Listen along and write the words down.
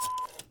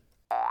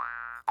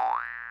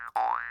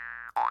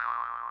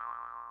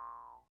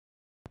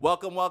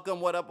Welcome.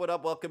 What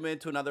up? Welcome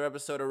into another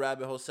episode of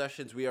Rabbit Hole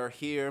Sessions. We are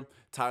here.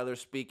 Tyler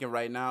speaking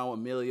right now.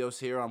 Emilio's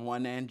here on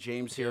one end.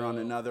 James here on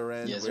another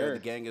end. Yes, Where sir.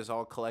 the gang is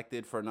all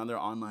collected for another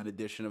online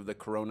edition of the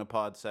Corona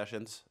Pod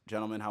Sessions.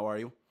 Gentlemen, how are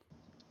you?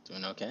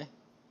 Doing okay.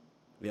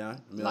 Yeah, Life,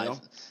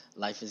 Emilio?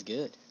 life is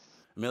good.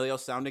 Emilio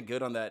sounding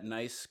good on that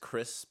nice,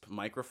 crisp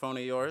microphone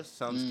of yours.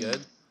 Sounds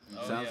good.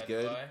 Oh Sounds yeah,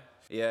 good. do I?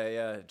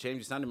 Yeah. James,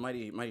 you sounded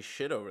mighty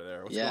shit over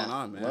there. What's Yeah. going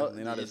on, man? Well,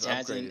 You're not it as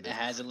hasn't upgraded it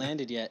hasn't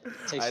landed yet. It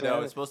takes I know,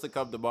 forever. it's supposed to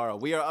come tomorrow.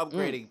 We are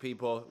upgrading,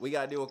 people. We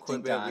got new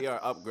equipment. God. We are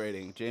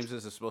upgrading.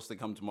 James's is supposed to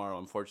come tomorrow.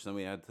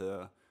 Unfortunately, we had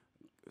to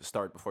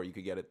start before you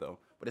could get it, though.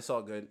 But it's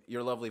all good.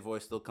 Your lovely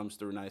voice still comes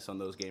through nice on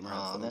those gamer Oh,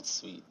 headphones. that's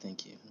sweet.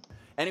 Thank you.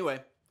 Anyway,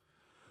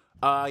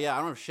 yeah, I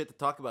don't have shit to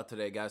talk about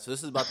today, guys. So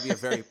this is about to be a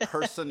very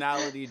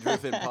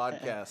personality-driven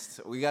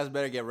podcast. We guys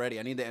better get ready.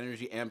 I need the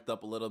energy amped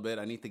up a little bit.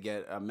 I need to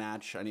get a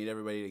match. I need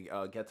everybody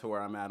to get to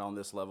where I'm at on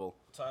this level.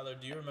 Tyler,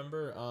 do you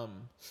remember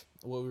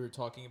what we were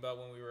talking about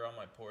when we were on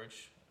my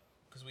porch?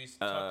 Because we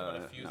talked about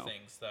a few no.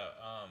 things that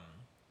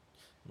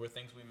were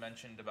things we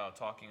mentioned about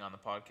talking on the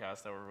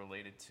podcast that were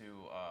related to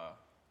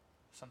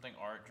something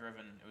art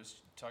driven. It was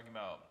talking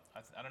about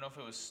I don't know if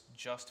it was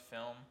just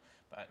film,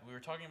 but we were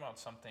talking about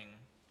something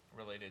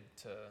related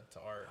to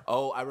art.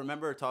 Oh, I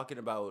remember talking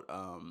about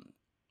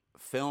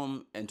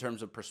film in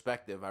terms of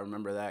perspective. I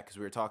remember that because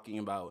we were talking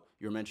about,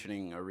 you were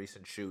mentioning a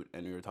recent shoot,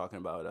 and we were talking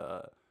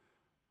about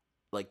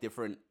like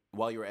different,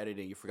 while you were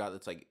editing, you forgot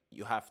that's like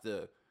you have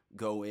to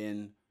go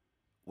in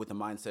with the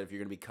mindset if you're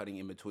going to be cutting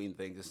in between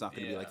things. It's not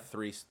going to be like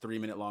 3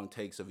 minute long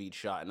takes of each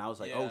shot. And I was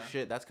like, oh Yeah.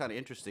 shit, that's kind of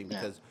interesting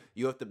because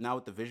you have to, now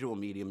with the visual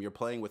medium, you're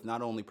playing with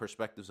not only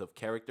perspectives of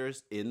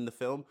characters in the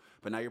film,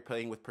 but now you're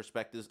playing with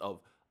perspectives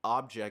of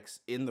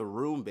objects in the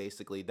room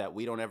basically that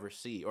we don't ever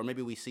see, or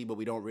maybe we see but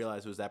we don't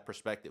realize it was that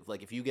perspective.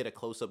 Like if you get a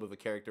close-up of a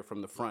character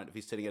from the front, if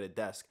he's sitting at a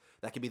desk,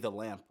 that could be the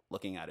lamp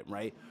looking at him,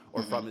 right?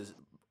 Or from his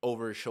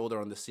over his shoulder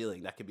on the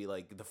ceiling, that could be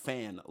like the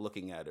fan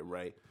looking at him,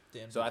 right?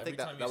 Damn, So dude, I think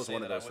every time that you was say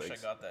one of that, those I wish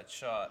things. I got that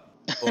shot.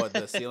 Or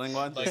the ceiling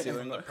one. Like The ceiling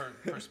from the one.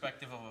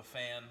 perspective of a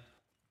fan.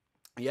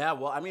 Yeah,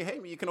 well, I mean, hey,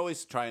 you can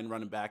always try and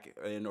run him back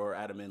in or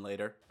add him in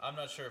later. I'm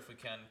not sure if we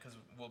can because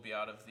we'll be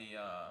out of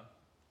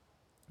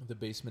the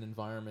basement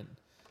environment.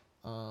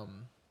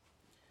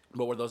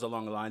 But were those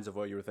along the lines of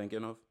what you were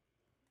thinking of?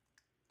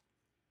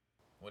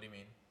 What do you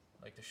mean?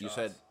 Like the shots? You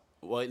said,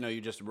 well, no,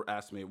 you just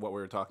asked me what we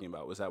were talking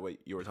about. Was that what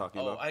you were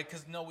talking about?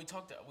 because no, we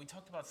talked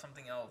about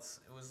something else.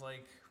 It was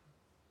like,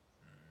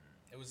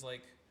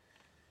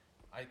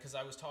 because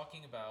I was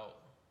talking about,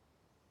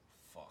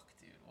 fuck,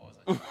 dude,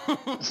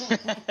 what was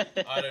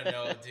I? I don't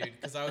know, dude,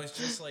 because I was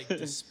just like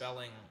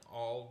dispelling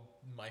all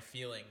my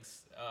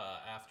feelings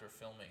after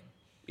filming.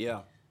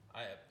 Yeah.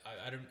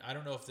 I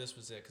don't know if this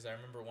was it because I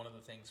remember one of the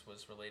things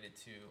was related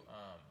to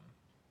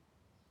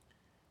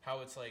how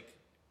it's like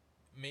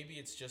maybe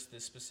it's just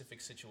this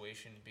specific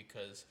situation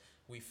because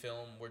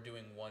we're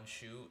doing one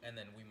shoot and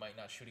then we might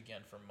not shoot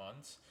again for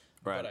months.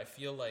 Right. But I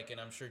feel like, and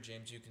I'm sure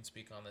James, you can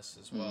speak on this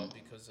as well,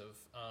 because of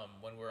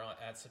when we're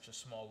at such a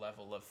small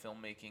level of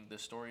filmmaking, the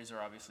stories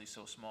are obviously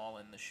so small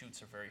and the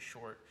shoots are very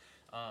short.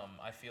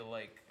 I feel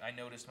like I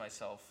noticed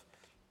myself.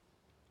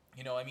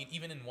 You know, I mean,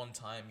 even in one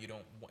time,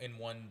 in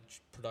one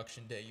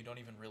production day, you don't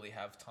even really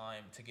have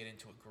time to get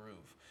into a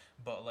groove.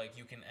 But, like,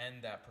 you can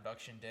end that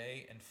production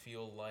day and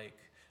feel like,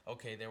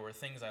 okay, there were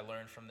things I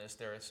learned from this.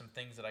 There are some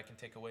things that I can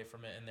take away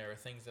from it, and there are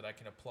things that I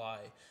can apply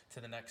to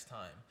the next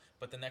time.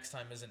 But the next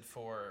time isn't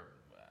for,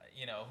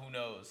 who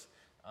knows.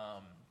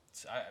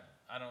 So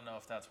I don't know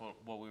if that's what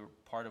we were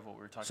part of what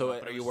we were talking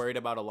about. So are you worried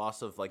about a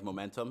loss of, like,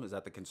 momentum? Is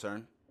that the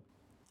concern?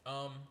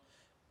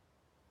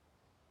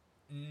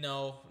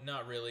 No,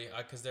 not really,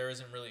 because there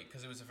isn't really,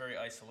 because it was a very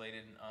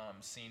isolated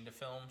scene to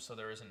film, so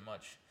there isn't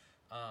much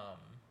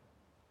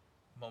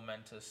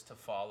momentous to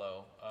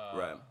follow.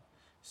 Right.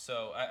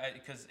 So,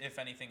 because if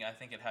anything, I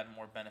think it had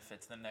more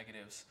benefits than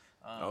negatives.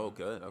 Oh,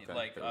 good. Okay.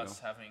 Like There we us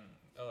go. having,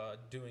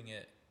 doing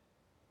it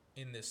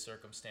in this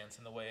circumstance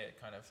and the way it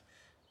kind of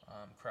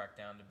cracked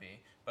down to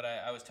be. But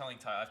I've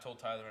told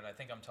Tyler, and I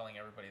think I'm telling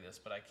everybody this,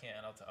 but I can't,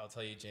 and I'll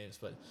tell you, James,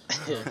 but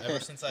ever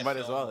since I Might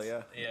filmed, as well,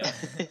 yeah.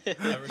 Yeah.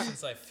 Ever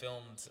since I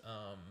filmed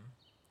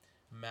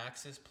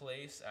Max's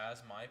place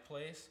as my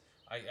place,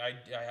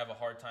 I have a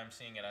hard time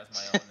seeing it as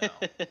my own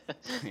now.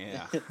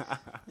 Yeah.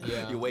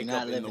 Yeah. You wake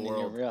Not up in living the in your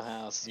world. real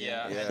house.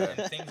 Yeah, Yeah.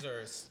 And things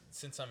are,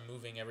 since I'm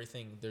moving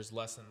everything, there's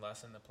less and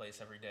less in the place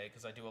every day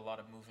because I do a lot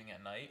of moving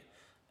at night.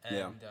 And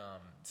Yeah.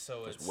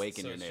 so Just it's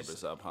waking so your it's neighbors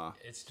just, up, huh?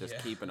 It's Just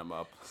yeah. keeping them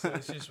up. So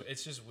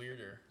it's just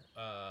weirder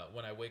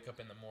when I wake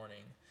up in the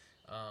morning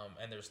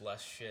and there's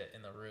less shit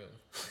in the room.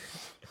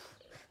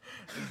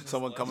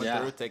 Someone coming Yeah.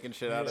 through, taking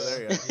shit out of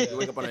there. Yeah. Yeah. You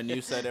wake up on a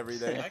new set every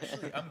day.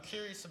 Actually, I'm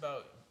curious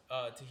about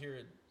to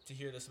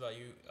hear this about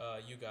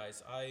you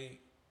guys.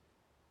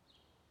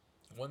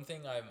 One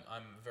thing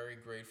I'm very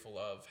grateful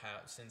of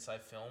since I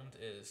filmed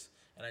is,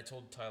 and I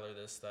told Tyler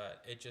this,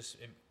 that it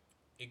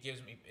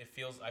gives me,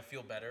 I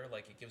feel better,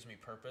 like it gives me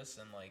purpose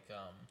and like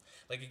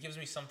it gives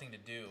me something to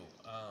do.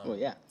 Well,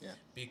 yeah.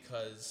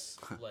 Because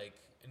like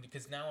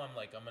because now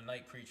I'm a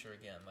night creature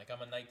again. Like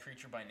I'm a night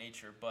creature by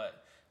nature,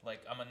 but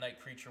like I'm a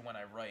night creature when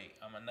I write.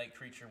 I'm a night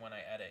creature when I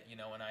edit. You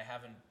know, and I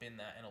haven't been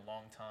that in a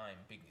long time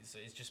because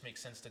it just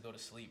makes sense to go to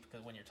sleep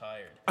because when you're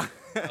tired,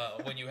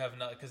 when you have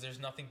not, because there's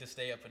nothing to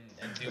stay up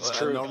and do.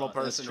 Well, a normal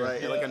person,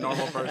 right? You're like a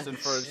normal person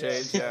for a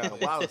change. Yeah.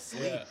 Wow,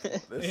 sleep.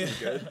 This is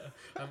good.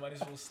 I might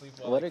as well sleep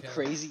while What I a can.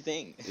 crazy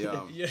thing.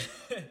 Yeah. Yeah,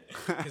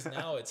 because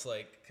now it's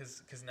like,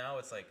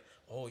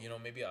 oh, you know,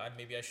 maybe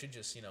I should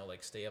just, you know,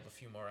 like stay up a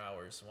few more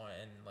hours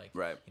and like,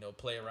 Right. you know,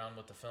 play around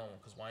with the film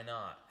because why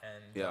not?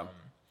 And Yeah.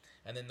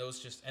 and then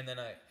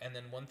and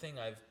then one thing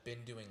I've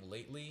been doing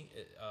lately,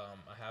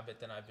 a habit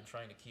that I've been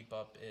trying to keep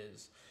up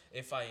is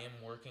if I am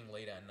working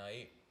late at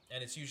night,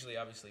 and it's usually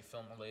obviously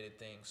film related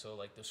things, so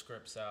like the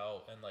script's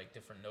out and like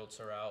different notes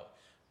are out.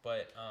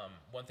 But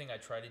one thing I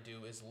try to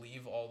do is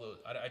leave all those.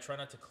 I try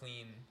not to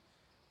clean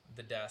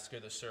the desk or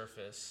the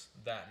surface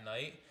that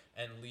night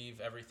and leave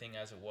everything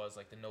as it was,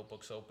 like the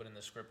notebook's open and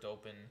the script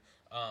open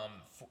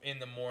in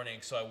the morning,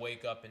 so I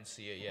wake up and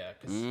see it. Yeah,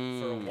 because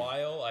for a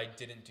while I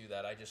didn't do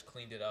that. I just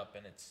cleaned it up,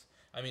 and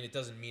it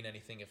doesn't mean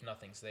anything if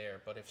nothing's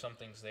there, but if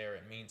something's there,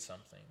 it means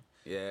something.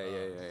 Yeah.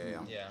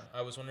 Yeah,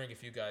 I was wondering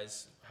if you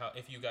guys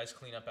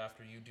clean up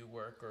after you do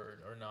work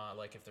or not,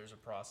 like if there's a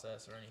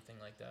process or anything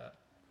like that.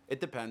 It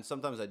depends.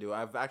 Sometimes I do.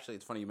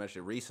 It's funny you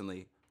mentioned it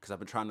recently because I've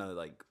been trying to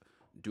like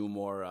do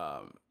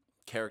more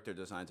character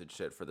designs and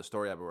shit for the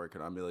story I've been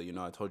working on. Emilio, you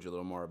know, I told you a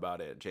little more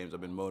about it. James,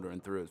 I've been motoring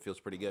through it. It feels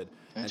pretty good.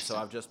 And so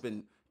I've just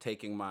been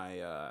taking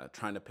my,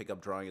 trying to pick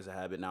up drawing as a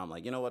habit. Now I'm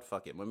like, you know what,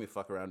 fuck it. Let me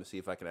fuck around to see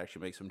if I can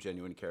actually make some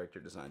genuine character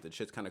designs. And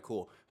shit's kind of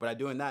cool. But I'm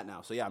doing that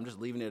now. So yeah, I'm just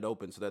leaving it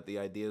open so that the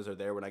ideas are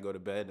there when I go to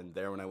bed and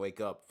there when I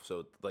wake up.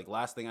 So like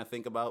last thing I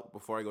think about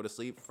before I go to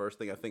sleep, first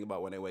thing I think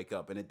about when I wake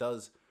up. And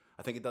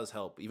I think it does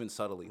help, even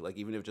subtly. Like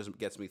even if it just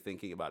gets me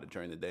thinking about it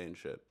during the day and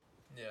shit.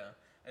 Yeah.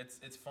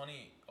 It's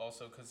funny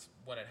also because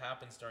when it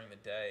happens during the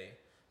day,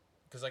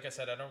 because like I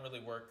said, I don't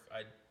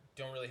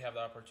really have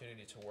the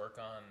opportunity to work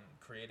on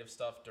creative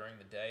stuff during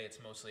the day. It's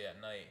mostly at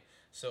night.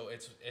 So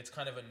it's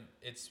kind of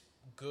it's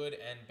good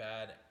and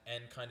bad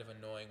and kind of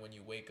annoying when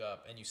you wake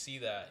up and you see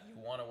that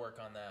you want to work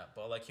on that,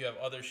 but like you have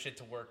other shit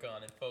to work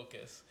on and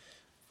focus.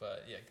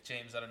 But yeah,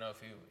 James, I don't know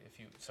if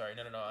you sorry,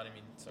 no, I didn't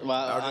mean sorry.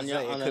 Well, I was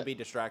just saying, it could be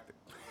distracted.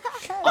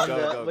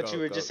 What you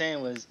were just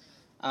saying was,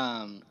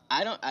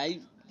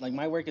 like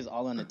my work is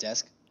all on the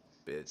desk,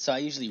 Bitch. so I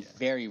usually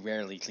very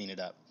rarely clean it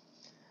up.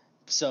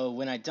 So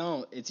when I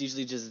don't, it's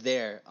usually just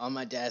there on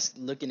my desk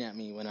looking at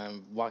me when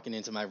I'm walking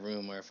into my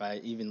room, or if I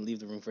even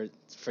leave the room for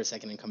a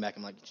second and come back,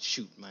 I'm like,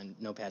 shoot, my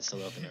notepad's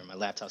still open or my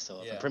laptop's still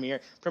open. Yeah.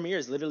 Premiere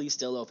is literally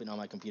still open on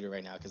my computer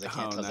right now because I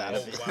can't close out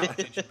of it. Wow,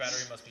 dude, your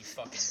battery must be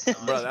fucking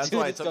gone. Bro, that's Dude,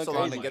 why it it's took gone so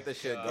long crazy. to get this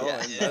shit Yeah. going.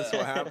 Yeah. That's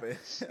what happened.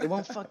 It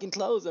won't fucking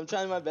close. I'm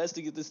trying my best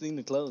to get this thing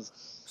to close.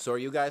 So are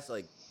you guys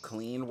like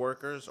clean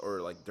workers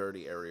or like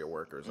dirty area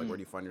workers? Like where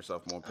do you find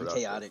yourself more I'm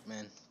productive? chaotic,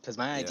 man, because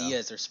my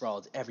ideas are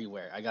sprawled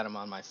everywhere. I got them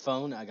on my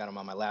phone. I got them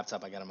on my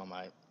laptop. I got them on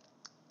my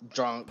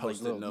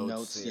Post-it little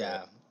notes,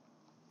 yeah.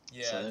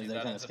 Yeah, So dude, they're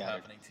that kinda ends up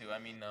scattered. happening too. I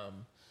mean,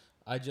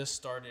 I just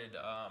started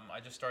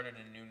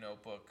a new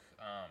notebook.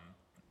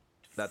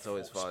 That's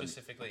always fun.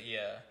 Specifically,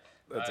 yeah.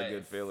 That's a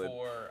good feeling.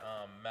 For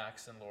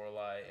Max and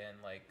Lorelai,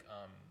 and like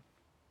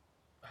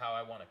how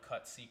I want to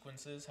cut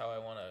sequences, how I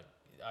want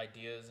to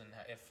ideas, and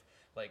if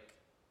like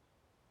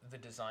the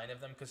design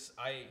of them, because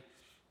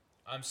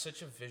I'm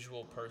such a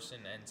visual person,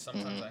 and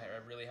sometimes I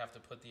really have to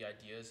put the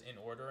ideas in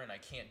order, and I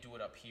can't do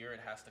it up here.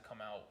 It has to come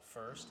out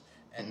first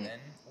and then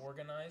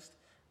organized.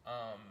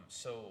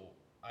 So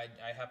I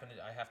have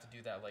to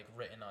do that like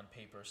written on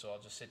paper. So I'll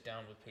just sit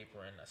down with paper,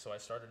 and so I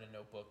started a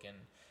notebook, and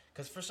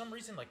because for some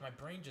reason like my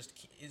brain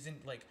just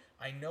isn't like,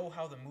 I know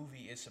how the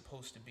movie is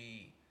supposed to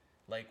be,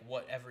 like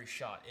what every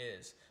shot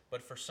is,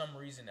 but for some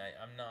reason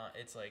I'm not.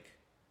 It's like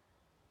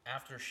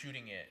after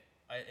shooting it,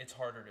 it's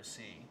harder to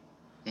see.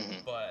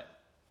 But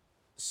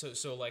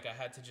so like I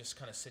had to just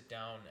kind of sit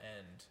down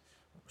and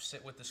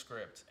sit with the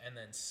script, and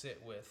then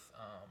sit with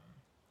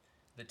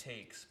the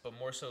takes, but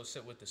more so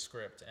sit with the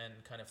script and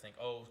kind of think,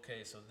 oh,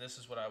 okay, so this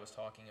is what I was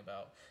talking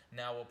about.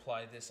 Now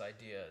apply this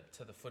idea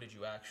to the footage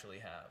you actually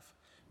have,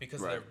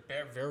 because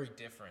they're very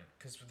different.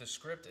 Because with the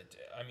script,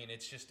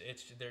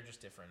 they're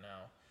just different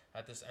now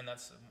at this, and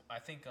that's I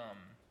think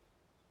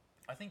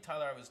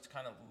Tyler, I was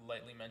kind of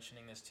lightly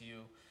mentioning this to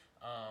you.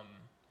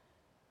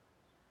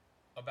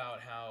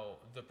 About how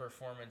the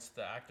performance,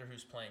 the actor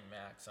who's playing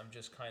Max, I'm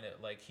just kind of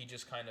like,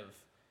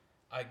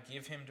 I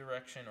give him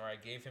direction, or I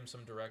gave him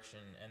some direction,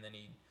 and then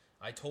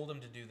I told him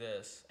to do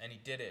this, and he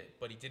did it,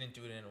 but he didn't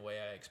do it in a way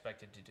I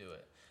expected to do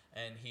it.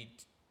 And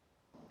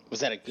Was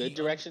that a good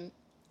direction?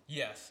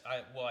 Yes,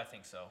 I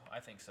think so.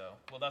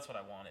 Well, that's what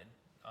I wanted.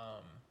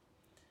 Well,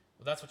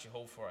 that's what you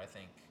hope for, I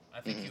think.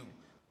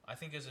 I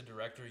think as a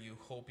director, you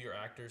hope your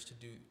actors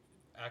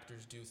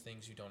do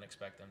things you don't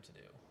expect them to do.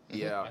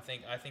 Yeah. I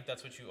think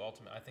that's what you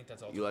ultimately. I think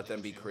that's ultimately. You let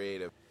them be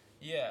creative.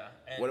 Yeah.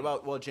 And What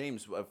about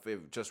James?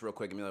 Just real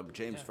quick, Emilio,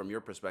 James, Yeah. from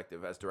your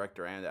perspective as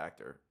director and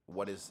actor,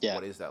 what is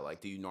that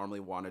like? Do you normally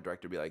want a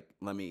director to be like,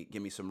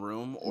 give me some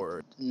room,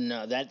 or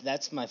No,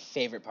 that's my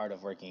favorite part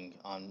of working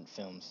on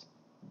films.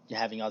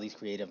 Having all these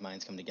creative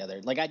minds come together.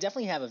 Like I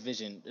definitely have a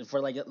vision for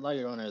like La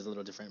Llorona is a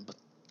little different,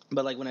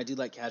 but like when I do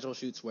like casual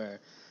shoots where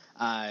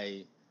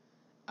I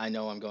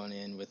know I'm going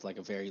in with like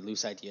a very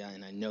loose idea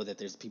and I know that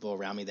there's people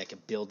around me that can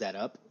build that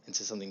up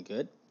into something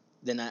good,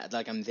 then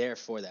I'm there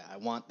for that. I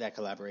want that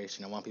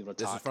collaboration. I want people to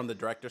this talk. is from the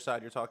director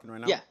side you're talking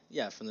right now?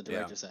 Yeah, from the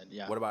director side.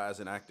 Yeah. What about as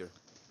an actor?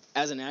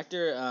 As an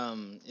actor,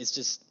 it's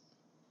just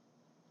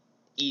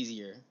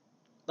easier.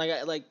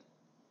 Like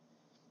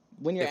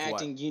when you're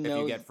acting, If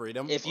you get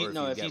freedom, if you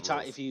or if you get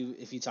talk rules?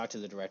 if you talk to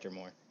the director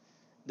more,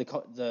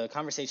 the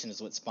conversation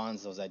is what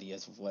spawns those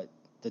ideas of what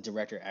the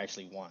director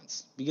actually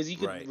wants. Because you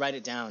could write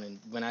it down, and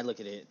when I look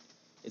at it,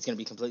 it's going to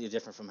be completely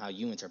different from how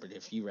you interpret it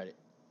if you read it.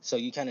 So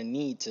you kind of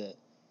need to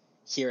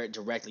hear it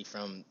directly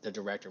from the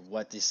director,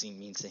 what this scene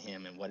means to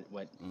him and what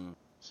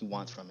he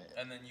wants from it.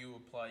 And then you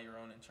apply your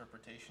own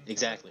interpretation to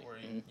Exactly. it, or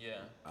And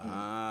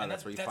and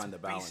that's where you find the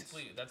balance.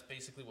 That's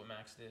basically what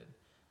Max did.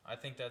 I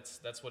think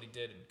that's what he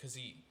did, because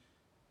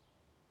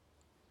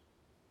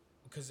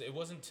it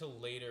wasn't until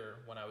later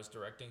when I was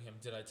directing him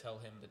did I tell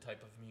him the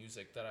type of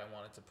music that I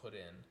wanted to put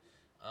in.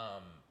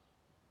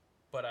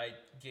 But I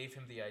gave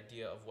him the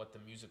idea of what the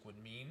music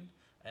would mean,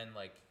 and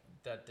like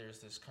that there's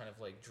this kind of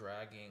like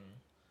dragging,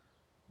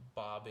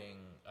 bobbing.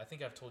 I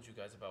think I've told you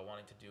guys about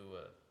wanting to do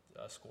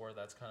a score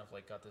that's kind of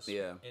like got this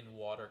in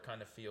water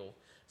kind of feel.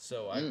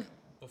 So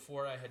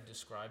before I had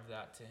described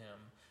that to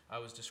him, I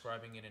was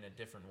describing it in a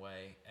different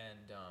way,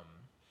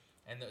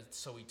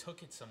 so he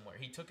took it somewhere.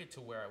 He took it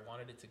to where I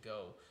wanted it to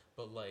go,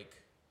 but like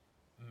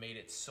made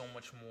it so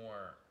much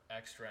more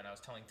extra. And I was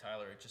telling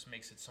Tyler, it just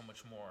makes it so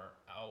much more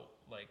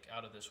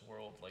out of this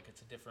world. Like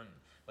it's a different,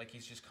 like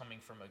he's just coming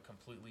from a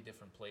completely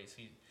different place.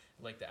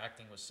 Like the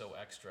acting was so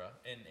extra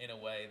in a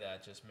way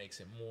that just makes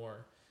it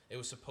more. It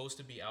was supposed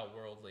to be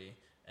outworldly,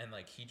 and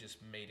like he just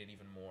made it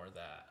even more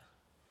that.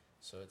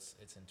 So it's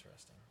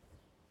interesting.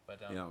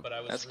 But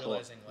I was That's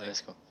realizing cool.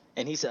 That's cool.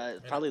 And he's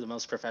probably the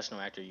most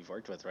professional actor you've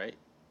worked with, right?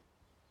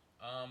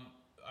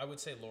 I would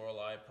say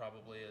Lorelai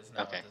probably is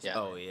now. Okay, At this yeah.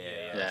 point. Oh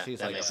yeah. She's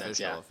that like makes sense,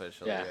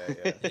 official. yeah.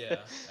 Yeah.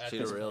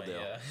 She's the real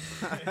deal.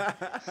 Yeah.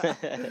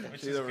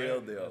 She's the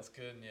real deal. That's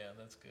good. Yeah,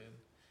 that's good.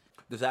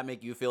 Does that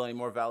make you feel any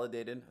more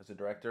validated as a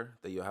director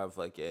that you have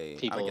like a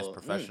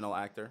professional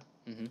actor?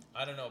 Mm-hmm.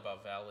 I don't know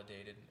about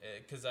validated,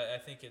 because I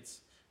think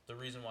it's the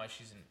reason why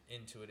she's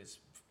into it is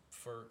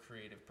for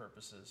creative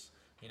purposes.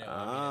 You know,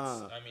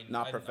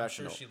 not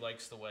professional. I'm sure she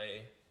likes the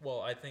way.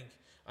 Well, I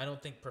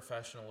don't think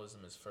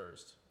professionalism is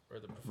first, or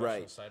the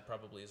professional side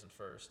probably isn't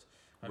first.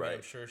 I mean,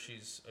 I'm sure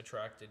she's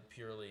attracted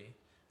purely,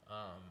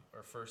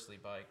 or firstly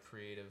by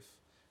creative.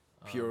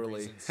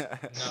 Reasons.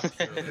 Not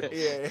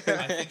purely.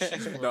 I think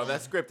she's grown. No,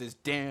 that script is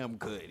damn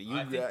good.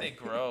 I think they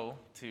grow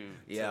to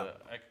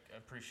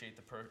appreciate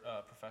the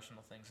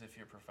professional things if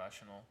you're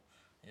professional.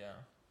 Yeah.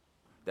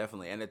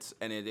 Definitely, and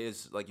it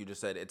is like you just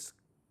said. It's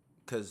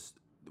because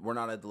we're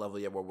not at the level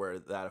yet where we're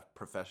that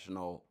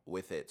professional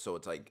with it. So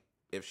it's like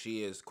if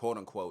she is quote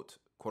unquote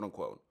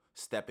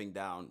stepping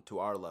down to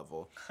our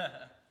level,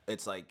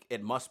 it's like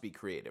it must be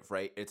creative,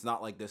 right? It's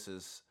not like this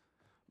is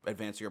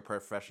advancing your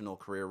professional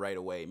career right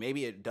away.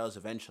 Maybe it does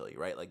eventually,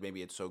 right? Like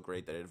maybe it's so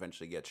great that it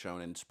eventually gets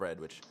shown and spread.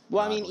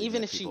 Well, I mean,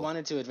 even if she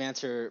wanted to advance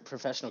her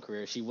professional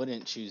career, she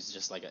wouldn't choose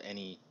just like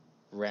any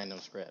random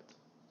script.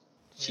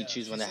 She'd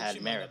choose one that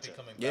had merit. To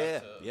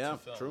film.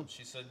 True.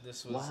 She said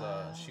this was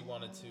she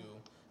wanted to.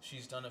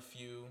 She's done a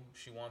few.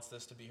 She wants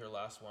this to be her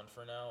last one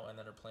for now, and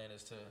then her plan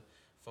is to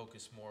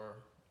focus more,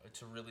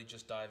 to really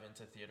just dive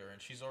into theater.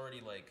 And she's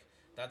already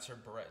that's her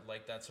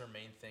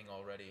main thing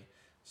already.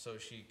 So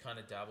she kind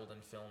of dabbled in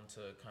film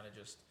to kind of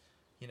just,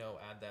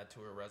 add that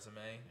to her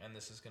resume. And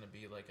this is going to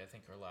be I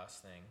think her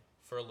last thing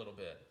for a little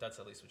bit. That's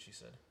at least what she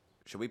said.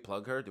 Should we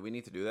plug her? Do we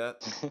need to do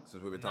that? Since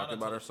we've been talking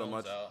about her so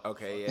much. Out.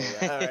 Okay,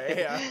 yeah. All right,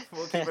 yeah.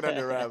 We'll keep it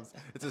under wraps.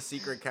 It's a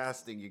secret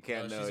casting. You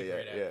can't know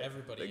yet. Yeah.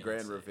 Everybody. The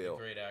grand reveal. A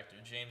great actor.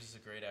 James is a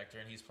great actor,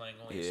 and he's playing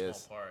only a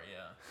small part.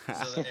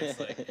 Yeah. So it's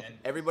and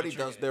everybody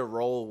does their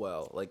role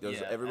well.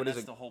 Everybody's.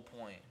 That's the whole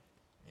point.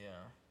 Yeah,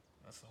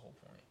 that's the whole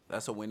point.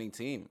 That's a winning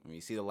team. I mean,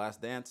 you see The Last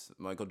Dance,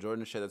 Michael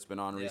Jordan shit that's been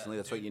on recently.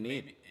 That's what you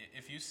need. Maybe,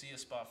 if you see a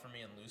spot for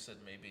me in Lucid,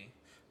 maybe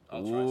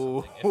I'll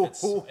try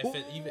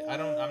something.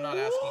 I'm not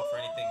asking for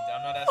anything.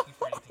 I'm not asking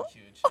for anything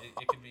huge.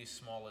 It could be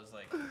small as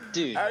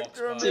dude,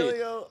 Actor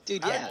Emilio.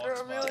 Dude, yeah.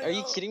 Are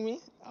you kidding me?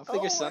 I'll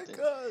figure something.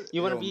 God.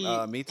 You want to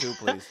be? Me too,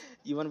 please.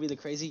 You want to be the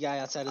crazy guy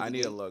outside of the? I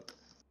need a look.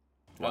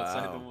 Wow.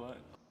 Outside the what?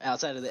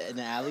 Outside of in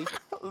the alley.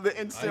 The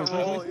instant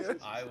roll. Yeah.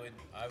 I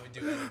would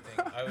do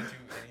anything. I would do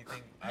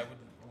anything. I would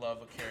love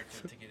a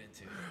character to get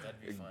into. That'd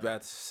be fun.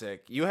 That's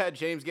sick. You had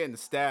James getting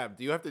stabbed.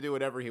 You have to do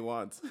whatever he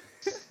wants.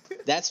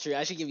 That's true.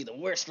 I should give you the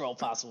worst role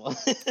possible.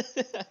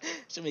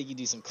 Should make you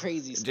do some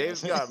crazy stuff.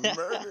 James got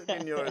murdered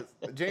in yours.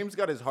 James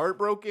got his heart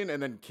broken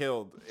and then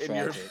killed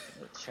in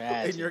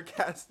Tragic. your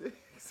casting.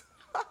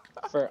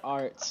 For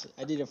art.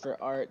 I did it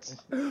for art.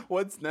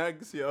 What's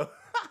next, yo?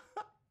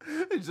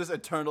 It's just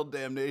eternal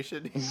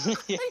damnation.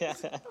 Yeah.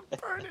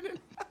 Burning it.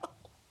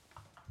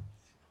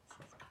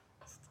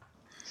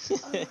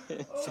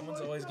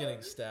 Someone's always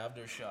getting stabbed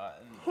or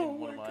shot in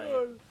one of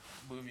my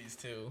movies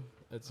too.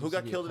 Who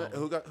got killed?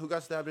 Who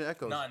got stabbed in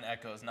Echoes? Not in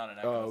Echoes.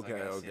 Oh, I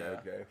guess,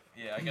 okay.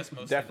 Yeah, I guess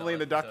mostly Definitely in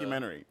the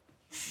documentary.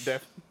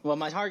 Well,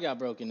 my heart got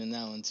broken in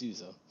that one too,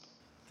 so.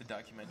 The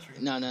documentary.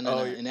 No.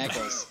 Oh, In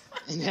Echoes.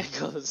 In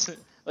Echoes.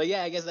 Well,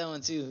 yeah, I guess that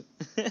one too.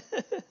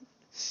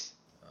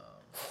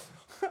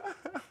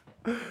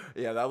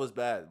 Yeah, that was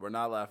bad. We're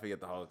not laughing at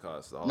the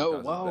Holocaust. The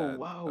No, Holocaust is bad.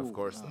 whoa. Of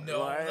course not.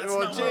 No, that's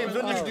well, not James,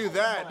 what when did you do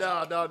that?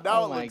 No,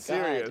 now Oh it my looks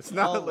serious.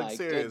 Now God. it Oh looks my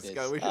serious. goodness.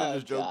 God, we should have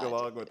just joked God.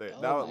 along with it.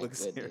 Oh Now it my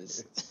looks goodness.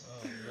 serious.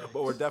 Oh, no.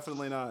 But we're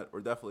definitely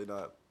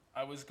not.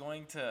 I was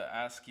going to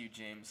ask you,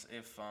 James,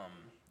 if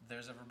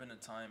there's ever been a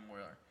time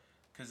where,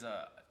 because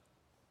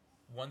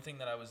one thing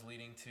that I was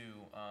leading to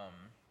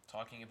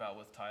talking about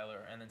with Tyler,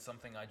 and then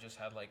something I just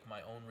had like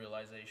my own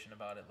realization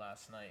about it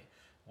last night,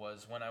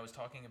 was when I was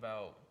talking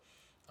about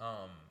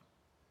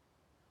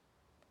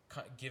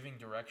giving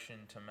direction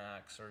to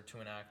Max or to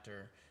an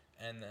actor,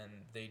 and then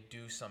they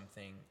do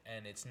something,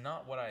 and it's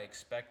not what I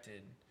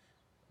expected,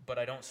 but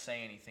I don't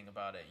say anything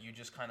about it. You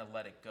just kind of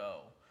let it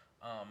go.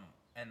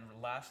 And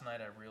last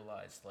night I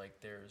realized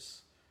like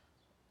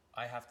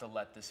I have to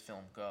let this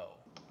film go.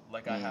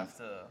 Like I have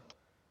to,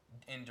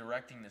 in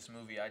directing this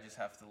movie, I just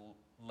have to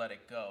let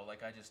it go.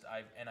 Like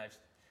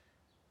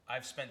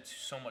I've spent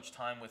so much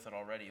time with it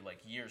already, like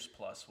years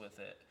plus with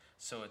it.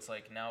 So it's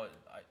like now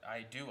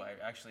I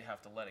actually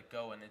have to let it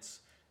go, and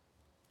it's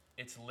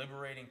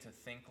liberating to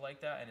think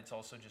like that, and it's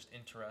also just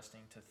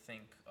interesting to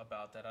think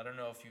about that. I don't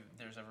know if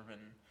there's ever been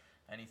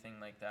anything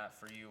like that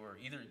for you, or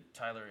either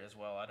Tyler as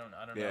well. I don't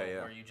know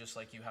where you just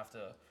like you have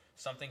to,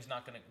 something's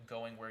not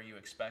going where you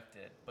expect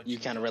it, but You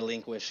kind of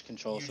relinquish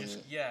control from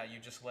it. Yeah, you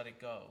just let it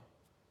go.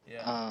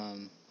 Yeah.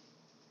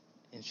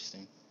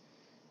 Interesting.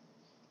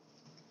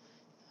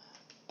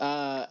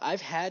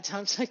 I've had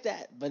times like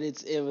that, but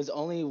it was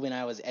only when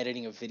I was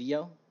editing a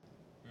video.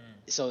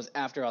 So it was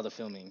after all the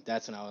filming.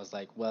 That's when I was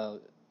like, well,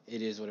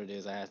 it is what it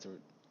is. I have to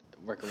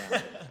work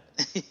around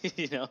it.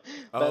 You know.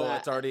 Oh,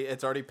 it's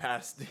already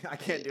passed. I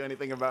can't do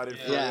anything about it.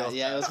 Yeah.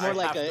 It was more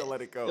like to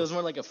let it go. It was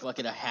more like a fuck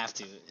it, I have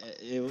to.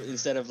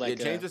 Instead of like.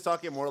 Yeah, James is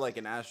talking more like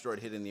an asteroid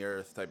hitting the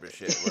Earth type of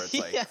shit, where it's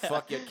like,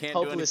 fuck it, can't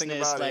do anything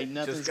about like it.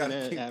 Nothing's Just gotta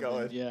gonna keep happen.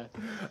 going. Yeah.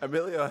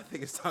 Emilio, I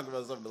think, is talking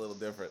about something a little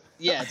different.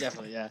 Yeah,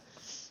 definitely. Yeah.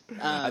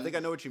 I think I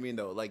know what you mean,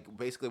 though. Like,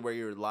 basically, where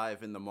you're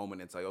live in the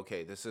moment, it's like,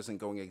 okay, this isn't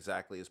going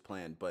exactly as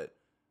planned, but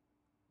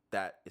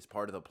that is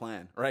part of the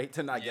plan, right?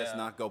 To, I guess,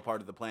 not go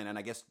part of the plan. And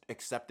I guess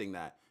accepting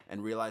that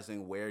and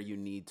realizing where you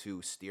need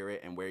to steer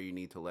it and where you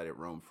need to let it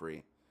roam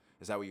free.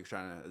 Is that what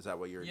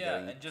you're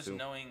getting and just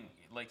knowing,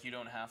 like, you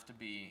don't have to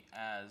be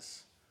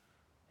as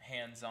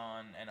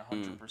hands-on and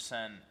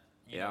 100%.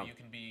 You know, you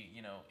can be,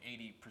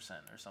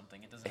 80% or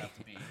something. It doesn't have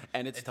to be.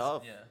 And it's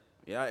tough. Yeah.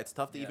 Yeah, it's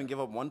tough to even give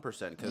up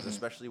 1%, because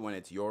especially when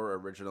it's your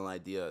original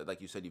idea.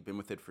 Like you said, you've been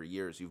with it for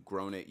years. You've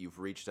grown it. You've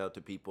reached out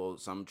to people,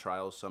 some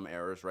trials, some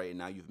errors, right? And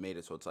now you've made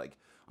it. So it's like,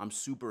 I'm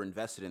super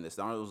invested in this.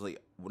 Not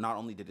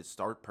only did it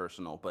start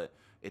personal, but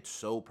it's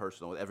so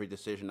personal with every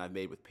decision I've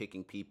made with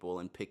picking people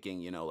and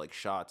picking, like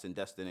shots and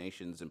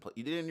destinations. And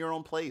you did it in your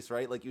own place,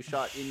 right? Like you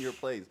shot in your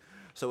place.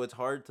 So it's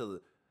hard to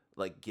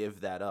like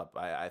give that up.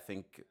 I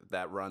think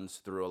that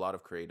runs through a lot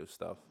of creative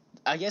stuff.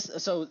 I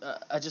guess so.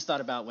 I just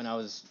thought about when I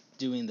was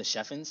doing the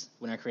Chefins,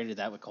 when I created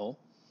that with Cole.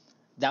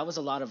 That was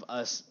a lot of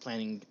us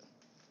planning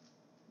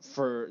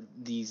for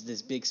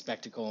this big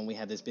spectacle, and we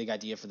had this big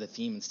idea for the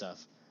theme and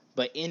stuff.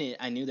 But in it,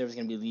 I knew there was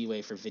going to be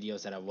leeway for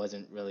videos that I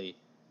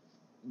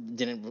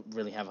didn't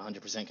really have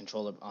 100%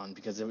 control on,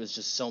 because there was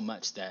just so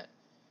much that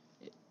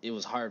it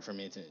was hard for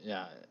me to.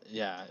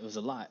 Yeah, it was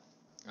a lot.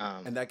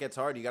 And that gets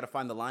hard. You got to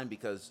find the line,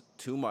 because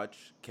too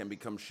much can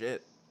become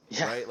shit.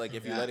 Yeah. Right? Like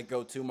if you let it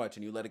go too much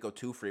and you let it go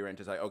too free range,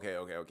 it's like,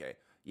 okay.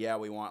 Yeah,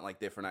 we want like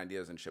different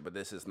ideas and shit, but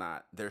this is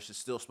not. There's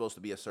still supposed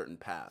to be a certain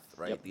path,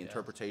 right? Yep. The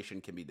interpretation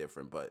can be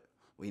different, but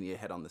we need to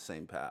head on the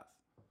same path.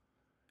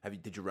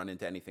 Did you run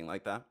into anything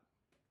like that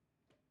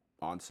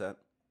on set,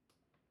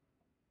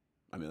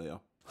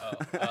 Emilio?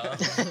 That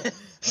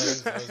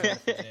was one for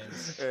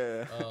James.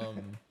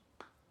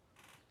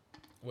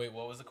 Wait,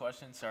 what was the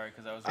question? Sorry,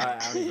 because I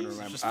don't even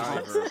remember.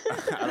 I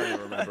don't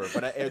even remember.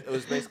 But it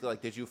was basically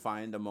like, did you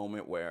find a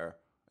moment where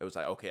it was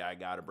like, okay, I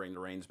got to bring the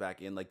reins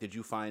back in? Like, did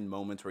you find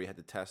moments where you had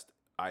to test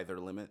either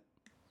limit?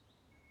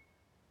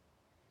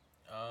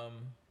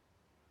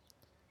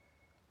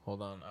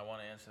 Hold on. I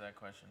want to answer that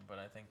question, but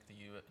I think the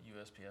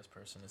USPS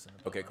person is in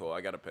the building. Okay, cool.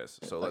 I got to piss.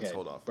 So let's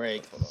hold off.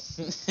 Break.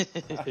 That's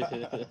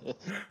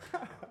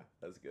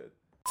good.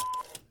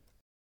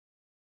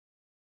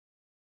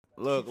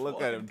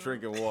 Look at him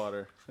drinking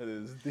water.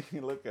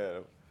 Look at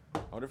him. I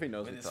wonder if he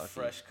knows with he's his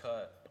talking. fresh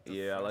cut. the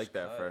Yeah, I fresh like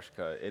that cut. fresh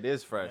cut. It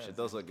is fresh. Yeah, It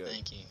does look good.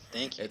 Thank you.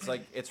 Thank you. It's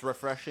like it's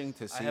refreshing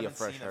to I see a haven't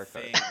fresh seen a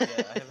haircut. fade.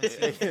 Yeah, I haven't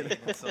seen a fade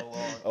in so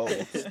long. Oh,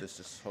 whoops, this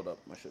just hold up.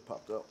 My shit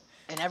popped up.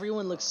 And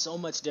everyone looks so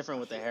much different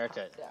with the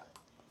haircut.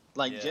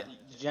 Like Yeah.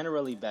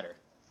 generally better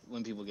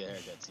when people get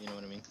haircuts. You know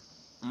what I mean?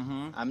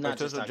 Mm-hmm. I'm not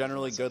It's just just a talking for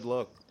generally myself. good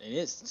look. It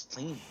is. It's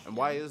clean. And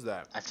why is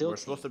that? I feel we're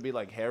supposed to be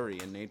like hairy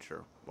in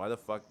nature. Why the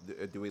fuck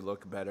do we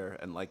look better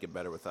and like it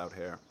better without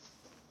hair?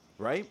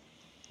 Right?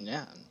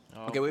 Yeah.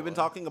 Oh, Okay, we've been boy.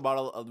 talking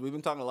about we've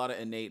been talking a lot of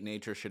innate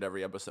nature shit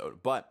every episode.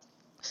 But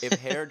if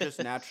hair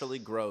just naturally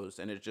grows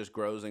and it just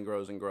grows and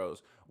grows and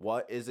grows,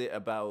 what is it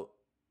about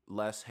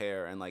less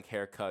hair and like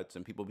haircuts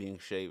and people being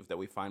shaved that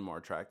we find more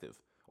attractive?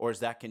 Or is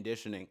that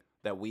conditioning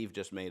that we've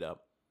just made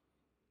up?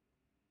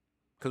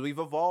 Because we've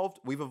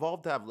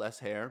evolved to have less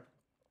hair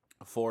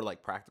for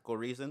like practical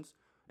reasons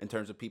in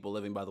terms of people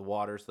living by the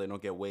water so they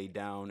don't get weighed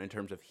down, in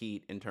terms of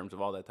heat, in terms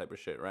of all that type of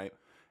shit, right?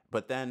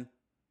 But then,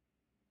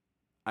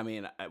 I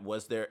mean,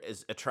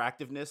 is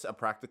attractiveness a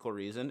practical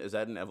reason? Is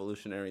that an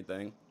evolutionary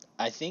thing?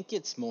 I think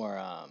it's more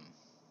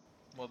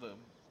Well, the it,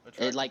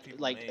 attractive like people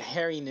like made-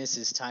 hairiness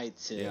is tied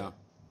to Yeah.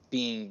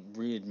 being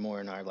rooted more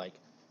in our like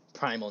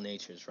primal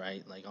natures,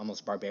 right? Like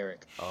almost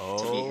barbaric to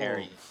Oh. be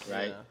hairy,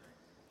 right? Yeah.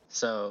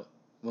 So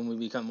when we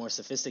become more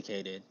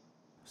sophisticated,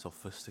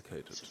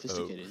 Sophisticated.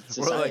 Sophisticated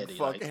We're like, society,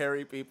 fuck like-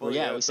 hairy people. Well,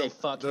 yeah, we say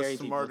fuck the hairy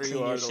people, smarter clean you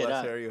your are, the shit less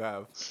up. hair you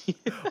have.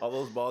 All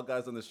those bald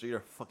guys on the street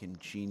are fucking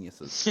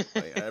geniuses.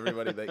 Like,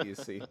 everybody that you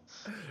see.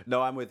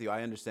 No, I'm with you.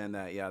 I understand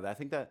that. Yeah, I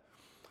think that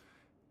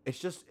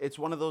it's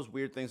one of those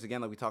weird things,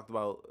 again, like we talked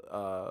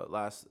about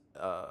last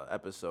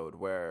episode,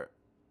 where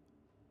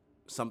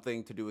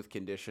something to do with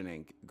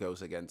conditioning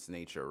goes against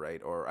nature,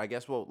 right? Or I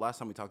guess, well, last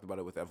time we talked about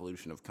it with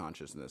evolution of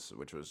consciousness,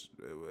 which was,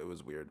 it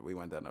was weird. We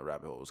went down a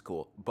rabbit hole. It was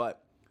cool.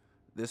 But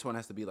this one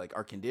has to be like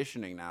our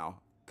conditioning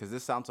now, because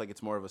this sounds like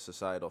it's more of a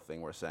societal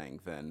thing we're saying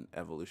than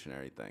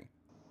evolutionary thing,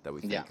 that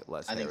we think Yeah,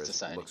 less I think hair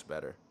society. looks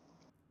better.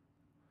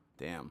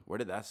 Damn, where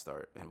did that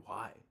start and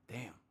why?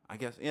 Damn, I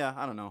guess, yeah,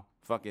 I don't know.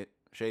 Fuck it.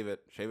 Shave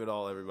it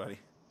all, everybody.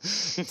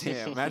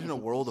 Damn, imagine a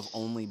world of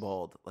only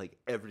bald, like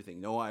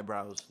everything, no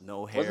eyebrows,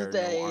 no hair, wasn't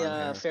that no arm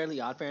a hair. Fairly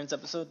Odd Parents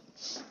episode?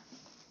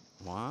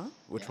 What?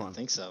 Which Yeah, one? I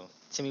think so.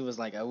 Timmy was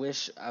like, I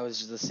wish I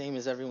was the same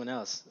as everyone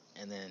else,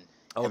 and then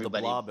Oh, the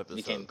everybody blob episode.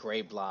 became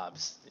gray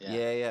blobs.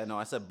 Yeah. Yeah. No,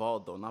 I said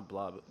bald though, not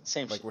blob.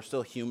 Same Like shit. we're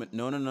still human.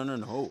 No.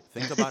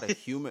 Think about a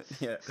human.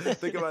 Yeah.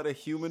 Think about a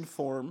human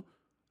form.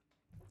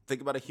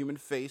 Think about a human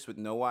face with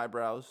no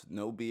eyebrows,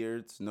 no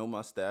beards, no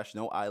mustache,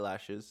 no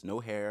eyelashes, no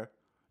hair,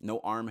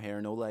 no arm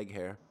hair, no leg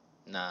hair.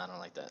 Nah, I don't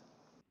like that.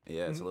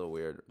 Yeah, it's a little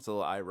weird. It's a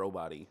little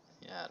iRobot-y.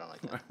 Yeah, I don't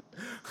like that.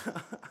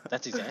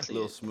 That's exactly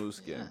little it. smooth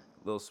skin. Yeah.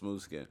 Little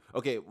smooth skin.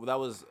 Okay, well, that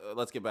was.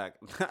 Let's get back.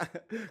 'Cause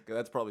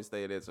that's probably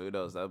staying in, so who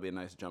knows? That would be a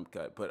nice jump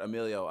cut. But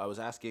Emilio, I was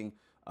asking,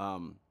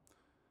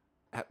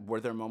 were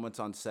there moments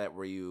on set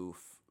where you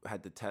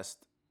had to test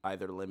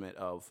either limit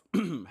of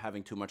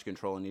having too much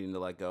control and needing to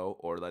let go,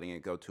 or letting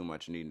it go too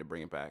much and needing to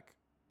bring it back?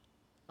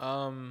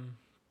 I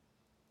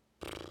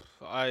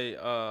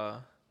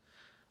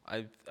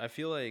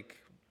feel like,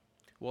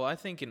 well, I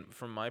think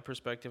from my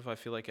perspective, I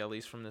feel like at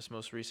least from this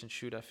most recent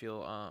shoot, I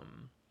feel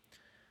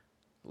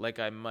like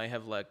I might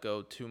have let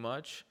go too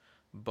much,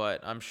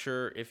 but I'm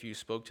sure if you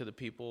spoke to the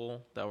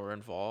people that were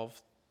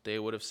involved, they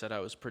would have said I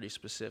was pretty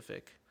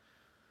specific.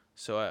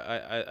 So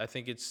I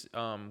think it's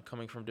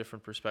coming from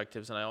different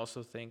perspectives, and I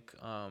also think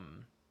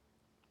I'm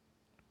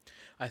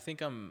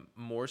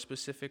more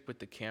specific with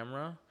the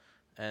camera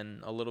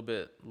and a little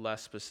bit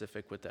less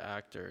specific with the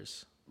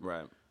actors.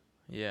 Right.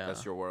 Yeah.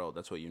 That's your world.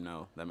 That's what you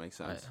know. That makes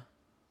sense.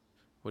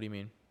 What do you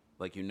mean?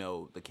 Like, you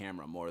know the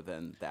camera more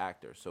than the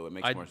actor, so it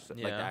makes more sense,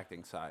 like the yeah.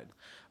 acting side.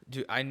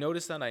 Dude, I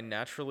noticed that I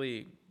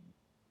naturally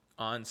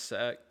on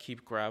set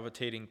keep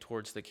gravitating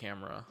towards the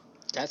camera.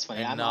 That's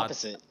funny. And I'm not-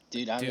 opposite,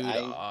 dude. Dude, I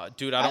I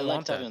don't like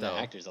want talking that to though. the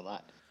actors a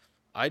lot.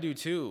 I do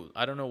too.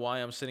 I don't know why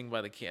I'm sitting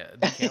by the camera.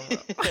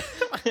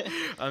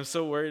 I'm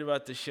so worried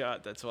about the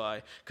shot. That's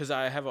why. Because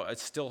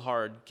it's still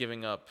hard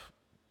giving up,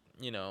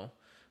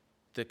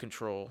 the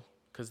control.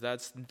 Because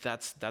that's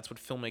what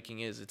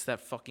filmmaking is. It's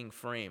that fucking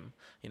frame.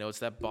 It's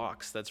that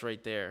box that's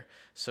right there.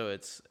 So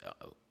it's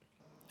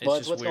Well,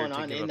 just it's what's weird going to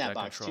on give in up that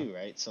box control. too,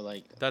 right? So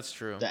like That's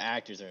true. the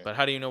actors are. But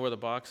how do you know where the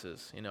box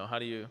is? How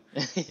do you,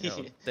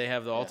 they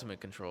have the ultimate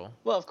control.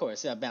 Well, of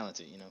course, yeah, balance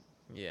it.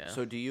 Yeah.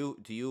 So do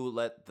you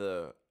let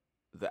the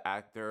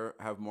actor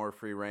have more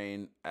free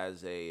reign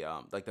as a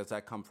like, does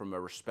that come from a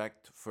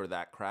respect for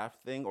that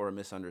craft thing or a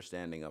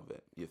misunderstanding of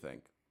it, you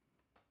think?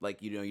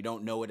 Like, you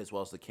don't know it as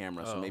well as the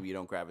camera, so Oh. maybe you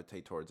don't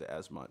gravitate towards it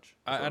as much.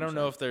 I don't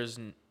know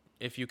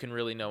if you can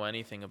really know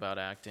anything about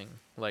acting.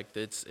 Like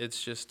it's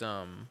just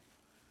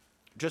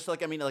Just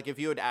like, I mean, like if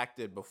you had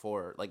acted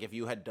before, like if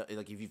you had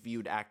like if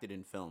you'd acted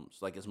in films,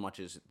 like as much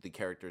as the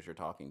characters you're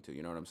talking to,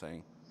 you know what I'm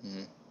saying?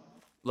 Mm-hmm.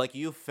 Like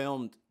you've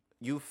been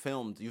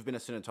a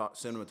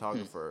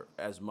cinematographer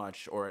as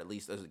much, or at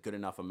least as a good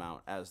enough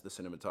amount as the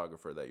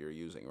cinematographer that you're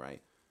using,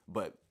 right?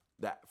 But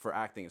that for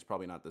acting is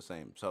probably not the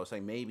same. So I was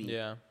saying maybe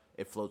yeah.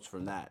 it floats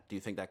from that. Do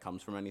you think that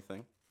comes from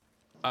anything?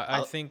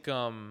 I think.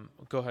 Go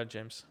ahead,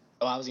 James.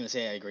 Oh, I was gonna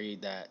say I agree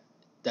that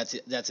that's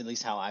at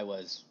least how I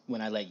was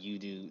when I let you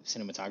do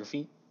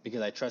cinematography,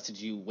 because I trusted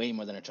you way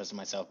more than I trusted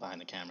myself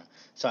behind the camera.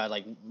 So I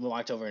like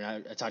walked over and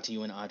I talked to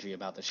you and Audrey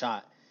about the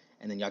shot,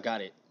 and then y'all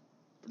got it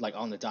like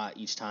on the dot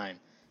each time.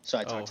 So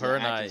I talked to her the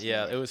and I, actors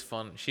yeah, more. it was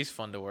fun. She's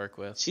fun to work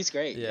with. She's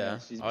great. Yeah,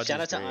 Audrey's Shout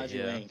out to great, Audrey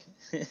yeah.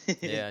 Wang.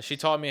 Yeah, she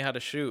taught me how to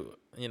shoot.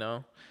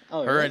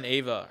 Oh, Her really? and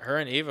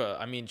Ava.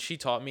 I mean, she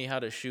taught me how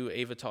to shoot.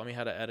 Ava taught me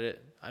how to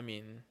edit. I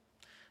mean,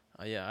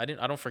 yeah, I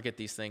don't forget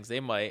these things. They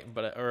might,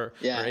 but or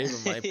Yeah. Ava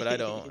might, but I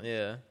don't.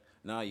 Yeah.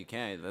 No, you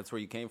can't. That's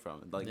where you came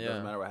from. Like, it Yeah.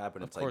 doesn't matter what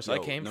happened. Of It's course,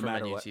 like, I came no from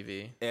matter what.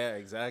 NUTV. Yeah,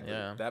 exactly.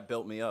 Yeah. That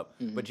built me up.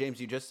 But James,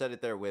 you just said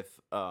it there with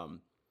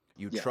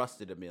you Yeah.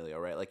 trusted Emilio,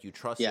 right? Like you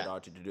trusted Yeah.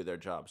 Audrey to do their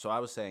job. So I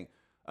was saying,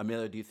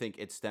 Emilio, do you think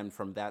it stemmed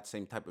from that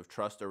same type of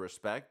trust or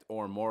respect,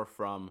 or more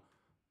from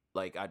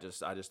like I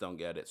just don't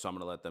get it, so I'm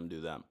gonna let them do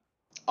them?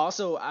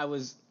 Also, I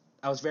was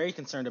very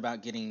concerned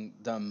about getting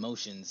the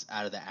emotions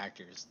out of the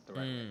actors the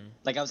right way.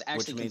 Like I was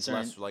actually Which means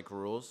concerned. less like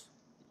rules.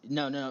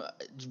 No,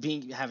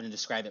 having to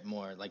describe it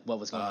more, like what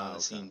was going on in the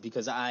Okay. scene,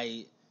 because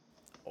I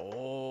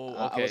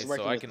Okay, was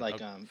working so I with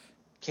can.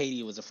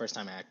 Katie was a first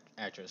time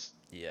actress.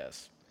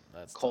 Yes,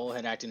 that's Cole tough.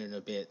 had acted in it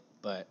a bit,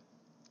 but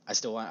I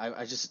still want.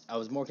 I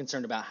was more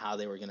concerned about how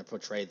they were going to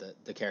portray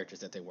the characters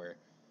that they were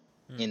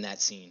in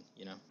that scene.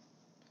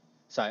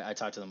 So I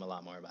talked to them a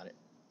lot more about it.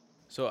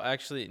 So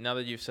actually, now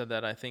that you've said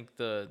that, I think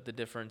the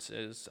difference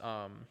is,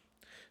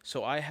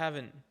 so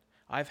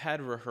I've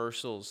had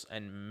rehearsals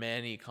and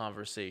many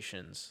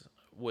conversations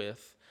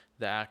with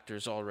the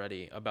actors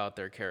already about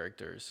their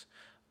characters.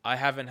 I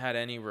haven't had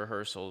any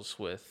rehearsals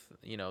with,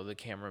 the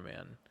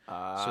cameraman.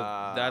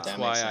 So that's That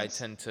why makes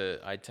sense.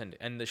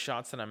 and the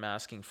shots that I'm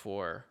asking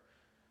for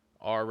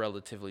are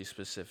relatively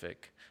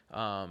specific.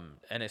 And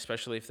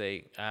especially if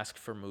they ask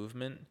for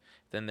movement,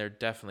 then they're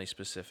definitely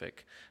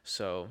specific.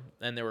 So,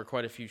 and there were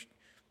quite a few.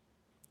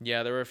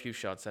 Yeah, there were a few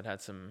shots that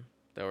had some.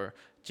 There were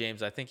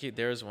James. I think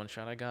there was one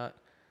shot I got.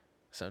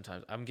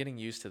 Sometimes I'm getting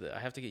used to I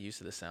have to get used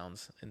to the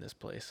sounds in this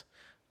place,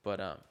 but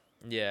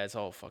yeah, it's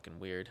all fucking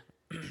weird.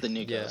 The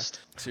new Yeah, ghost.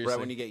 seriously. Right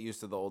when you get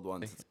used to the old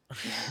ones.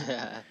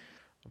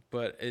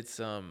 But it's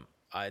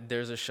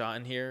there's a shot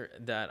in here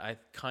that I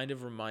kind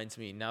of reminds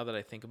me, now that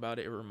I think about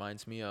it, it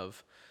reminds me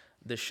of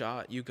the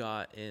shot you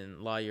got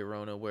in La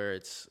Llorona where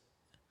it's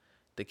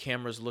the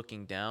camera's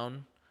looking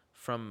down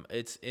from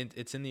it's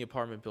in the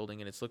apartment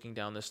building and it's looking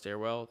down the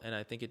stairwell, and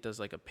I think it does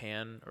like a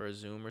pan or a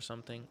zoom or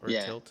something or a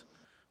Yeah. tilt.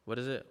 What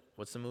is it?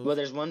 What's the move? Well,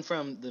 there's one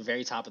from the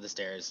very top of the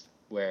stairs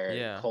where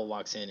Yeah. Cole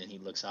walks in and he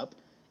looks up,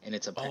 and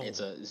it's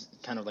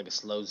kind of like a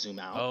slow zoom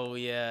out. Oh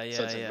yeah,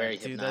 So it's a very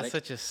dude, hypnotic. that's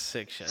such a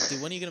sick shot.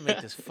 Dude, when are you gonna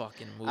make this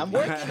fucking movie? I'm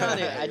working on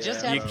it. I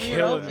just Yeah, have bro. to You're get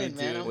killing open, me,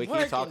 man. dude. I'm We keep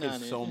working talking on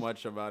so it.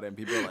 much about it, and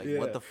people are like,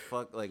 "What the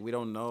fuck?" Like, we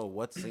don't know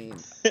what scene.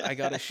 I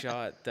got a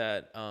shot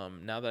that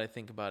now that I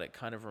think about it,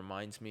 kind of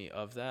reminds me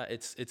of that.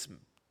 It's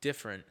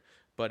different,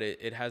 but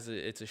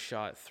it's a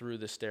shot through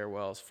the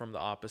stairwells from the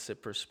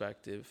opposite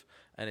perspective,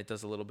 and it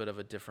does a little bit of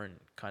a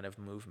different kind of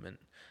movement.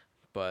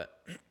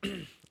 But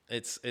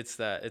it's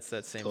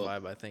that same Cool.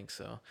 vibe, I think.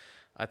 So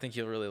I think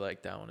you'll really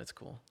like that one. It's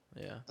cool.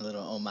 Yeah. A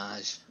little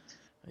homage.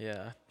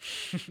 Yeah.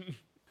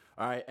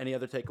 All right. Any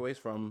other takeaways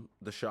from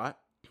the shot?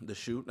 The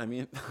shoot, I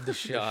mean. The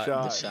shot.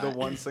 The shot. The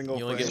one single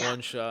You only frame. get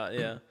one shot.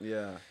 Yeah.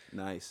 Yeah.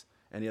 Nice.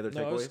 Any other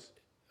No, takeaways?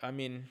 I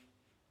mean,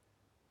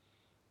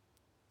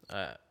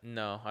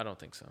 no, I don't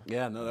think so.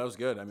 Yeah, no, that was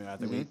good. I mean, I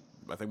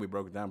think we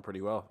broke it down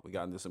pretty well. We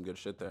got into some good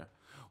shit there.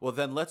 Well,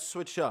 then let's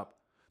switch up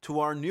to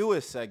our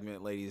newest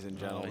segment, ladies and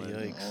gentlemen.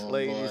 yikes. Oh,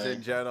 Ladies boy.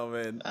 and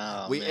gentlemen,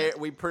 Oh, we man.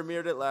 we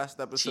premiered it last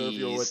episode if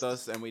you were with Jeez.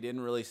 us, and we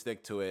didn't really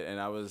stick to it, and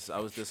I was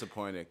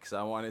disappointed because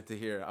I wanted to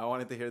hear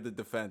the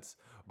defense,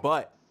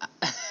 but.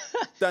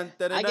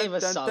 I gave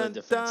a solid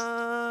defense.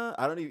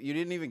 You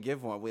didn't even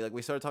give one.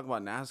 We started talking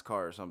about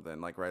NASCAR or something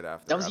like right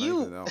after. That was I don't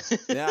you. even know.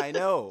 Yeah, I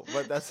know,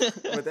 but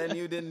but then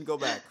you didn't go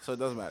back, so it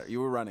doesn't matter. You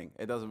were running.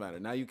 It doesn't matter.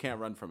 Now you can't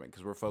run from it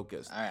because we're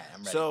focused. All right, I'm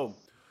ready. So,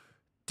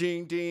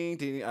 ding, ding,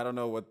 ding. I don't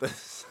know what the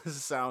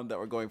sound that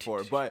we're going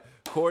for, but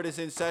court is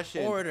in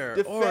session. Order,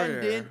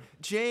 Defendant order.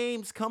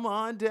 James, come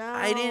on down.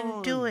 I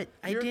didn't do it.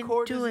 I Your didn't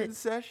court do is it. in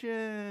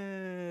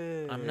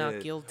session. I'm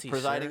not guilty,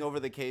 Presiding sir. over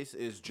the case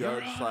is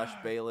Judge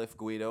 / Bailiff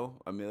Guido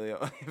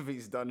Emilio. If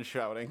he's done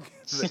shouting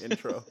the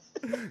intro,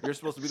 you're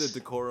supposed to be the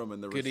decorum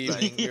and the Good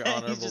respect. evening, Your He's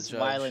Honorable just Judge.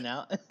 wiling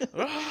out.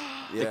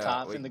 Yeah, The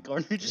cop in the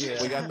corner.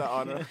 We got the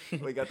honor.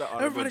 We got the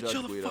honorable Everybody Judge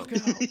chill the Guido.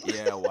 fuck out.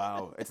 Yeah,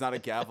 wow. It's not a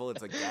gavel.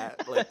 It's a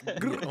gat. Like,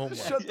 Oh my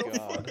shut the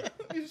God. fuck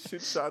up. You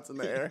shoot shots in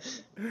the air.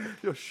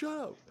 Yo, shut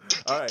up.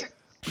 All right.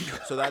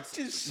 So that's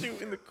Just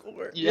shoot in the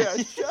court. yeah.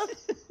 Shut.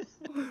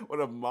 What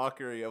a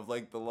mockery of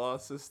like the law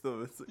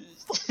system. It's like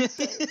fuck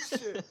that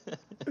shit.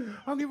 I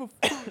don't give a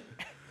fuck.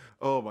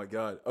 Oh my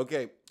god.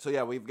 Okay. So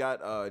yeah, we've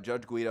got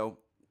Judge Guido,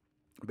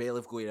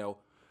 Bailiff Guido.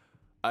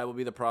 I will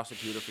be the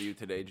prosecutor for you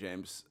today,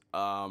 James.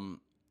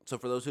 So So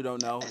for those who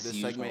don't know, As this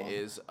usual. segment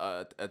is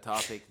a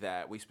topic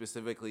that we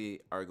specifically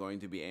are going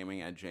to be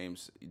aiming at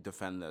James.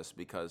 Defend this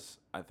because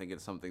I think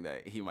it's something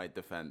that he might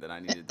defend, and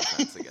I need a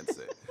defense against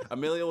it.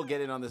 Emilio will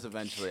get in on this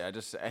eventually.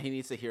 He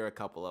needs to hear a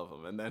couple of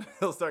them, and then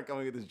he'll start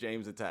coming with his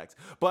James attacks.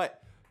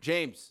 But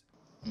James,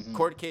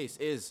 court case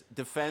is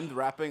defend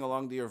rapping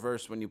along to your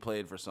verse when you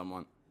play it for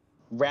someone.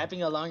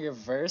 Rapping along your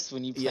verse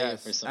when you play it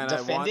for someone.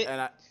 And Defend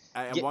it.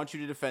 I want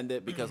you to defend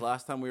it because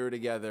last time we were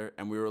together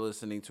and we were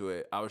listening to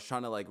it, I was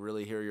trying to like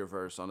really hear your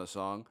verse on a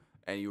song,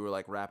 and you were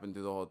like rapping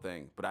through the whole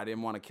thing. But I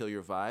didn't want to kill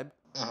your vibe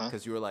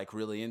because you were like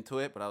really into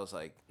it. But I was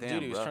like, damn,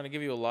 Dude, he was bro, trying to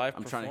give you a live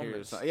I'm performance. trying to hear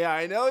your song. Yeah,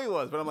 I know he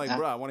was, but I'm like,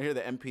 bro, I want to hear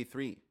the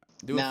MP3.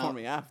 Do it for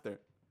me after.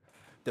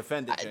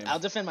 Defend it, James. I'll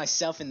defend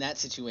myself in that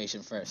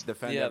situation first.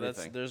 Defend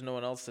everything. There's no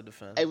one else to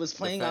defend. It was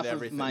playing Defend off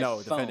everything. of my No,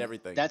 phone. defend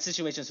everything. That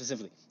situation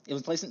specifically. It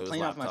was playing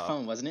off my laptop.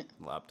 phone, wasn't it?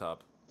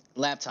 Laptop.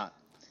 Laptop.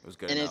 It was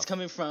good And enough. it's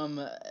coming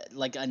from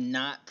like a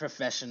not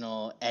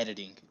professional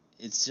editing.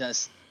 It's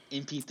just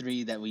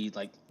MP3 that we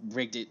like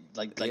rigged it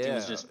like it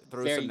was just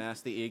threw very some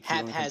nasty EQ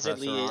and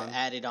haphazardly compressor on.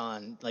 added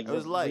on, like It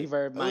was light.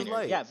 reverb It was minor.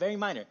 light. Yeah, very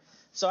minor.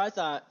 So I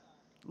thought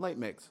Light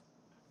mix.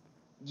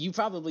 you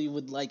probably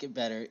would like it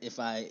better if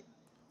I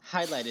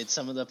highlighted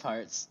some of the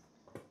parts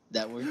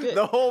that were good.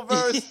 The whole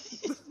verse.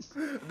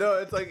 No,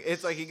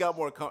 it's like he got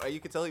more. You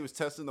could tell he was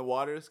testing the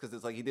waters because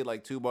it's like he did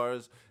like 2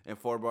 bars and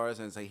 4 bars,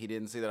 and it's like he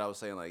didn't see that I was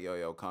saying like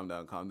yo, calm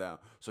down.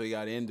 So he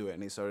got into it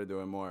and he started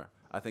doing more.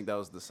 I think that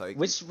was the cycle.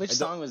 Which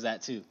song was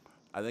that too?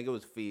 I think it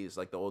was Fees,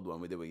 like the old one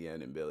we did with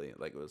Yan and Billy.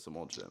 Like it was some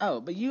old shit. Oh,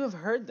 but you have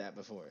heard that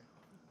before.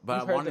 But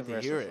You've I heard wanted the to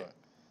verse hear before.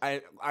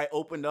 it. I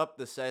opened up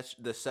the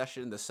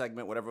session, the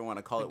segment, whatever you want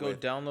to call it. Go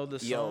download the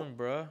song,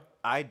 bruh.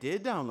 I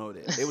did download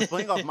it. It was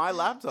playing off my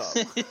laptop.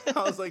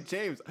 I was like,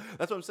 James,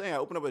 that's what I'm saying. I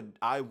opened up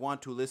I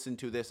want to listen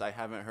to this. I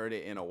haven't heard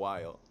it in a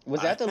while.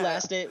 Was that the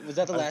last day? Was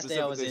that the last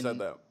day I was specifically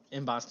said that.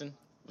 in Boston?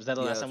 Was that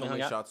the last time we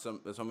hung out?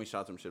 That's when we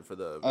shot some shit for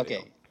the video.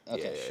 Okay.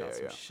 Okay. Shot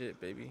some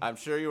shit, baby. I'm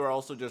sure you were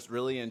also just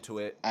really into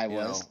it. I You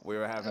was. know, we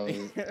were I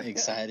having was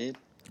excited.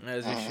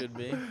 As you should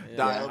be. Yeah,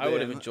 Dialed I would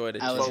have in. enjoyed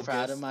it. I was too. Focused.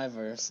 proud of my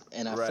verse,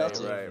 and I Right, felt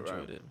it. right.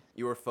 Enjoyed it.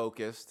 You were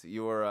focused.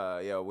 You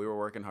were we were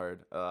working hard.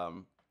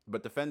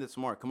 But defend it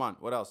some more. Come on.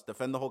 What else?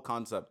 Defend the whole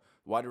concept.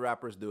 Why do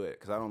rappers do it?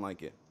 Because I don't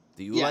like it.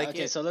 Do you like it?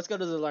 Okay, so let's go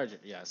to the larger.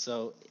 Yeah,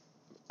 so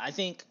I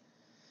think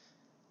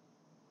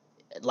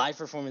live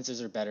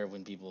performances are better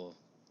when people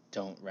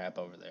don't rap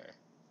over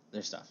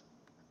their stuff.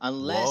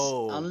 Unless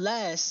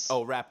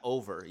Oh, rap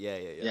over.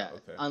 Yeah.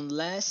 Okay.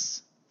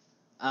 Unless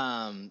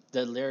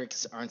the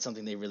lyrics aren't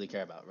something they really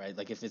care about, right?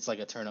 Like if it's like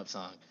a turn up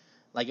song.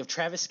 Like if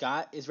Travis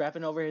Scott is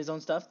rapping over his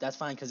own stuff, that's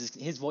fine because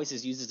his voice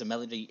is used as a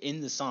melody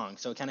in the song,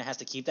 so it kind of has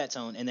to keep that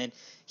tone. And then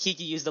he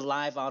could use the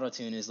live auto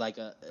tune as like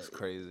It's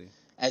crazy.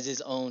 as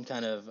his own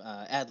kind of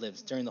ad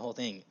libs during the whole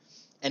thing,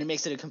 and it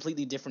makes it a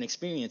completely different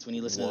experience when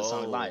you listen to the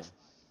song live.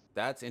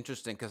 That's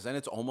interesting because then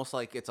it's almost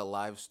like it's a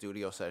live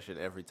studio session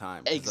every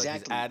time. 'Cause, Exactly. Like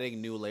he's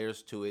adding new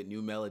layers to it,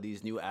 new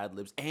melodies, new ad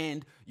libs,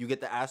 and you get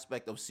the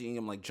aspect of seeing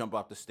him like jump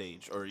off the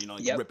stage or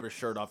like rip his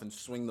shirt off and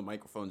swing the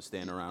microphone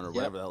stand around or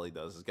whatever the hell he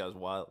does. This guy's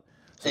wild.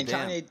 So, And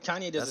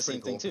Kanye does that's the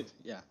same pretty thing cool. too.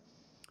 Yeah.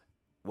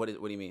 What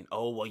do you mean?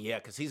 Oh well, yeah,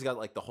 because he's got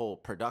like the whole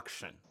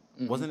production.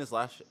 Mm-hmm. Wasn't his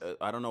last?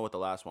 I don't know what the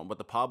last one, but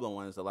the Pablo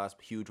one is the last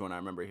huge one I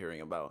remember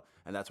hearing about,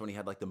 and that's when he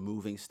had like the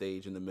moving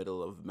stage in the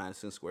middle of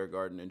Madison Square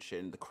Garden and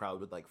shit, and the crowd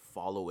would like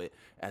follow it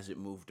as it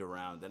moved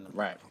around. And I'm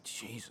Right. like,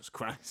 Jesus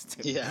Christ.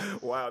 Yeah.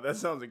 Wow, that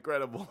sounds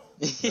incredible.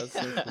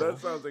 That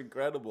sounds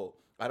incredible.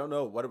 I don't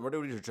know what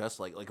did he dress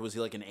like? Like was he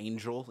like an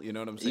angel? You know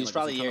what I'm saying? He was Like,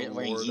 probably kind of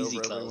wearing lord Yeezy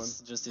over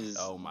clothes, just his.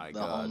 Oh my the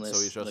god! So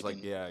homeless he's just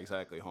looking- like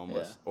exactly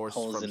homeless or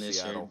holes from in his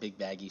Seattle. shirt, big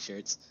baggy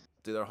shirts.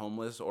 Either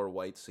homeless or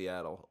white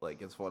Seattle.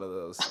 Like it's one of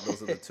those.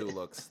 Those are the two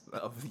looks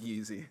of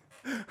Yeezy.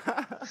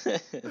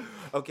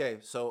 Okay,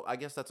 so I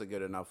guess that's a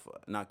good enough.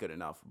 Not good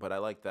enough, but I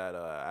like that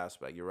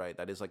aspect. You're right.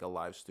 That is like a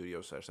live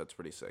studio session. That's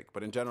pretty sick.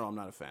 But in general, I'm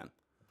not a fan.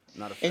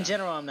 Not a fan. In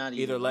general, I'm not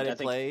Either either. let Like, I it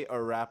think- play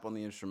or rap on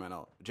the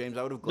instrumental. James,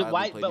 I would have But gladly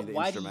why? played But you the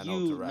why do instrumental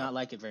to you rap. not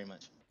like it very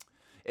much?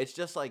 It's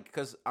just like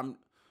because I'm.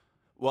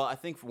 Well, I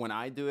think when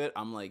I do it,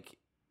 I'm like.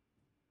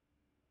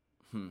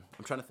 I'm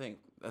trying to think.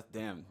 That's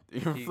damn.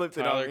 You flipped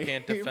it Tyler on me.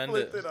 can't You defend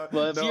flipped it. on-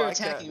 Well, if No, you're I can't.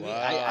 attacking me, Wow.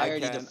 I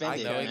already can, defended. I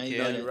and can. I No, know you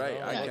can't. You're right.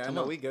 No, I yeah, can. come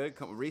No, on. we good.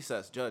 Come,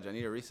 recess, Judge. I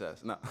need a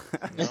recess. No.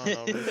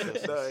 No,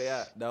 recess. So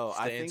yeah, no.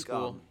 I Stay in think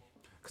school.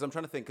 because I'm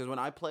trying to think. Because when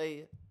I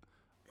play,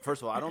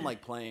 first of all, I don't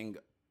like playing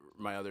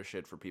my other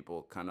shit for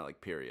people. Kind of like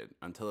period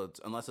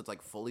unless it's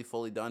like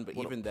fully done. But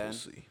What a even then,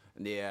 pussy.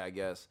 yeah, I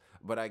guess.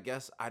 But I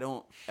guess I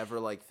don't ever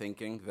like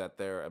thinking that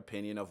their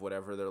opinion of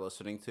whatever they're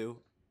listening to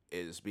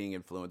is being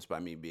influenced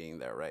by me being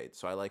there, right?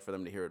 So I like for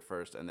them to hear it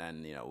first, and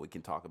then we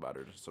can talk about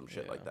it or some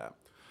shit like that.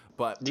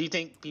 But Do you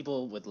think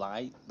people would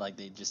lie? Like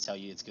they just tell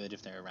you it's good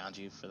if they're around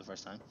you for the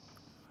first time?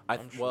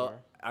 sure.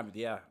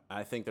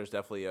 I think there's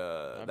definitely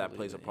that believe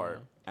plays a it,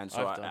 part, yeah. and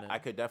so I've done it. I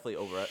could definitely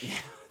over. Yeah,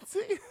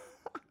 see,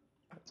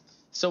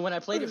 So when I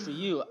played it for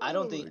you, I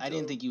Oh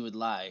didn't think you would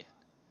lie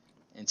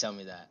and tell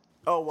me that.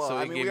 Oh well, So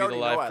I it mean, gave we you the already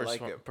know live I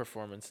like it.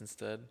 performance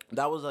instead.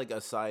 That was like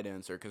a side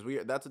answer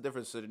because that's a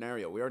different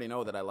scenario. We already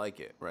know that I like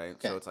it, right?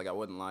 Okay. So it's like I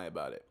wouldn't lie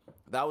about it.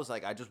 That was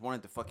like I just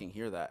wanted to fucking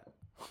hear that.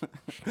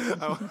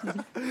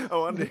 I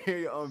wanted to hear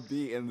you on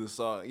beat in the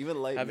song. Even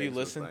light. Have you mix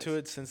was listened nice. to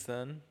it since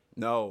then?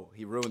 No,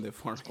 he ruined it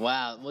for me.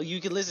 Wow. Well, you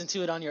could listen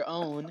to it on your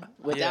own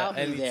without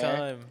me there,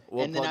 anytime.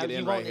 We'll and then plug it you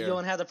in won't right here. you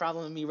won't have the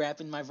problem of me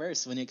rapping my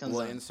verse when it comes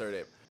We'll on. insert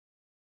it.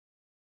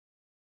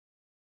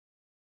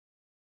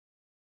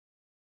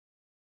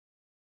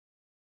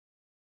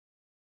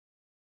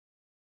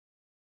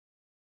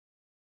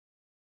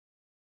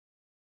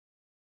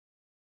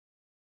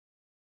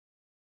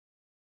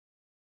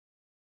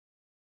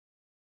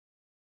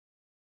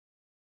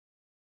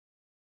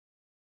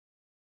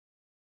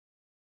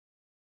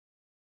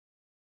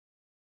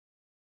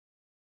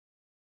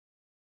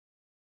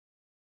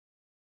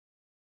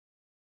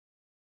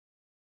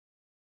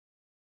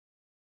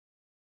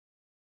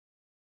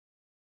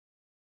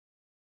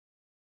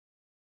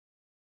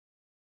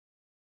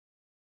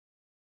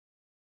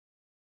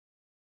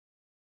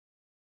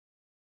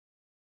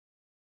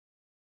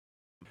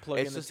 Plug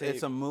in the tape.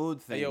 It's a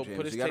mood thing, yo, James.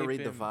 put his You got to tape read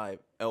the in. vibe.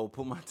 Oh,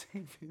 put my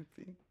tape in.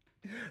 B.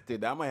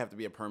 Dude, that might have to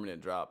be a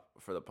permanent drop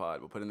for the pod.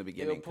 We'll put it in the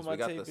beginning because we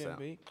got the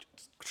sound.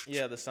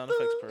 Yeah, the sound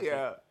effect's perfect.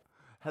 Yeah.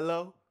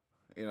 Hello.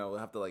 You know, we'll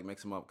have to like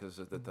mix them up because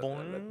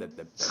Boing.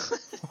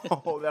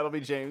 oh, that'll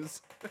be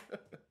James.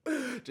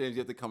 James, you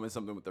have to come in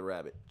something with the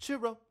rabbit.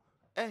 Churro,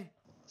 hey,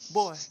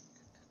 boy.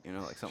 You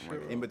know, like something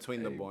like in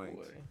between the boings.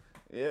 Boy.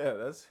 Yeah,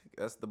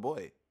 that's the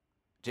boy.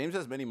 James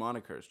has many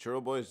monikers.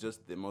 Churro Boy is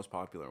just the most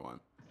popular one,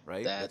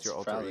 right? That's your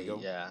alter probably, ego.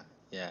 Yeah.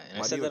 And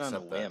Why I said do you that on a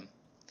accept that? whim.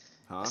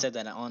 Huh? I said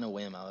that on a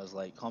whim. I was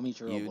like, call me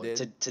Churro You Boy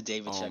did? to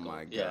David Oh Sheckle.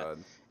 my Yeah.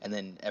 god. And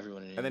then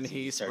everyone in And then NC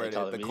he started spread it,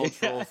 calling the me.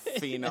 cultural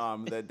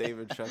phenom that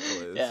David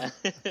Sheckle is.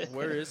 Yeah.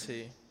 Where is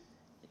he?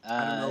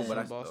 I don't know, but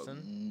From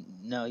Boston?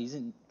 No, he's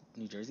in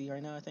New Jersey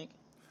right now, I think.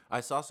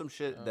 I saw some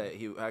shit that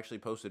he actually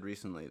posted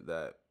recently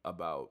that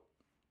about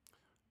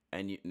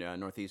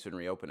Northeastern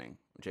reopening.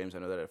 James, I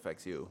know that it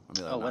affects you. I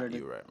mean, What not did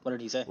you, right? What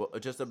did he say? Well,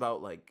 just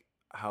about like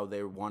how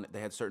they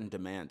had certain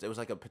demands. It was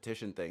like a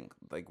petition thing,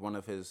 like one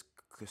of his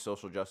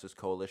social justice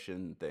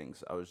coalition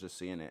things. I was just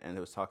seeing it, and it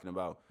was talking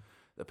about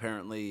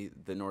apparently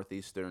the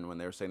Northeastern, when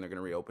they were saying they're going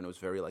to reopen, it was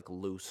very like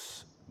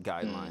loose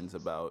guidelines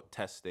about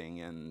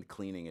testing and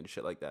cleaning and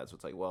shit like that. So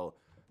it's like, well,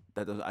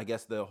 that doesn't, I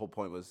guess the whole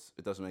point was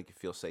it doesn't make you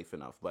feel safe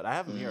enough. But I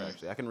have them here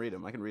actually. I can read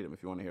them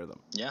if you want to hear them.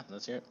 Yeah,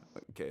 let's hear it.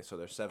 Okay, so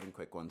there's 7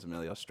 quick ones,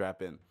 Emilio.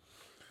 Strap in.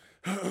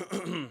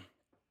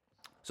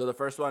 So the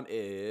first one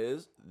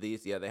is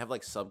these. Yeah, they have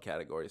like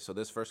subcategories. So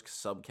this first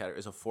subcategory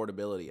is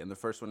affordability, and the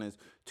first one is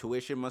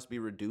tuition must be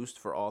reduced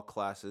for all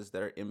classes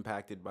that are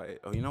impacted by.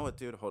 Oh, you know what,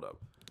 dude? Hold up.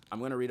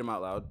 I'm gonna read them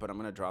out loud, but I'm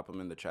gonna drop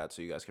them in the chat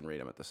so you guys can read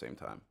them at the same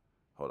time.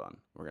 Hold on,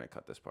 we're gonna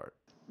cut this part.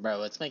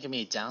 Bro, it's making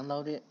me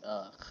download it.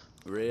 Ugh.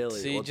 Really?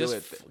 See, we'll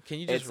just do it. can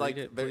you just It's read like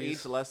it, they're please?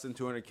 each less than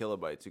 200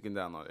 kilobytes. You can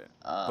download it,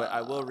 but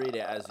I will read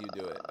it as you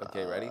do it.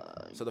 Okay, ready?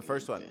 So the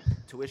first one: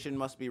 tuition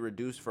must be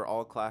reduced for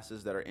all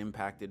classes that are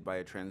impacted by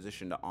a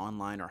transition to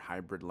online or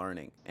hybrid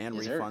learning, and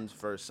Yes, sir. refunds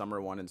for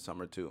summer 1 and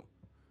summer 2.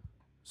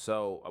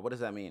 So what does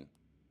that mean?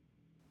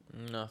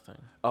 Nothing.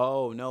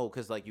 Oh no,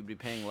 because like you'd be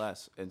paying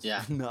less. It's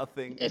Yeah.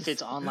 nothing. If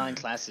it's online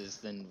classes,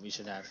 then we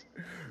should have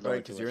lower Right,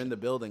 because you're in tuition. the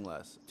building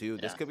less. Dude,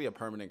 this Yeah. could be a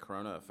permanent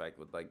corona effect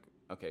with like,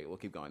 okay, we'll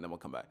keep going, then we'll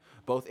come back.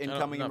 Both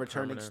incoming not and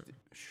returning permanent.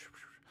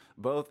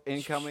 both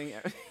incoming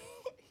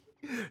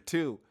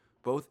two,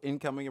 both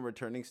incoming and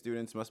returning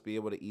students must be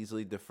able to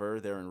easily defer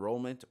their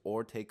enrollment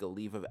or take a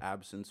leave of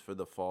absence for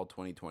the fall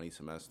 2020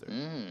 semester.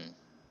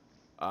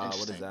 What does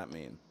Interesting. that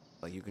mean?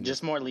 Like you can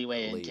Just more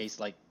leeway in leave. case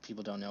like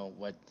people don't know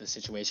what the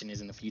situation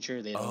is in the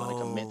future. They don't want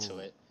to commit to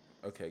it,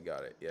 Okay,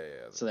 got it. Yeah.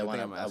 so they Good want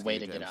thing I'm a asking way you,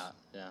 to get James. out.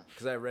 Yeah.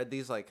 Because I read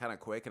these like kind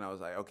of quick, and I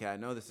was like, okay, I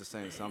know this is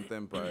saying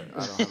something, but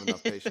I don't have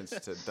enough patience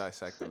to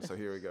dissect them. So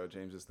here we go.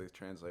 James is the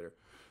translator.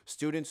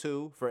 Students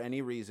who, for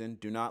any reason,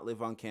 do not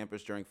live on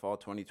campus during fall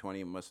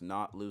 2020 must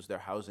not lose their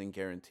housing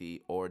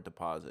guarantee or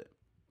deposit.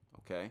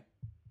 Okay?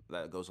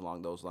 That goes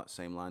along those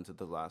same lines as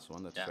the last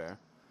one. That's Yeah. fair.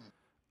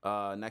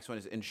 Next one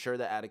is ensure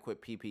that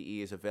adequate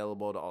PPE is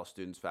available to all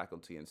students,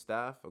 faculty, and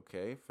staff.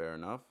 Okay, fair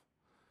enough.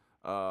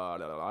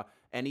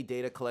 Any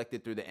data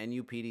collected through the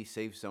NUPD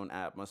Safe Zone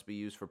app must be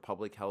used for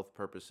public health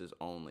purposes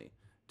only.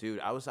 Dude,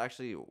 I was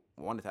actually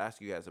wanted to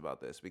ask you guys about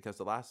this because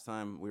the last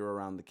time we were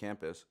around the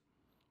campus,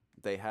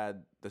 they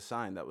had the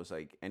sign that was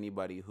like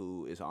anybody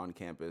who is on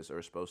campus or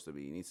is supposed to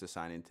be needs to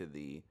sign into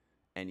the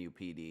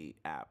NUPD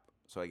app.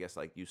 So I guess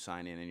like you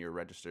sign in and you're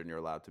registered and you're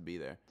allowed to be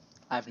there.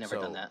 I've never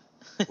So- done that.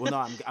 Well,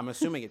 no, I'm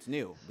assuming it's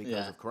new because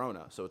Yeah. of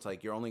Corona. So it's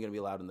like you're only going to be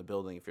allowed in the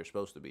building if you're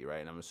supposed to be, right?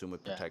 And I'm assuming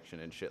with Yeah. protection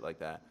and shit like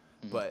that.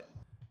 But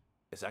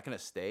is that going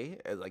to stay?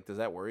 Like, does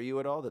that worry you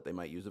at all that they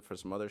might use it for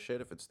some other shit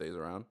if it stays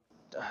around?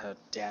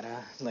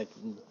 Data, like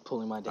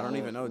pulling my data. I don't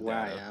even know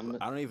where data. I am.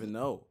 I don't even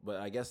know. But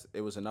I guess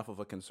it was enough of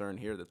a concern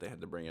here that they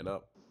had to bring it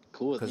up.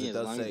 Cool with 'cause me it as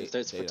does long say as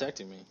it's data.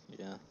 protecting me.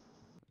 Yeah.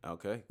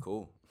 Okay,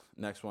 cool.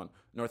 Next one.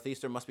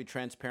 Northeastern must be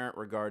transparent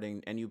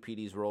regarding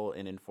NUPD's role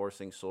in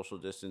enforcing social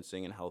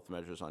distancing and health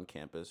measures on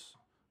campus.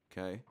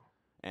 Okay.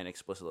 And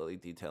explicitly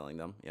detailing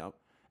them. Yep.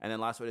 And then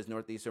last one is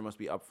Northeastern must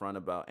be upfront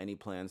about any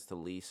plans to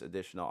lease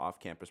additional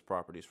off-campus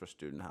properties for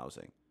student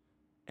housing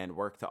and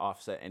work to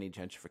offset any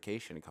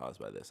gentrification caused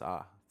by this.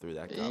 Threw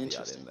that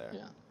caveat in there.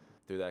 Yeah.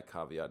 Threw that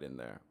caveat in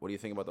there. What do you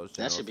think about those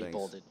general That should be things?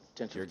 bolded.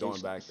 You're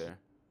going back there.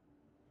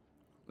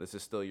 This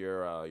is still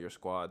your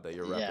squad that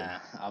you're repping. Yeah,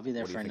 I'll be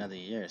there for another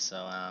year,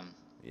 so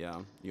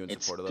yeah, you in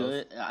it's support of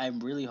good. those? I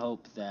really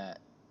hope that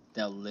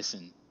they'll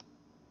listen.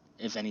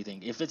 If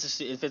anything, if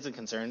it's a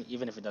concern,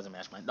 even if it doesn't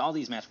match mine, all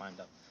these match mine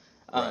though.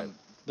 Right.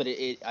 But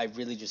I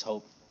really just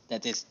hope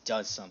that this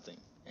does something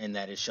and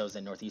that it shows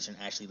that Northeastern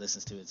actually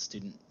listens to its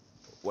student.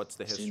 What's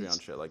the history students.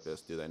 on shit like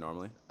this? Do they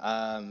normally?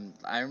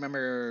 I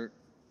remember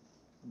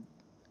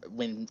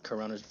when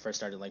Corona first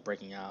started like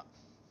breaking out,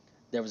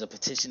 there was a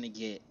petition to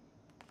get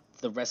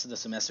the rest of the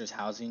semester's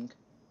housing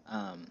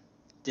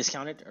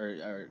discounted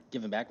or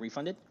given back,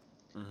 refunded,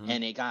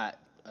 and it got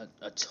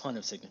a ton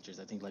of signatures.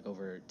 I think like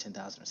over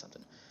 10,000 or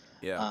something.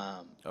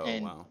 Yeah.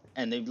 Wow.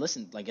 And they've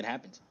listened. Like it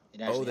happened.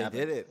 It actually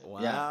happened. Did it.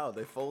 Wow. Yeah.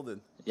 They folded.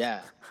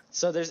 Yeah.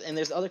 So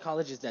there's other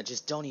colleges that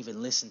just don't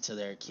even listen to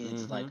their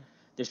kids. Like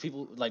there's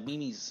people like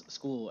Mimi's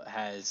school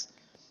has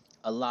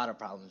a lot of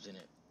problems in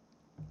it.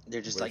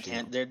 They're just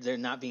they're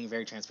not being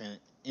very transparent.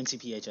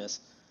 MCPHS.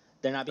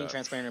 They're not being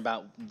transparent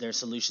about their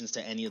solutions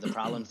to any of the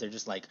problems. They're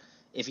just like,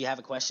 if you have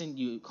a question,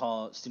 you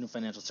call Student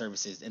Financial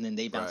Services, and then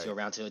they bounce you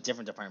around to a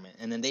different department,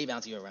 and then they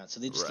bounce you around. So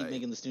they just keep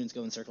making the students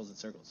go in circles and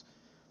circles,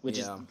 which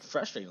is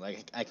frustrating.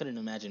 Like, I couldn't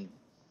imagine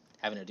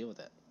having to deal with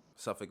that.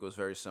 Suffolk was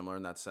very similar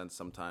in that sense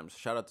sometimes.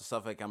 Shout out to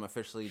Suffolk. I'm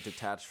officially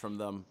detached from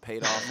them.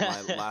 Paid off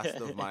my last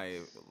of my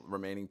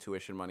remaining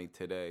tuition money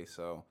today.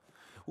 So,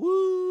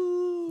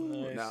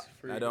 woo! Nice. Now,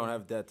 I don't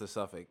have debt to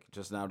Suffolk,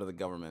 just now to the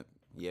government.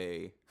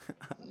 Yay.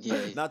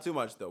 Yay. Not too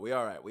much, though. We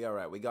all right.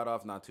 We got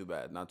off not too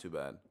bad.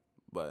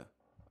 But,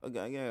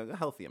 yeah, a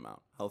healthy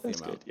amount. That's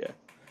good, yeah.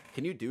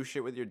 Can you do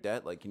shit with your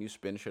debt? Like, can you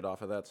spin shit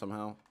off of that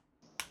somehow?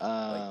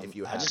 Like, if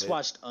you have I just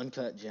watched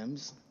Uncut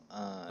Gems,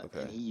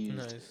 and he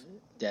used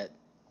debt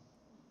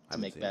to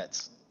make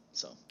bets.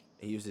 So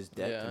he used his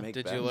debt to make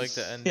bets? Did you like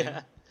the ending?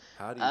 Yeah.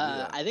 How do you do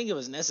that? I think it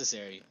was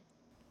necessary.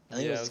 I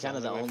think it was kind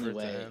of the only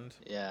way.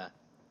 Yeah.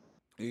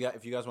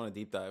 If you guys want to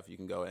deep dive, you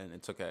can go in.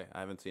 It's okay.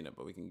 I haven't seen it,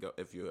 but we can go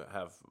if you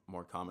have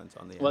more comments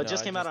on the end. Well, it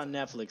just came out on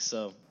Netflix,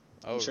 so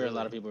I'm sure really? A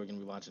lot of people are going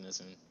to be watching this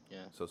soon. Yeah.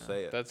 So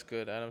say it. That's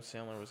good. Adam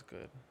Sandler was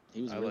good.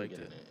 He was really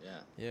good in it.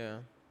 Yeah.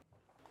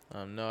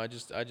 Yeah. No, I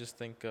just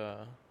think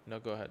no,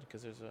 go ahead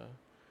because there's a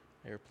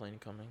airplane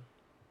coming.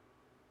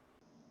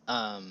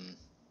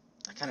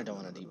 I kind of don't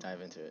want to deep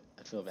dive into it.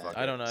 I feel bad.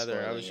 I don't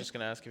either. I was just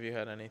gonna ask if you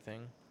had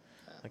anything.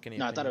 Like any.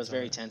 No, I thought it was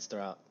very tense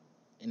throughout,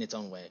 in its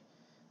own way,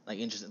 like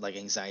interesting, like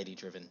anxiety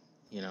driven.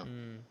 You know.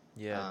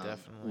 Yeah,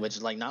 definitely.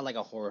 Which like not like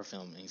a horror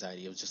film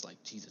anxiety. It was just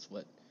like Jesus,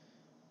 what?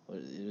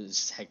 It was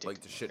just hectic.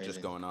 Like the shit crazy.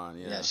 just going on.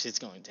 Yeah, shit's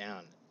going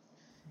down.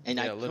 And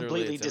I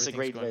completely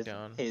disagreed with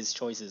his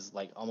choices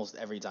like almost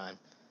every time.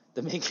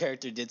 The main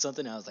character did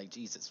something, and I was like,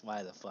 Jesus,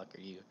 why the fuck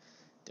are you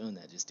doing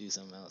that? Just do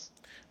something else.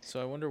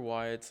 So I wonder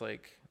why it's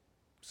like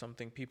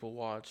something people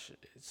watch.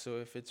 So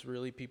if it's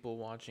really people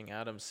watching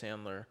Adam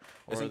Sandler,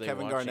 or isn't are they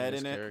Kevin watching Garnett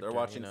his in it? character, They're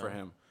watching for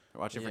him.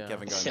 They're watching for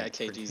Kevin Garnett. Yeah,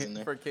 KG's in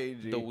there. For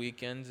KG. The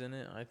Weeknd's in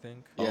it, I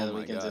think. Yeah, The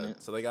Weeknd's in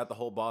it. So they got the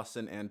whole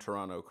Boston and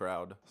Toronto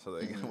crowd. So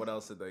they what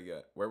else did they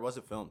get? Where was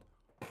it filmed?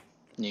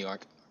 New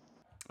York.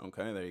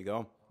 Okay, there you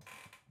go.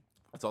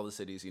 That's all the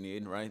cities you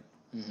need, right?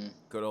 Mm-hmm.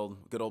 Good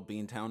old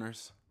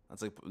Beantowners.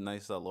 That's a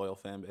nice loyal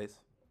fan base.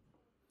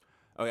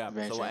 Oh yeah.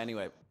 Very so true.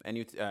 anyway,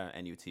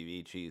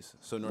 NUTV, jeez.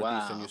 So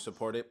Northeastern, you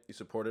support it? You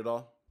support it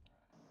all?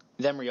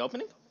 Them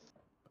reopening?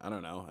 I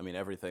don't know. I mean,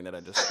 everything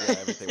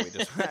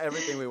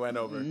everything we went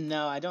over.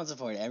 No, I don't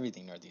support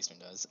everything Northeastern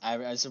does.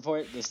 I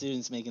support the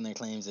students making their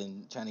claims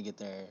and trying to get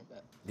their.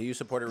 Do you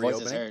support a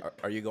voices reopening? heard.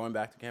 Are you going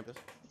back to campus?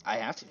 I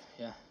have to,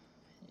 yeah.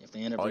 If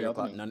they end up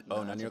reopening.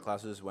 None of your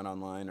classes went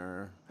online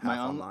or half My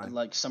online?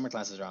 like summer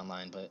classes are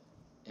online, but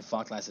if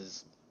fall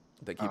classes.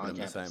 They keep them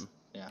the campus. same.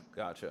 Yeah.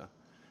 Gotcha.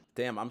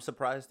 Damn, I'm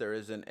surprised there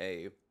isn't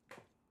a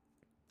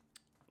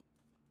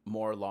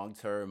more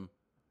long-term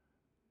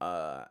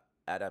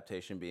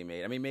adaptation being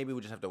made. I mean, maybe we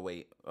just have to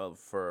wait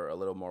for a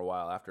little more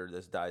while after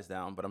this dies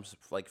down. But I'm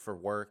like for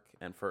work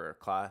and for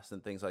class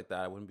and things like that,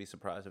 I wouldn't be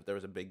surprised if there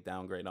was a big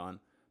downgrade on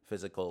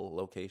physical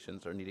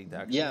locations or needing to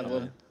actually. Yeah,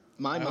 well,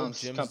 my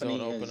mom's gyms company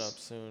don't open is. up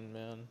soon,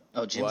 man.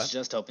 Oh, gyms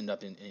just opened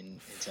up in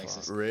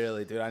Texas.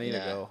 Really, dude? I need to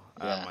go.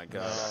 Yeah. Oh my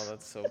god. Oh,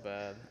 that's so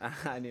bad.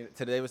 I need.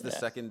 Today was the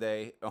second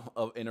day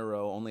in a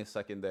row, only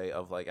second day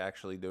of like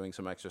actually doing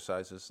some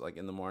exercises like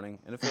in the morning,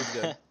 and it feels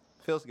good.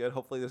 Feels good.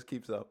 Hopefully this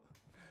keeps up.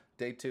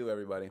 Day 2,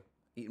 everybody.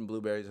 Eating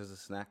blueberries as a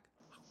snack.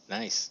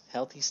 Nice,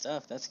 healthy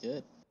stuff. That's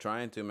good.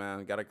 Trying to,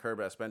 man. Got to curb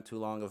it. I spent too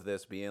long of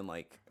this being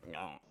like,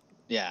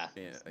 Yeah.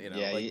 you know,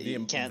 Yeah, like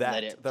you can't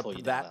let it pull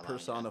you down that that long,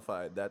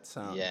 personified, that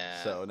sound.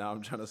 Yeah. So now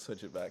I'm trying to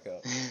switch it back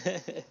up.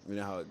 You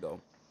know how it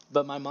go.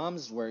 But my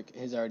mom's work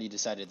has already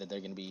decided that they're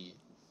going to be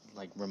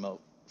like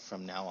remote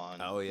from now on.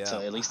 Oh, yeah.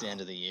 So at least the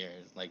end of the year.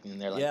 Like, and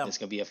they're like, Yeah. this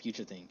could be a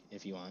future thing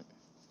if you want.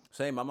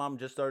 Same. My mom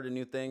just started a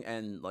new thing,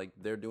 and like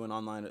they're doing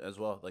online as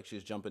well. Like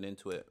she's jumping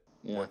into it,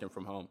 working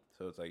from home.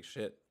 So it's like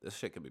shit. This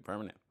shit could be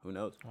permanent. Who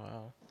knows?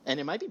 Wow. And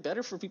it might be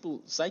better for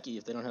people's psyche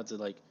if they don't have to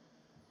like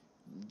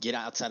get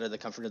outside of the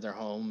comfort of their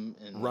home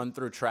and run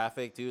through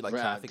traffic, dude. Like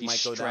traffic be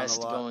might go down a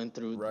lot. going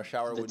through rush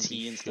hour the wouldn't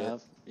tea be and shit.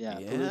 stuff. Yeah,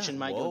 pollution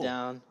might go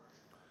down.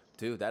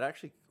 Dude, that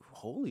actually,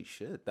 holy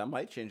shit, that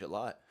might change a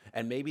lot.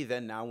 And maybe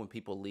then now when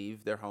people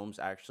leave their homes,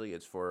 actually,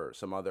 it's for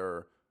some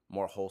other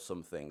more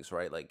wholesome things,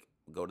 right? Like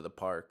go to the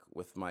park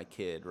with my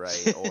kid,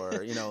 right?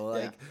 Or, you know,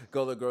 like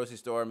go to the grocery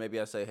store. Maybe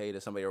I say hey to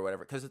somebody or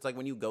whatever. Because it's like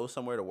when you go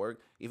somewhere to work,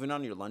 even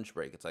on your lunch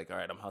break, it's like, all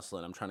right, I'm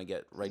hustling. I'm trying to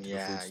get right to the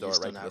food store,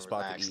 right to the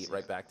spot to eat,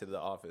 right back to the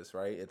office,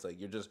 right? It's like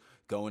you're just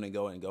going and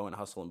going and going,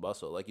 hustle and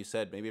bustle. Like you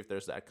said, maybe if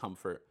there's that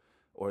comfort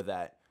or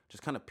that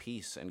just kind of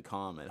peace and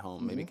calm at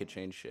home, maybe it could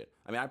change shit.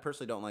 I mean, I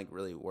personally don't like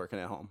really working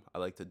at home. I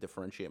like to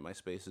differentiate my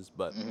spaces,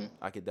 but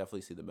I could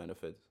definitely see the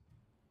benefits.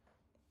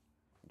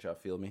 Did y'all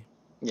feel me?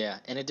 Yeah,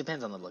 and it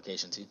depends on the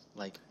location too.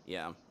 Like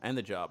Yeah, and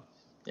the job.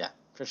 Yeah,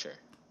 for sure.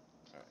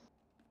 All right,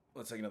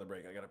 let's take another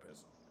break. I gotta piss.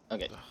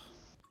 Okay.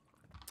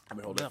 I've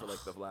been holding it for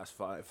like the last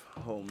 5.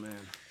 Oh man.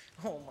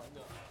 Oh my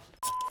god.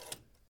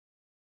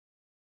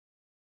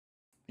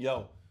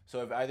 Yo, so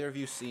have either of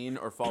you seen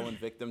or fallen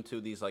victim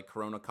to these like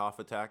Corona cough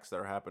attacks that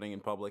are happening in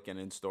public and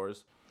in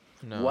stores?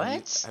 No.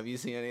 What? Have you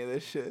seen any of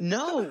this shit?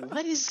 No.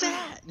 What is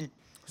that?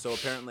 So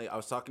apparently, I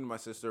was talking to my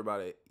sister about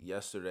it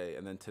yesterday,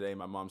 and then today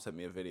my mom sent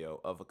me a video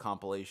of a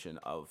compilation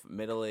of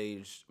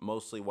middle-aged,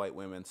 mostly white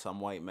women, some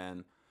white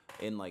men,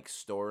 in like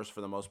stores for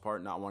the most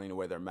part, not wanting to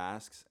wear their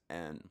masks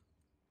and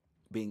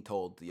being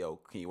told, "Yo,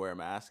 can you wear a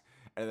mask?"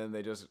 And then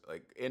they just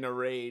like in a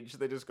rage,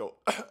 they just go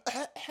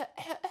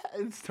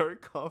and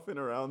start coughing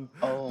around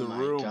the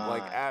room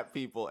like at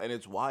people, and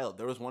it's wild.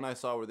 There was one I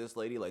saw where this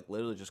lady like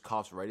literally just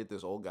coughs right at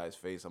this old guy's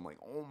face. I'm like,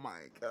 oh my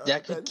god,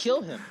 that could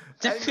kill him.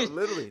 That could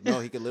literally no,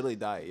 he could literally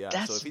die. Yeah,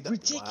 that's so if he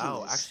ridiculous.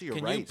 Wow, actually, you're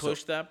Can right. you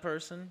push that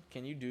person?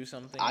 Can you do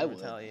something I in would.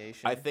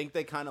 retaliation? I think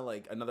they kind of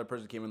like another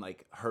person came and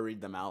like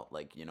hurried them out,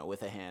 like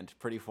with a hand,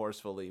 pretty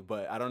forcefully.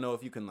 But I don't know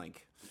if you can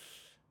like,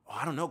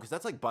 I don't know, because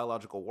that's like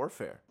biological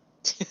warfare.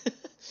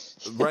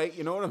 Right?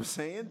 You know what I'm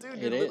saying, dude?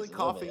 You're literally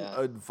coughing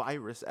a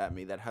virus at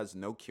me that has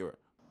no cure.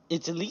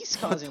 It's at least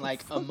causing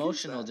like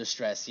emotional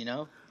distress, you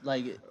know?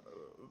 Like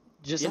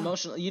just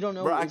emotional. You don't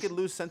know. Bro, I could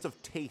lose sense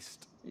of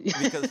taste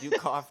because you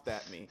coughed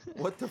at me.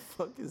 What the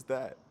fuck is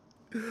that?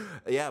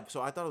 Yeah,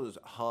 so I thought it was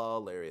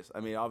hilarious. I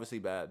mean, obviously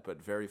bad,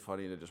 but very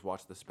funny to just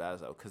watch the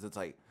spaz out because it's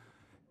like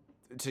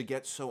to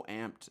get so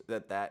amped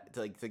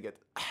to get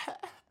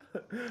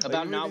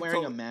about not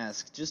wearing a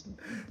mask. Just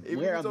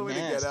wear a mask. To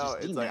get out, just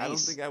it's be like nice. I don't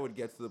think I would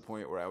get to the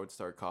point where I would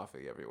start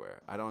coughing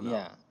everywhere. I don't know.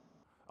 Yeah.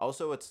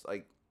 Also, it's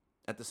like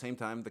at the same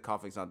time, the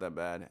coughing's not that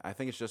bad. I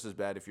think it's just as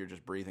bad if you're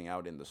just breathing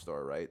out in the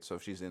store, right? So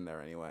if she's in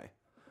there anyway,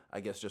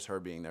 I guess just her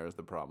being there is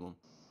the problem.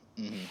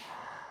 Mm-hmm.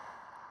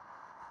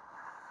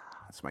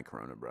 That's my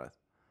Corona breath.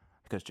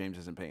 Because James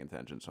isn't paying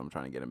attention, so I'm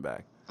trying to get him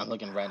back. I'm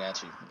looking right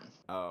at you.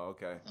 Oh,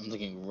 okay. I'm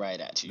looking right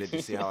at you. Did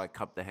you see how I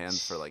cupped the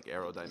hands for like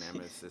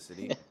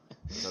aerodynamicity?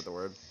 Is that the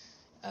word?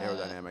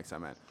 Aerodynamics, I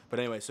meant. But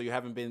anyway, so you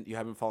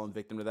haven't fallen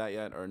victim to that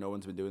yet, or no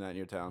one's been doing that in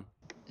your town?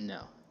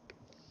 No.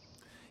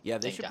 Yeah,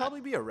 they Thank should God.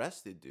 probably be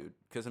arrested, dude.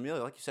 Because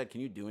Emilio, like you said, can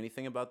you do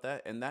anything about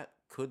that? And that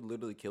could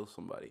literally kill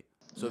somebody.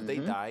 So if they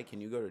die, can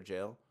you go to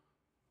jail?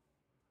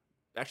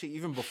 Actually,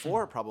 even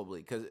before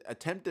probably, because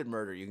attempted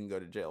murder you can go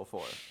to jail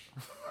for,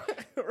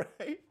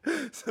 right?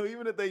 So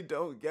even if they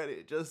don't get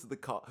it, just the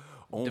call.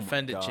 Oh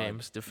Defend my it, God.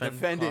 James.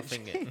 Defend it.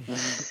 coughing it.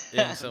 I'm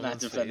in not someone's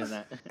defending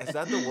face. that. Is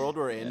that the world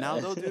we're in now,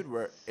 though, dude?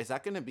 Where is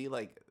that going to be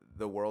like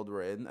the world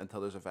we're in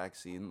until there's a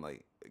vaccine?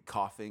 Like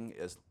coughing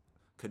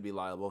could be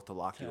liable to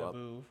lock you up.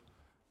 Taboo.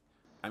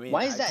 I mean,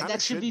 Why is it that? kinda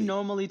That should be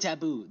normally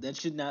taboo. That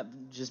should not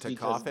just To be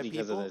cough at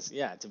because of people? this.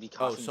 Yeah, to be Oh,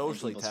 coughing in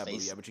socially people's taboo.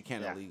 face. Yeah, but you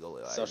can't Yeah.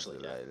 illegally. Socially,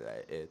 yeah.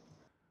 it.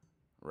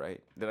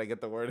 Right? Did I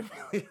get the word?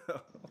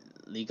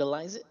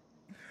 Legalize it?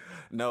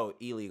 No,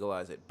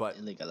 illegalize it. But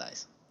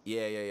Illegalize.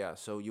 yeah.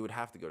 So you would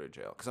have to go to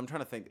jail. Because I'm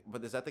trying to think.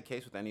 But is that the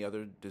case with any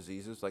other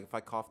diseases? Like if I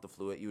cough the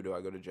flu at you, do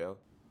I go to jail?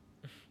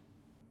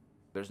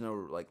 There's no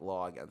like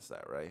law against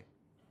that, right?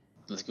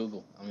 Let's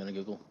Google. I'm gonna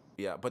Google.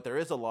 Yeah, but there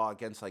is a law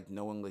against like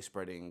knowingly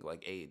spreading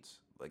like AIDS.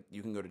 Like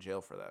you can go to jail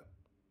for that.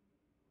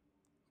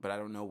 But I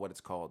don't know what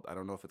it's called. I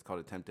don't know if it's called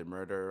attempted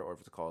murder or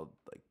if it's called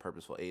like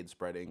purposeful AIDS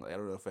spreading. Like, I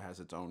don't know if it has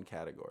its own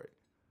category.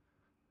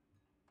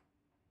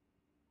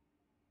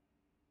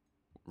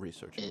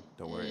 Research it.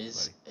 Don't worry, It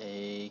is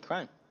everybody. a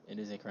crime. It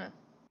is a crime.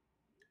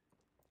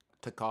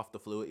 To cough the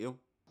flu at you?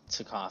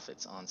 To cough,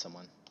 it's on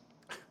someone.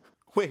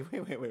 Wait.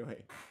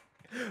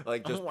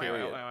 Like just Wait,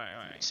 period.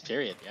 wait. Just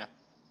period, yeah.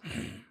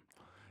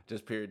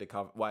 Just period to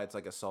cough. Why, it's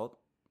like assault?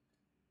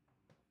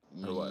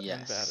 Or what?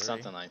 Yes, Battery.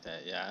 something like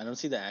that. Yeah, I don't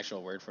see the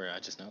actual word for it. I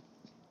just know.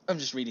 I'm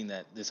just reading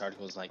that this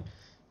article is like,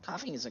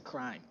 coughing is a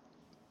crime.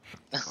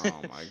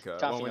 Oh my god.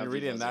 Coughing Well, when on you're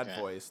reading people is a that crime.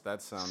 voice,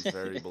 that sounds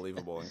very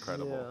believable,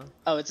 incredible.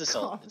 Oh, it's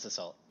assault. It's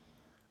assault.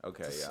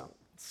 Okay, yeah.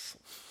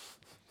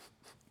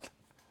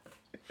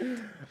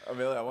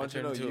 Amelia, I want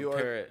you to know turned into you a are.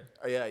 parrot.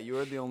 Yeah, you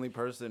are the only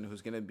person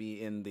who's gonna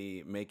be in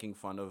the making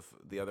fun of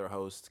the other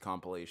host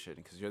compilation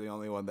because you're the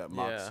only one that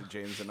mocks Yeah.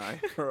 James and I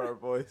for our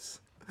voice.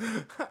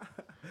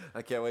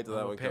 I can't wait till I'm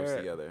that a one comes parrot.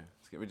 together.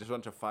 It's gonna be just a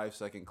bunch of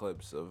 5-second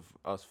clips of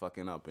us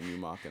fucking up and you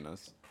mocking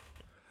us.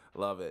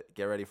 Love it.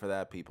 Get ready for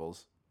that,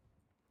 peoples.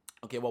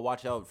 Okay, well,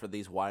 watch out for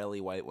these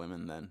wily white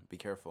women. Then be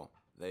careful.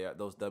 They are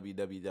those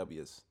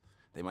WWWs.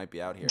 They might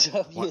be out here.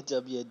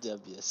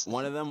 WWWs.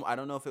 One of them, I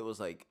don't know if it was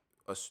like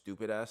a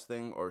stupid ass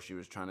thing or she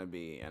was trying to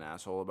be an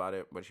asshole about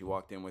it, but she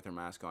walked in with her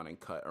mask on and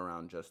cut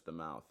around just the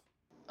mouth.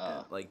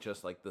 And, like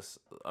just like this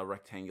a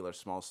rectangular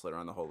small slit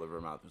around the whole of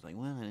her mouth. It was like,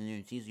 well,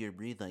 it's easier to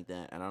breathe like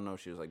that. And I don't know if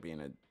she was like being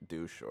a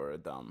douche or a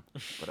dumb,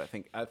 but I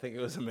think it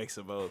was a mix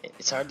of both.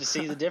 It's hard to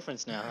see the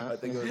difference now, huh? I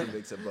think it was a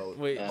mix of both.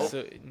 Wait, Yeah.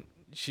 so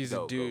she's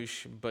Go, a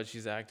douche, but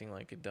she's acting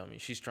like a dummy.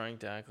 She's trying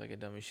to act like a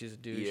dummy. She's a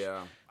douche.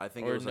 Yeah, I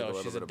think it Or was like a no,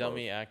 little she's bit a of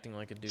dummy both. acting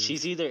like a douche.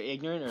 She's either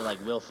ignorant or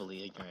like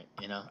willfully ignorant,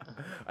 you know?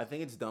 I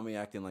think it's dummy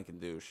acting like a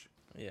douche.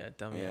 Yeah,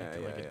 dummy Yeah,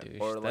 acting like yeah, a yeah.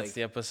 douche. Or That's like-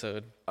 the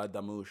episode. A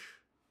Dumouche.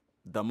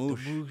 Dumouche.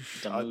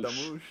 Dumouche. Dumouche.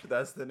 Dumouche.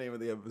 That's the name of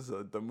the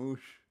episode. Dumouche.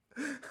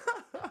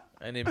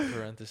 And in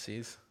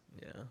parentheses.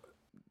 Yeah.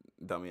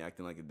 Dummy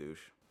acting like a douche.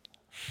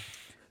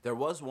 There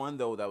was one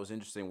though that was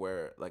interesting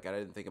where like I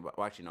didn't think about.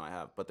 Well, actually no, I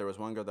have. But there was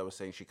one girl that was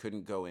saying she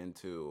couldn't go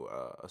into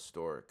a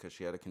store because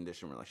she had a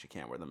condition where like she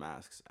can't wear the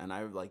masks, and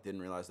I like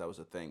didn't realize that was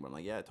a thing. But I'm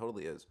like, yeah, it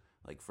totally is.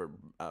 Like for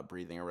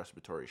breathing or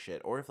respiratory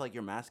shit, or if like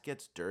your mask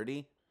gets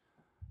dirty,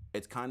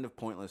 it's kind of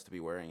pointless to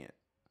be wearing it.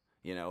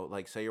 You know,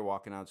 like say you're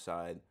walking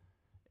outside,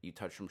 you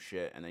touch some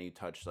shit, and then you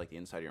touch like the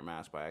inside of your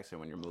mask by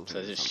accident when you're moving. So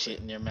or there's something. shit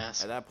in your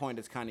mask. At that point,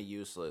 it's kind of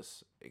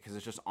useless because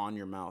it's just on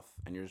your mouth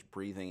and you're just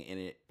breathing in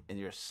it and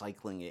you're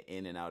cycling it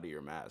in and out of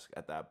your mask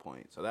at that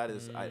point. So that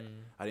is, I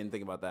didn't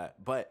think about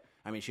that. But,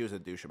 I mean, she was a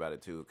douche about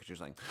it too because she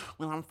was like,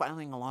 well, I'm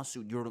filing a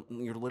lawsuit. You're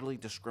literally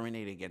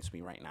discriminating against me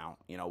right now.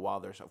 You know,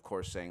 while there's, of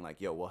course, saying like,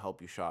 yo, we'll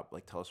help you shop.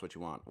 Like, tell us what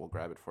you want. We'll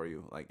grab it for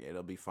you. Like,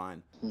 it'll be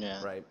fine.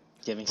 Yeah. Right?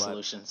 Giving But-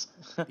 solutions.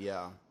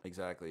 Yeah,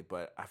 exactly.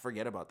 But I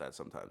forget about that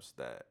sometimes.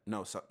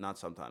 Not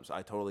sometimes.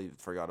 I totally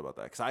forgot about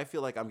that because I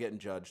feel like I'm getting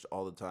judged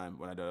all the time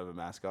when I don't have a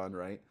mask on,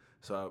 right?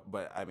 So,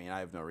 but I mean, I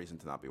have no reason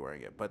to not be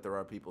wearing it. But there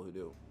are people who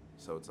do.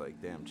 So it's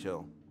like, damn,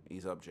 chill,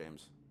 ease up,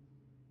 James.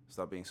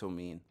 Stop being so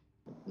mean.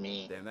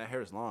 Me. Damn, that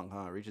hair is long,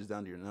 huh? It reaches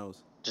down to your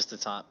nose. Just the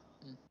top.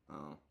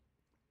 Oh.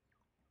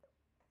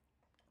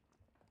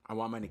 I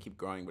want mine to keep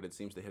growing, but it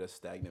seems to hit a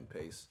stagnant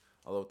pace.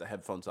 Although with the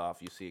headphones off,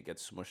 you see it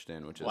gets smushed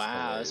in, which is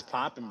Wow, hilarious. it's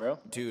popping, bro.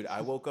 Dude,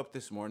 I woke up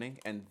this morning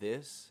and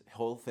this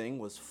whole thing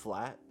was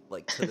flat,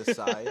 like to the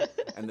side,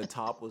 and the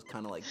top was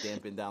kind of like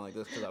dampened down like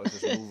this because I was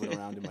just moving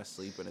around in my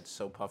sleep, and it's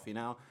so puffy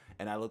now.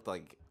 And I looked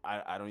like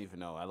I don't even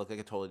know. I look like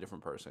a totally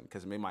different person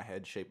because it made my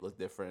head shape look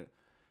different.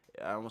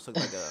 I almost looked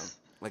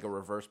like a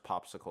reverse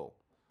popsicle.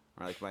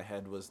 Or like my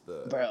head was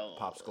the Bro.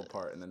 popsicle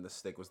part, and then the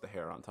stick was the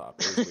hair on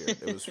top. It was weird.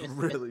 It was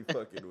really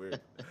fucking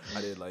weird.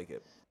 I didn't like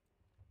it.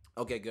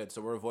 Okay, good.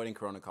 So we're avoiding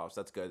corona coughs.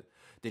 That's good.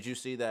 Did you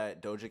see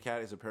that Doja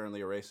Cat is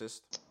apparently a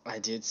racist? I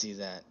did see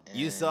that.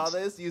 You saw and-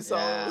 this? You saw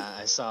Yeah,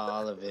 I saw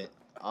all of it.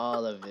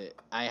 All of it.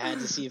 I had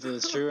to see if it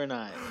was true or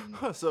not.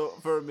 And So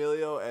for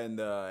Emilio and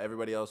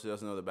everybody else who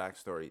doesn't know the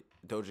backstory,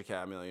 Doja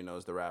Cat, Emilio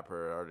knows the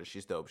rapper artist.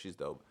 She's dope. She's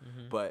dope.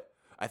 But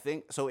I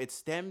think so. It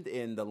stemmed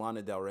in the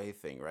Lana Del Rey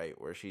thing, right,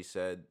 where she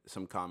said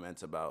some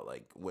comments about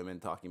like women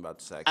talking about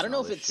sex. I don't and know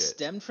all if this it shit.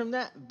 stemmed from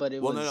that, but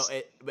it Well, was.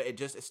 no. But it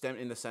just stemmed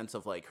in the sense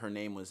of like her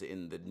name was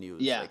in the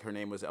news. Yeah. Like her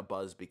name was a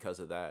buzz because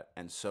of that,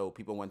 and so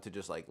people went to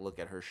just like look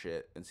at her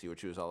shit and see what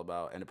she was all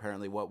about. And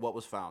apparently, what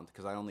was found?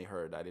 Because I only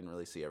heard, I didn't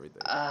really see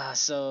everything.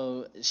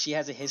 So she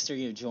has a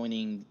history of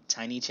joining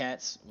Tiny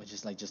Chats, which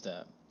is like just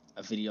a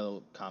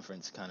video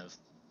conference kind of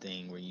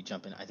thing where you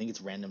jump in. I think it's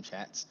random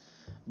chats,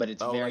 but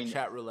it's Oh, very like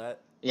chat roulette.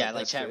 yeah,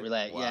 like that chat shit?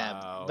 roulette. Yeah,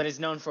 Wow. but it's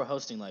known for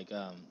hosting like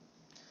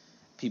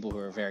people who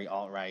are very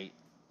alt-right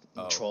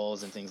Oh.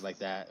 trolls and things like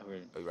that who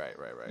are,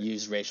 Right.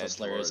 use racial Edgelords,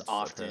 slurs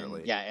often.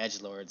 apparently. Yeah,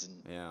 edgelords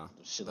and Yeah,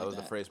 shit that like was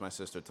that. the phrase my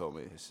sister told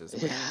me. It says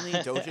apparently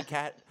Doja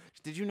Cat.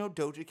 Did you know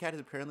Doja Cat is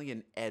apparently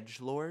an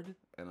edgelord?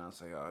 And I was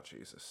like, oh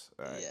Jesus.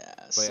 All right. Yeah,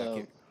 But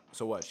so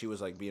so what? She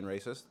was like being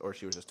racist, or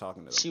she was just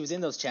talking to them? she was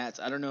in those chats.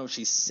 I don't know if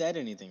she said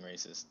anything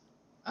racist.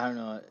 I don't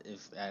know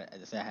if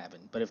that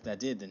happened, but if that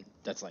did, then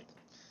that's like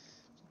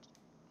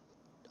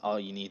all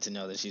you need to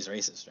know that she's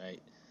racist,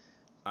 right?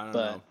 I don't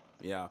but- know.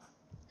 Yeah.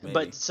 Maybe.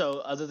 But so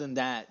other than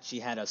that, she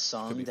had a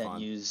song be that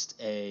fun. used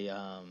a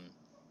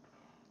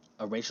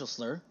racial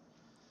slur.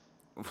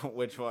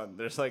 Which one?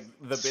 There's like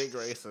the big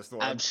racist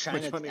one. I'm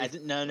trying Which one to.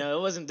 is- No,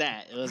 it wasn't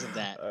that. It wasn't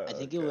that. Oh, I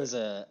think it okay. was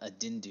a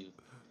dindu,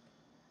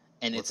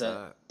 and What's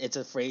it's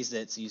a phrase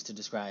that's used to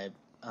describe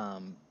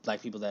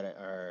black people that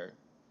are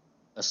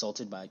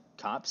assaulted by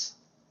cops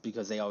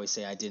because they always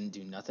say I didn't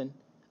do nothing.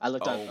 I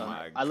looked Oh up.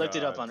 my I looked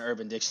it up God. on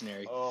Urban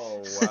Dictionary.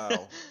 Oh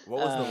wow. What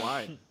was the Uh,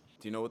 line?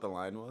 Do you know what the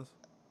line was?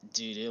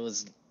 Dude, it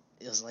was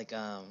like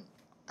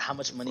how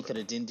much money could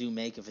a dindu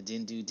make if a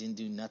dindu didn't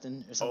do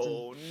nothing or something?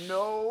 Oh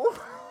no.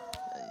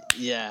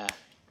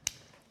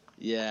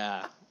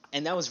 Yeah.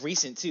 And that was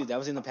recent too. That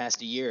was in the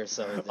past year or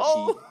so that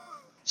Oh.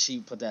 she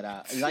put that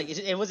out. Like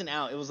it wasn't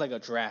out. It was like a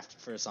draft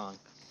for a song.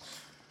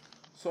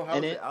 So how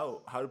is it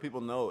out? How do people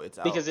know it's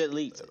out? Because it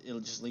leaked. It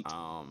just leaked.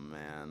 Oh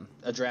man.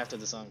 A draft of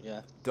the song.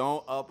 Yeah.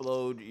 Don't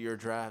upload your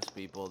drafts,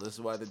 people. This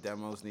is why the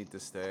demos need to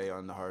stay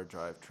on the hard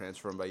drive.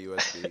 Transfer them by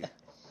USB.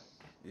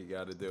 You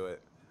got to do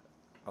it.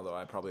 Although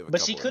I probably have a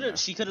But couple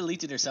she could have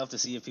leaked it herself to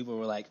see if people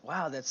were like,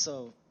 "Wow, that's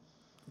so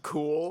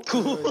cool."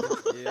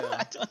 Yeah.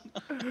 I don't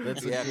know.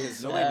 That's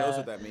Because nobody knows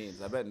what that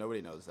means. I bet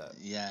nobody knows that.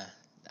 Yeah.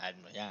 I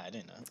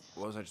didn't know.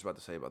 What was I just about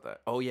to say about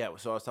that? Oh, yeah.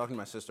 So I was talking to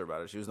my sister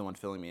about it. She was the one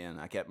filling me in.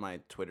 I get my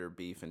Twitter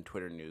beef and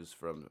Twitter news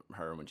from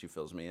her when she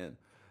fills me in.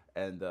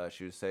 And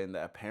she was saying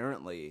that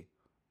apparently,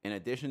 in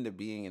addition to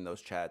being in those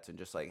chats and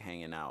just like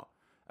hanging out,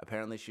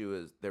 apparently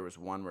there was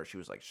one where she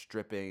was like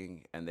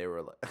stripping and they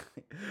were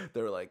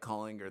like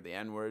calling her the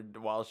N-word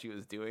while she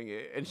was doing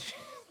it. And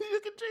you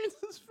could change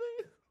his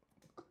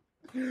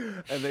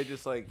face. And they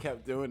just like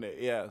kept doing it.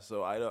 Yeah.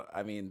 So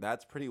I mean,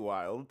 that's pretty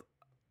wild.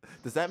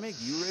 Does that make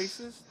you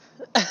racist?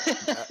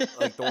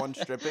 Like the one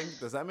stripping?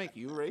 Does that make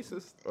you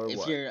racist or If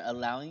what? you're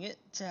allowing it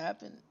to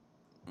happen,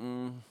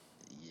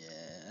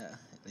 Yeah,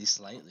 at least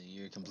slightly,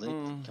 you're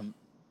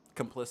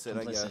complicit,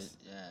 I guess.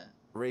 Yeah.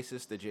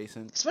 Racist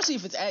adjacent. Especially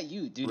if it's at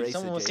you, dude. If Race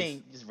someone was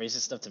adjacent. saying just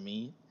racist stuff to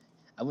me,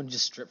 I wouldn't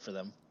just strip for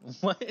them.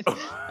 What?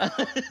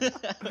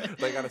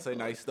 They gotta say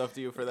nice stuff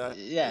to you for that.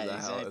 Yeah,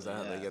 Is that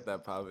how they get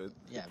that popping?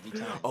 Yeah, be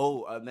kind.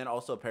 Oh, and then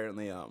also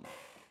apparently,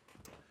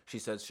 she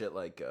said shit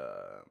like,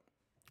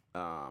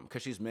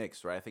 cause she's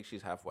mixed, right? I think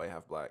she's half white,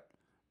 half black,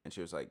 and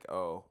she was like,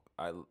 "Oh,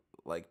 I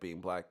like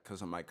being black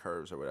because of my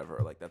curves or whatever.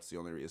 Or like that's the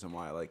only reason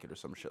why I like it or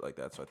some shit like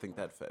that." So I think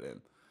that fed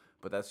in.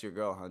 But that's your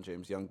girl, huh,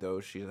 James? Young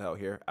Doge, she's out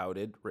here,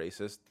 outed,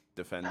 racist,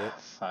 defend it.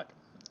 Fuck.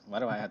 Why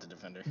do I have to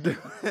defend her?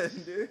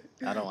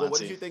 I don't want Well, what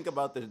to. did you think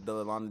about the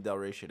Lana Del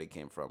Rey shit it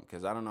came from?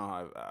 Because I don't know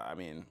how. I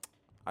mean,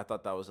 I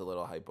thought that was a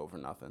little hype over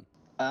nothing.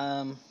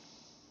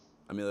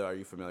 Emilio, are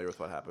you familiar with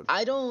what happened?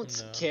 I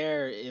don't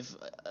care if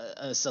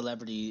a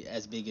celebrity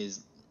as big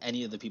as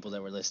any of the people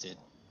that were listed.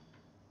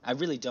 I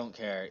really don't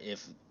care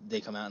if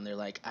they come out and they're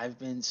like, I've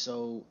been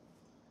so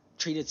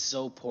treated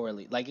so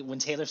poorly. Like when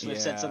Taylor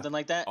Swift said something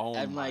like that, Oh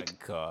I'm my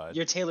like, God.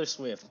 You're Taylor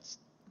Swift.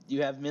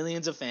 You have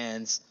millions of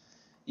fans.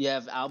 You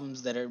have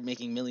albums that are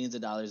making millions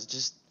of dollars.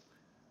 Just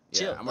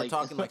chill. Yeah, and we're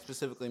talking like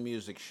specifically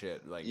music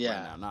shit, like right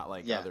now, not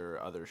like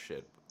other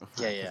shit.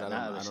 Yeah,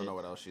 I don't know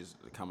what else she's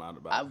come out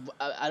about.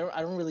 I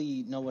don't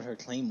really know what her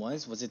claim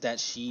was. Was it that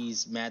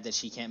she's mad that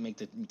she can't make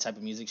the type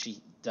of music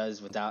she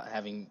does without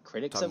having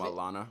critics Talking of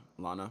about it?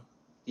 Lana.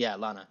 Yeah,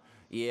 Lana.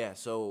 Yeah,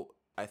 so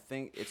I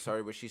think it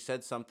started where she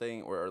said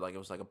something, or like it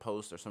was like a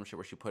post or some shit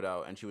where she put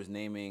out, and she was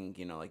naming,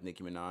 like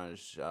Nicki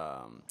Minaj,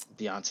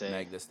 Beyonce,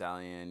 Meg Thee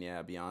Stallion,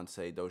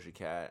 Beyonce, Doja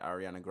Cat,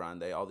 Ariana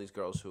Grande, all these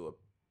girls who,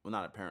 well,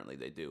 not apparently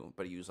they do,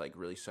 but use like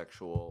really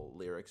sexual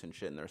lyrics and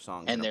shit in their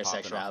songs and are their popping off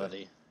it.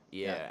 sexuality.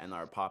 Yeah, and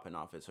are popping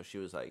off it. So she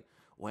was like,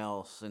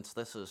 well, since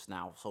this is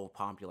now so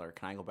popular,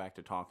 can I go back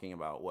to talking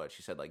about what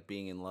she said, like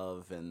being in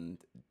love and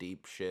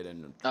deep shit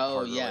and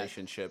hard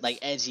relationships, like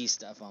edgy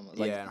stuff almost.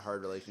 Yeah, and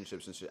hard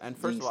relationships and shit. And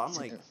first of all, I'm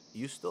like,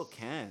 you still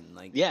can,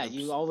 like,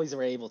 you always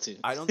were able to.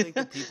 I don't think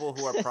the people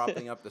who are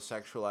propping up the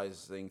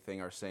sexualizing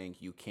thing are saying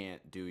you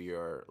can't do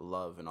your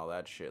love and all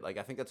that shit. Like,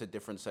 I think that's a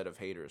different set of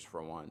haters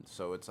for one.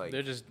 So it's like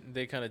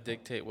they kind of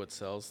dictate what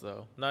sells,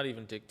 though. Not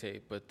even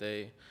dictate, but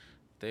they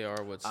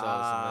are what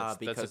sells.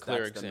 And that's a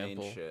clear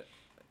example. The main shit.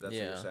 That's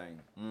what you're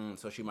saying.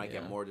 So she might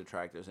get more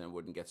detractors and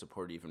wouldn't get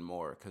support even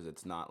more because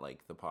it's not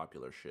like the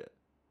popular shit.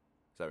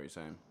 Is that what you're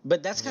saying?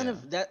 But that's kind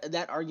of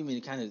that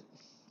argument kind of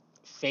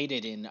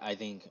faded in, I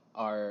think,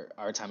 our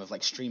time of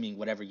like streaming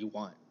whatever you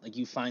want. Like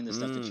you find the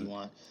stuff that you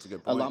want. That's a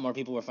good point. A lot more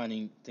people are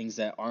finding things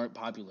that aren't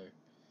popular,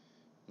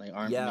 like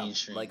aren't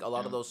mainstream. Like a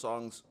lot of those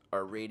songs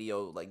are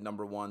radio like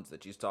number ones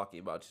that she's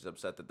talking about. She's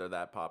upset that they're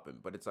that popping,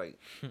 but it's like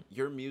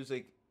your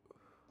music.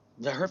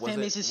 Her fan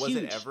base is huge.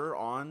 Was it ever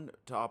on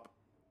top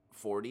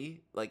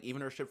 40? Like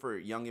even her shit for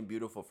Young and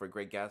Beautiful for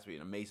Great Gatsby,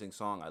 an amazing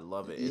song. I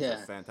love it.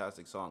 It's a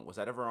fantastic song. Was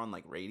that ever on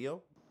like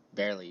radio?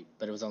 Barely,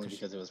 but it was only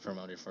because it was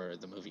promoted for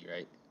the movie,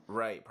 right?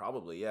 Right,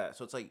 probably, yeah.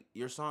 So it's like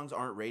your songs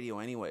aren't radio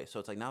anyway. So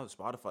it's like now with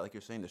Spotify, like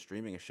you're saying, the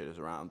streaming of shit is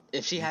around.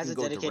 If she has a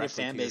dedicated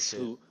fan base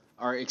who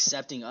are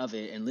accepting of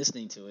it and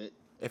listening to it.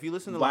 If you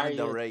listen to Lana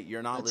Del Rey,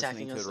 you're not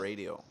listening to the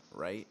radio,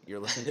 right? You're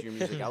listening to your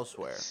music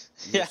elsewhere.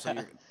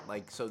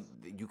 So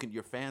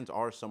your fans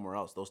are somewhere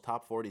else. Those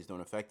top 40s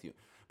don't affect you.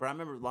 But I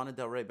remember Lana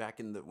Del Rey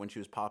back when she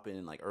was popping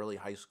in like early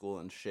high school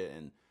and shit,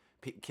 and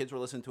kids were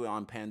listening to it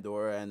on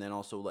Pandora, and then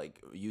also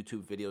like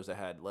YouTube videos that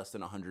had less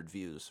than 100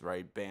 views,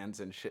 right? Bands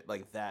and shit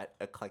like that,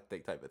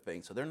 eclectic type of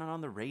thing. So they're not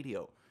on the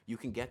radio. You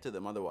can get to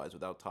them otherwise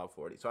without top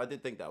 40. So I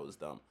did think that was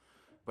dumb.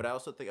 But I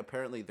also think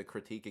apparently the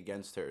critique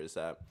against her is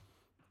that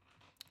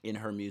in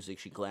her music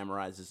she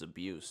glamorizes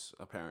abuse,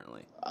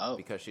 apparently. Oh.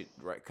 Because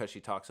she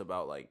talks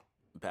about like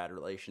bad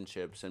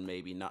relationships and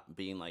maybe not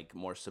being like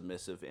more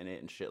submissive in it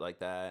and shit like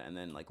that, and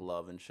then like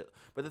love and shit.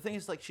 But the thing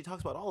is, like, she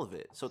talks about all of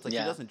it, so it's like she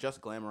doesn't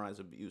just glamorize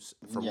abuse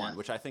for one,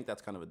 which I think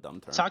that's kind of a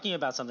dumb term. Talking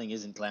about something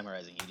isn't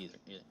glamorizing it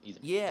either.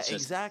 Yeah,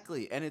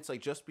 exactly. And it's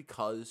like, just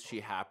because she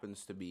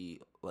happens to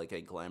be like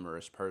a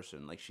glamorous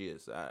person, like she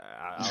is,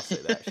 I'll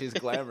say that she's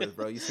glamorous,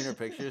 bro. You seen her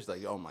pictures?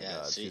 Like, oh my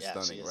god, she's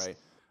stunning, right?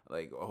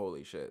 Like,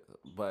 holy shit.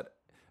 But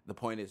the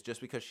point is,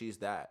 just because she's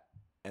that,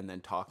 and then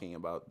talking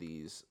about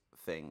these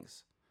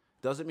things,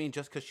 doesn't mean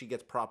just because she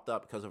gets propped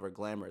up because of her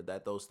glamour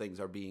that those things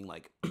are being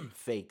like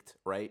faked,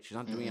 right? She's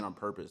not doing it on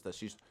purpose. That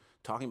she's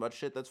talking about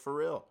shit that's for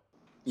real.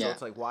 So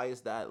it's like, why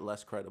is that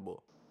less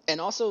credible? And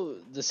also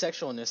the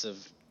sexualness of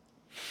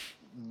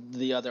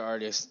the other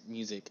artists'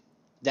 music,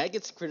 that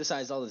gets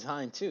criticized all the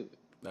time too.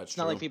 That's it's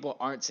not like people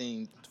aren't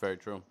saying. It's very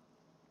true.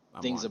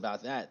 Things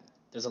about that.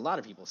 There's a lot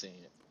of people saying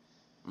it.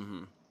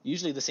 Mm-hmm.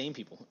 Usually the same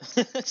people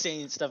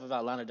saying stuff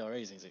about Lana Del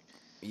Rey's music.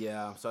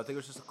 Yeah, so I think it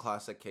was just a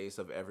classic case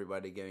of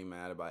everybody getting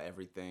mad about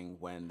everything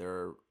when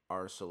there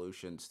are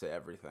solutions to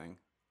everything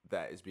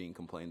that is being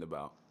complained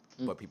about.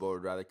 But people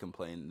would rather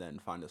complain than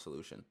find a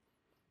solution.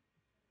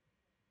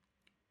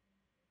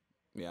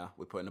 Yeah,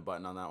 we putting a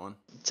button on that one.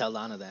 Tell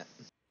Lana that.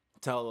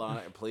 Tell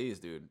Lana, please,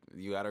 dude.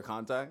 You got her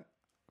contact?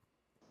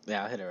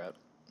 Yeah, I'll hit her up.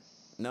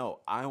 No,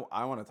 I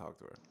want to talk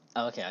to her.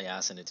 Oh, okay, yeah,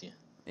 I'll send it to you.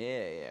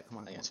 Yeah, come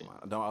on.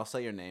 I'll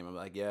say your name. I'm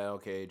like, yeah,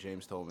 okay,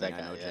 James told me. I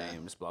know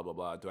James, blah, blah,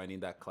 blah. Do I need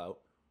that clout?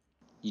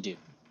 You do.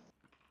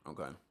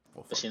 Okay.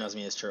 Well, but she knows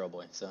me as Churro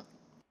Boy, so.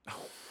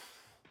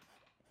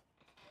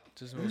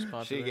 Just most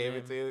popular she gave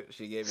name. it to you?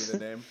 She gave you the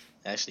name?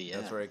 Actually, yeah.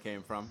 That's where it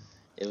came from?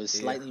 It was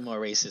slightly more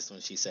racist when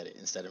she said it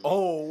instead of me.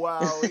 Oh, wow.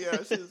 Yeah,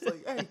 she was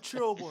like, hey,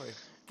 Churro Boy.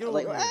 Get over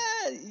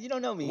here. You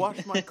don't know me.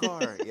 Wash my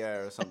car.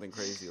 Yeah, or something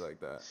crazy like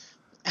that.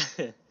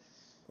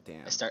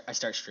 Damn. I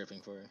start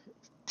stripping for her.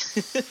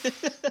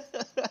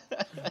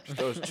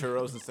 Those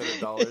churros instead of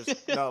dollars.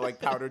 No,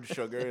 like powdered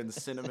sugar and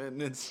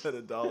cinnamon instead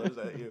of dollars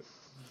at you.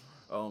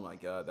 Oh my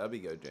god, that'd be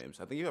good, James.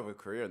 I think you have a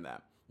career in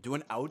that. Do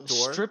an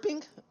outdoor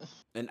stripping?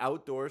 An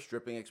outdoor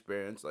stripping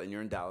experience, and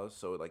you're in Dallas,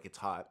 so like it's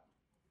hot.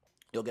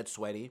 You'll get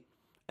sweaty,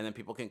 and then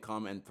people can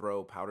come and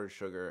throw powdered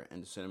sugar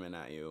and cinnamon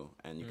at you,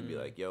 and you can be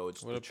like, yo,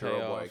 it's the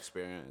Churro Boy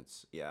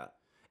experience. Yeah.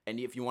 And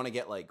if you want to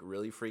get like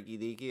really freaky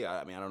deaky,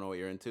 I mean, I don't know what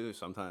you're into.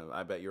 Sometimes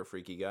I bet you're a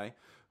freaky guy,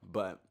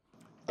 but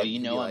oh, you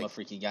know I'm a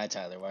freaky guy,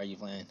 Tyler. Why are you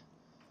playing?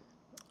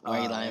 Why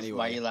are you lying? Anyway,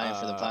 why are you lying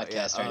for the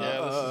podcast right now?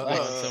 Yeah, this is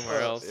going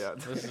somewhere else. Yeah.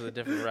 This is a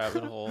different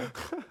rabbit hole.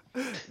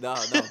 No,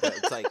 but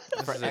it's like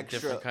this is a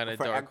different kind of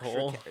dark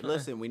hole.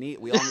 Listen, we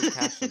all need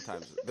cash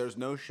sometimes. There's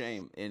no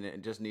shame in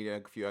it. Just need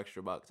a few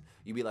extra bucks.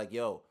 You'd be like,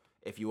 yo,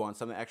 if you want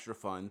something extra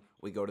fun,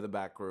 we go to the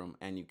back room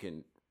and you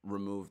can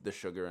remove the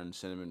sugar and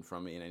cinnamon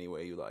from me in any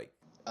way you like.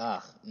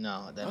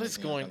 No. What is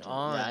going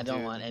on? Yeah, I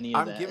don't want any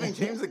of that. I'm giving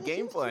James a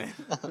game plan.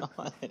 I don't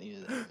want any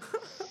of that.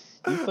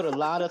 You put a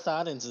lot of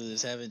thought into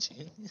this, haven't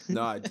you?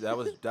 No, that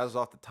was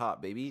off the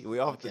top, baby. We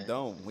off the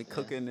dome. We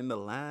cooking in the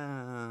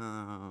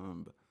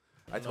lamb.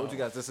 I told you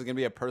guys this is gonna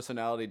be a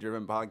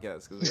personality-driven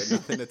podcast because we had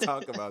nothing to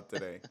talk about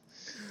today.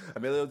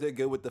 Emilio did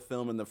good with the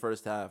film in the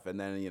first half, and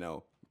then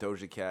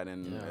Doja Cat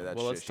and that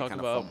shit. Let's talk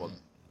about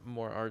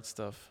more art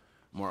stuff.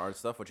 More art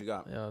stuff? What you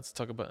got? Yeah, let's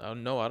talk about.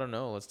 No, I don't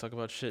know. Let's talk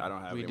about shit. I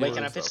don't have. Wait,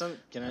 can I pitch some?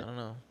 I don't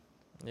know.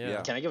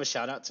 Yeah. Can I give a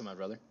shout out to my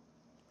brother?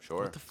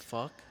 Sure. What the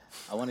fuck?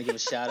 I want to give a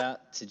shout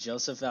out to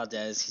Joseph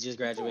Valdez. He just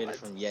graduated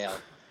from Yale.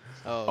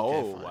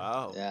 Oh,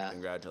 wow. Yeah.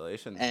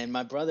 Congratulations. And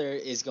my brother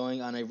is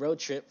going on a road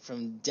trip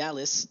from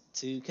Dallas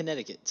to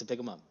Connecticut to pick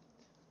him up.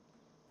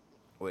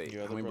 Wait,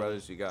 how many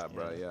brothers you got,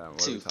 bro? Yeah,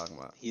 what are we talking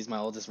about? He's my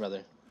oldest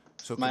brother.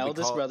 So my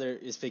oldest brother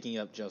is picking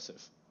up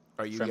Joseph.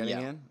 Are you getting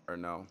in or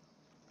no?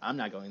 I'm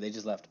not going. They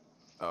just left.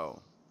 Oh.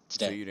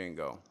 Today. So you didn't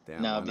go?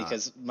 Damn. No,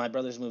 because my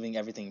brother's moving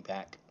everything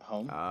back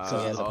home. So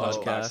he has a bunch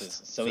of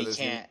boxes. So he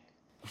can't.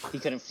 He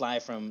couldn't fly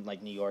from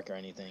like New York or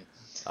anything.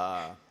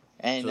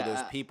 And so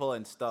there's people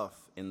and stuff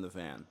in the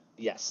van.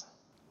 Yes.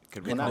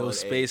 Could we no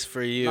space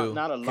for you.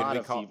 Not a lot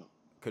of people.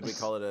 Could we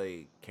call it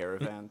a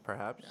caravan,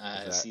 perhaps?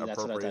 That's what I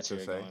thought you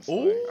were going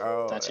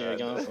for. Thought you were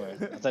going for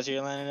it. I thought you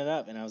were lining it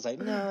up, and I was like,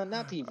 no,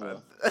 not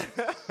people.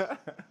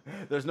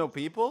 There's no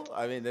people?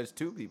 I mean, there's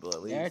two people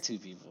at least. There are two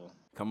people.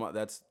 Come on,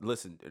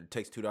 listen, it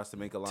takes 2 dots to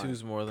make a line.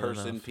 Two's more than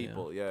Person, enough,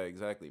 people. Yeah,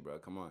 exactly, bro.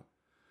 Come on.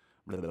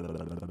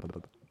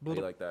 How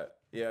you like that?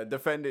 Yeah,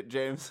 defend it,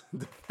 James.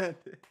 Defend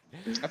it.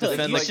 I feel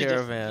defend like the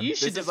caravan. You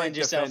should defend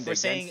yourself for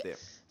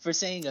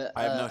saying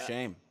I have no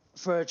shame.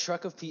 For a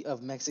truck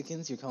of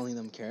Mexicans, you're calling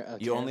them caravan?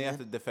 You only have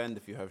to defend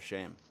if you have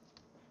shame.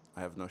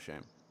 I have no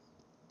shame.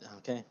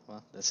 Okay,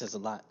 well, that says a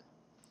lot.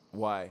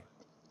 Why?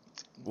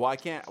 Why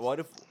can't? What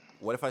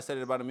if I said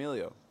it about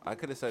Emilio? I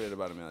could have said it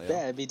about Emilio.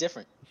 Yeah, it'd be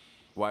different.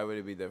 Why would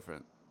it be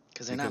different?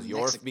 Because they're not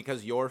Mexican.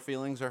 Because your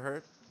feelings are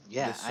hurt.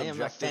 Yeah, I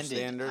am offended.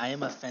 Standard. I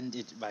am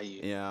offended by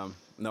you. Yeah,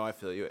 no, I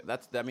feel you.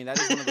 That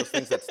is one of those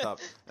things that's tough.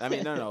 I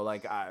mean, no,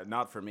 like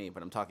not for me,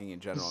 but I'm talking in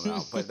general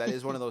now. But that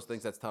is one of those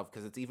things that's tough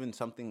because it's even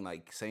something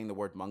like saying the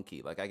word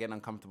monkey. Like I get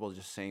uncomfortable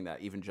just saying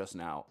that, even just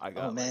now. I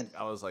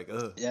was like,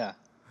 ugh. Yeah.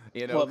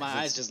 You know, Well, my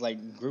eyes just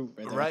like grew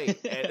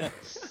right there.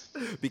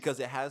 right. Because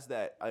it has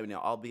that, I mean,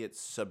 albeit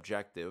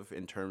subjective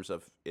in terms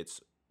of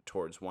it's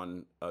towards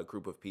one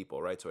group of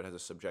people, right? So it has a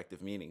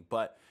subjective meaning,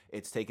 but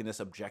it's taken this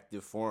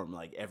objective form.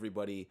 Like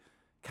everybody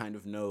kind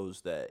of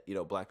knows that, you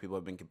know, black people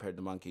have been compared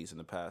to monkeys in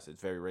the past.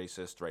 It's very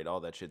racist, right?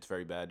 All that shit's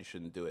very bad. You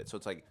shouldn't do it. So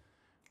it's like,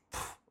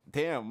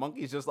 damn,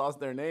 monkeys just lost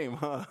their name,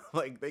 huh?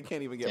 Like they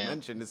can't even get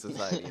mentioned in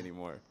society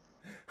anymore.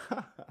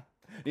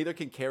 Neither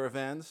can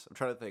caravans. I'm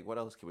trying to think, what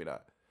else can we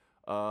not?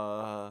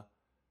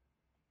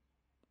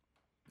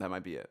 That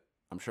might be it.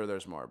 I'm sure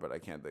there's more, but I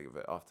can't think of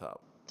it off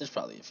top. There's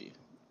probably a few.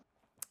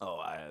 Oh,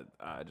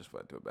 I just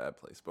went to a bad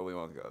place, but we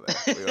won't go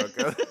there. We won't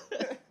go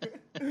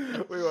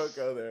there. We won't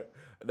go there.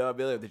 No,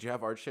 Emilio, did you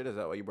have art shit? Is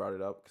that why you brought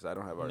it up? Because I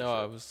don't have art shit. No,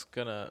 I was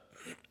gonna.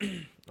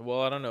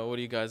 Well, I don't know. What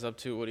are you guys up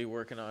to? What are you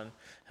working on?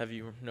 Have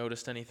you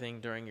noticed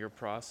anything during your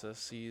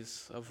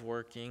processes of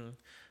working?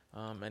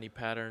 Any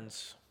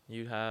patterns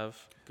you have?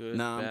 Good,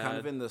 No, I'm bad? kind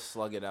of in the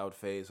slug it out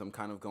phase. I'm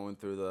kind of going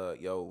through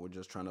we're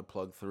just trying to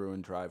plug through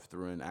and drive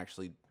through and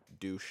actually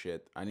do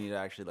shit. I need to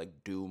actually like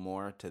do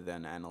more to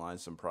then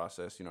analyze some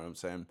process. You know what I'm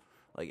saying?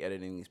 Like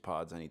editing these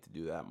pods, I need to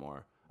do that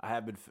more. I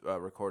have been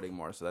recording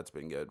more, so that's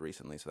been good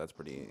recently. So that's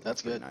pretty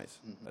good. Nice.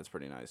 Mm-hmm. That's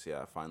pretty nice.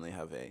 Yeah, I finally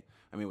have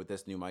with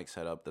this new mic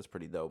setup, that's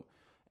pretty dope.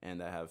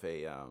 And I have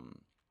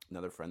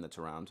another friend that's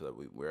around so that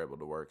we're able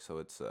to work. So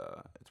it's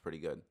pretty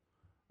good.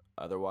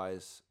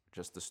 Otherwise,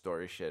 just the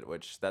story shit,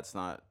 which that's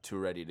not too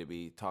ready to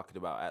be talked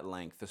about at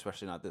length,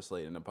 especially not this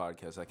late in the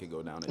podcast. I could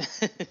go down a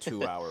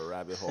 2-hour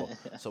rabbit hole.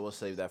 So we'll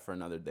save that for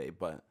another day.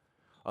 But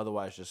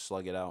otherwise, just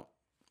slug it out.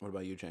 What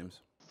about you,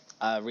 James?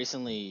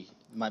 Recently,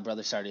 my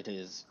brother started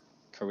his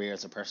career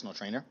as a personal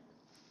trainer.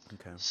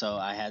 Okay. So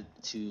I had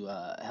to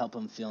help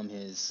him film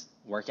his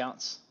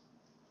workouts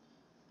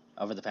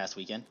over the past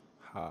weekend.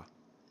 Huh.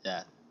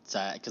 Yeah.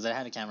 So because I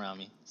had a camera on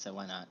me, so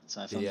why not?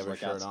 So I Did filmed he his have a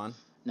workouts. shirt on?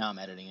 No, I'm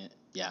editing it.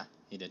 Yeah,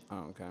 he did.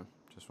 Oh, okay.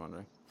 Just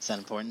wondering. Is that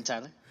important,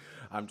 Tyler?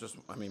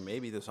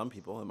 Maybe to some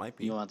people it might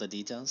be. You want the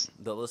details?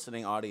 The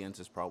listening audience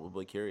is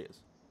probably curious.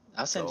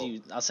 I'll send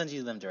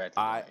you them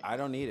directly. I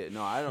don't need it.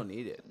 No, I don't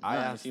need it. I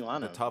ask the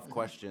tough Mm-hmm.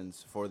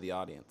 questions for the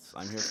audience.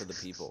 I'm here for the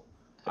people.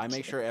 I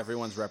make sure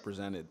everyone's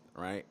represented,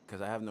 right?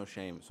 Because I have no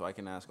shame, so I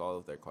can ask all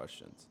of their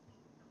questions,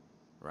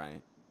 right?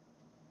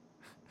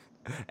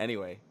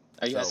 Anyway.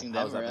 Are you asking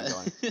them?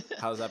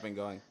 How's that been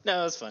going?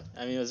 No, it was fun.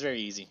 I mean, it was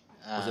very easy.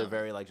 Was it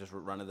very like just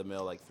run of the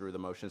mill, like through the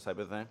motions type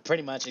of thing?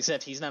 Pretty much,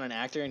 except he's not an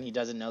actor and he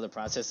doesn't know the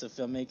process of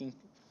filmmaking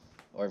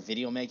or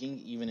video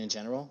making, even in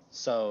general.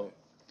 So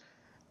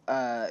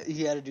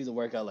he had to do the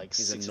workout like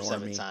 6 or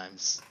 7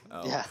 times.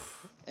 Oh. Yeah,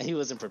 and he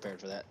wasn't prepared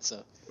for that.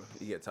 So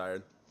you get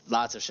tired.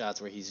 Lots of shots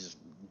where he's just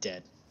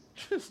dead.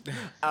 Just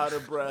out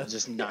of breath.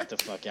 Just knocked the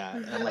fuck out.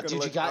 And I'm like,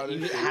 dude,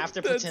 you have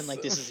to pretend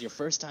like this is your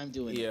first time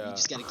doing it. You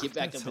just got to get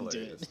back up and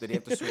do it. Did he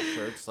have to switch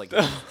shirts? Like,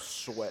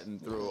 sweating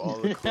through all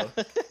the clothes.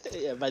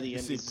 Yeah, by the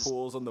end, you see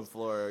pools on the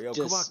floor. Yo,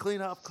 come on,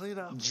 clean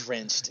up.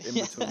 Drenched. In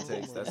between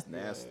takes. That's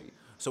nasty.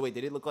 So wait,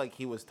 did it look like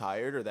he was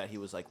tired or that he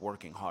was like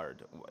working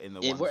hard in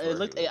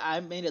the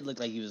I made it look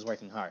like he was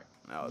working hard.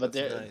 Oh, but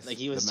nice. Like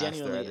he was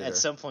genuinely at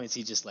some points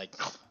he just like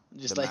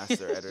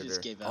master editor.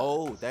 Just gave out.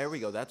 Oh, there we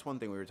go. That's one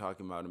thing we were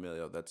talking about,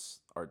 Emilio. That's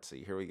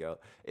artsy. Here we go.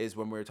 Is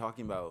when we were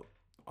talking about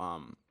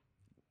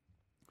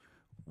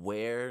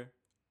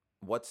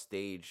what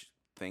stage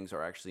things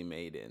are actually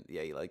made in.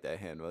 Yeah, you like that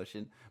hand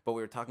motion. But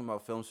we were talking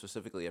about film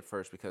specifically at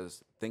first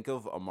because think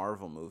of a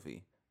Marvel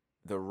movie.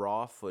 The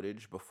raw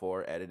footage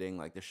before editing,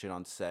 like the shit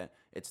on set,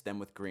 it's them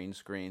with green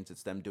screens,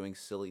 it's them doing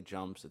silly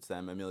jumps, it's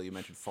them, Emilio, you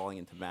mentioned falling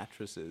into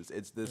mattresses.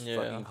 It's this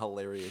fucking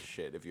hilarious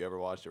shit if you ever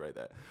watched it right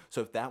there.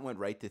 So if that went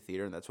right to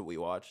theater and that's what we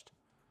watched,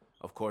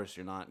 of course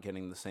you're not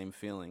getting the same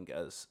feeling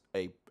as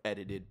a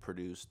edited,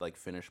 produced, like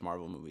finished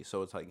Marvel movie.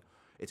 So it's like,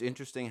 it's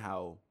interesting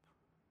how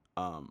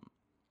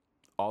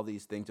all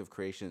these things of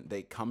creation,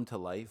 they come to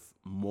life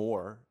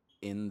more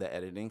in the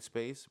editing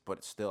space,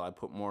 but still I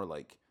put more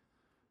like,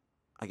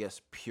 I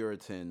guess,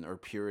 Puritan or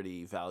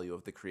purity value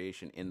of the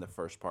creation in the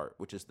first part,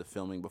 which is the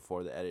filming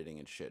before the editing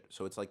and shit.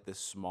 So it's like this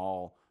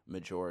small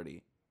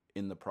majority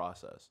in the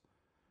process.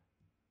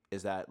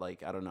 Is that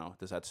like, I don't know,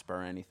 does that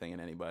spur anything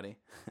in anybody?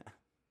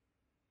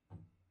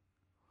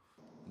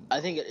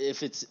 I think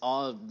if it's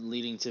all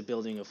leading to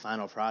building a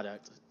final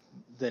product,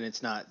 then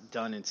it's not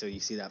done until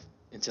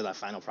that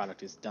final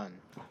product is done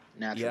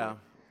naturally. Yeah,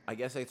 I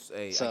guess it's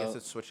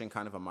switching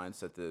kind of a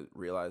mindset to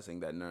realizing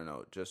that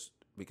no, just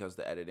because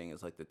the editing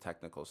is like the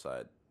technical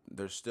side,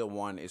 there's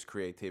still is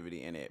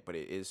creativity in it, but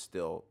it is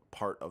still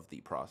part of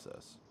the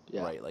process,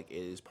 right? Like it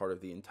is part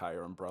of the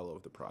entire umbrella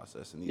of the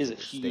process, and these are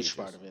the huge stages.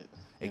 Part of it.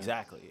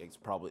 Exactly,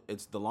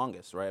 it's the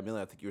longest, right? I mean,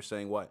 I think you were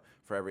saying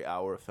for every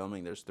hour of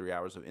filming, there's 3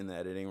 hours in the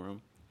editing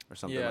room or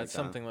something. Yeah, like it's that.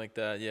 something like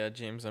that. Yeah,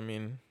 James. I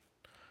mean,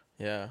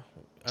 yeah,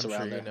 I'm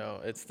sure you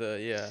know. It's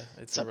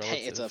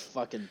a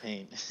fucking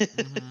pain.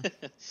 Mm-hmm.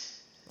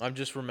 I'm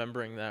just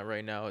remembering that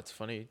right now. It's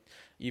funny.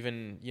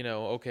 Even,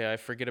 okay, I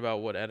forget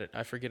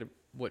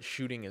what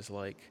shooting is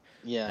like.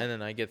 Yeah. And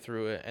then I get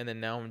through it. And then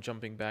now I'm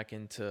jumping back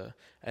into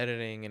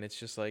editing. And it's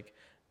just like,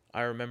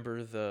 I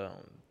remember the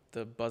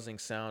buzzing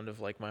sound of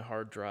like my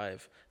hard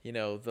drive,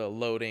 the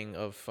loading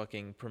of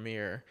fucking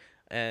Premiere,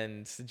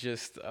 and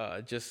just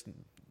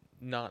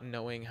not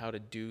knowing how to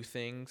do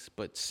things,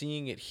 but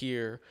seeing it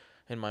here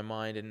in my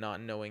mind and not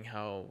knowing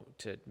how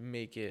to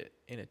make it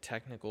in a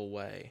technical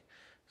way.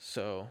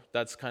 So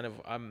that's kind of,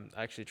 I'm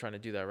actually trying to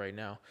do that right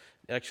now.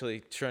 Actually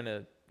trying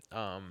to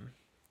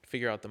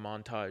figure out the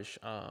montage.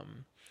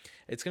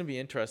 It's gonna be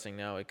interesting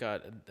now. It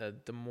got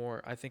the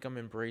more I think I'm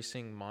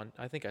embracing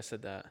I think I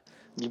said that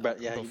You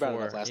brought it up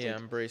before. last week. Yeah,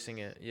 embracing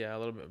it. Yeah, a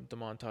little bit the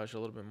montage a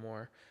little bit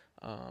more.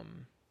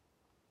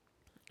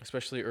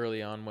 Especially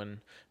early on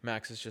when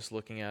Max is just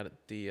looking at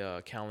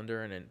the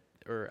calendar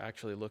or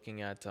actually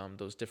looking at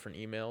those different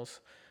emails.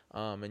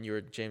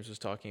 And James was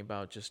talking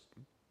about just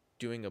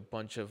doing a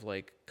bunch of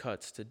like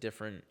cuts to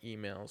different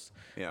emails.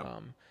 Yeah.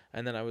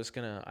 And then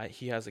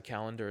he has a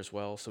calendar as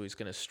well, so he's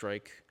gonna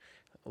strike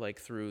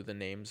like through the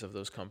names of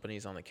those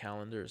companies on the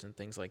calendars and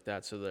things like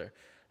that.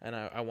 And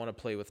I want to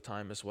play with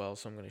time as well,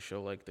 so I'm gonna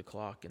show like the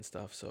clock and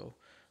stuff. So,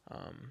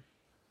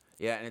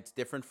 yeah, and it's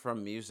different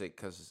from music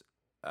because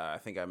I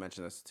think I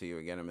mentioned this to you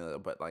again, Emilio,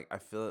 but like I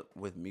feel it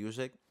with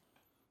music,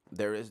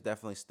 there is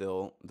definitely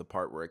still the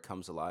part where it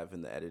comes alive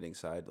in the editing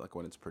side, like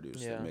when it's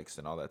produced and mixed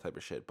and all that type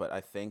of shit. But I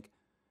think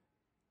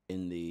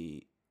in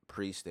the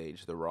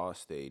pre-stage, the raw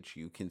stage,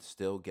 you can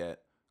still get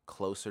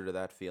closer to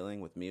that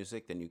feeling with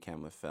music than you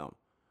can with film.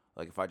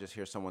 Like if I just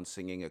hear someone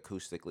singing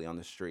acoustically on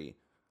the street,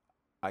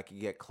 I could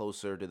get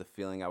closer to the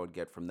feeling I would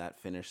get from that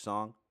finished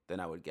song than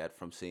I would get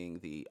from seeing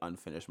the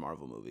unfinished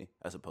Marvel movie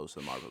as opposed to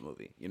the Marvel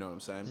movie. You know what I'm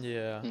saying?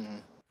 yeah. Mm-hmm.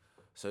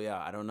 So yeah,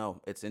 I don't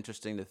know. It's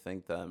interesting to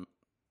think that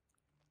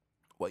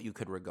what you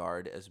could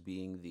regard as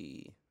being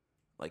the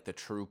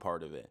true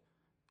part of it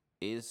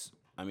is,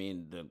 I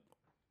mean,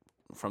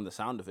 from the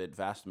sound of it,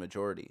 vast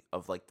majority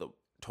of like the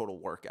total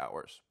work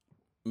hours.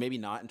 Maybe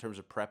not in terms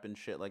of prep and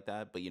shit like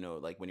that, but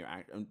like when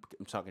I'm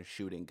talking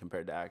shooting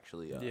compared to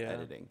actually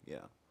editing.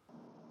 Yeah.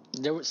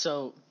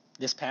 So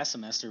this past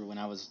semester when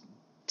I was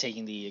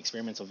taking the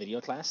experimental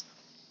video class,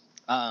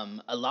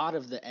 a lot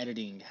of the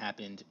editing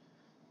happened,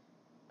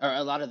 or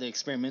a lot of the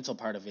experimental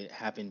part of it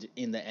happened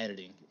in the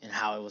editing and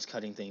how I was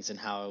cutting things and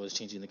how I was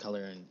changing the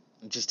color and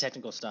just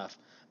technical stuff.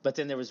 But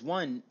then there was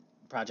one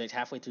project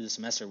halfway through the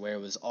semester where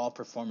it was all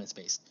performance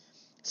based.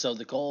 So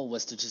the goal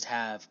was to just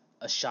have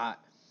a shot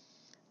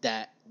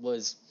that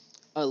was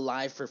a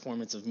live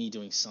performance of me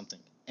doing something.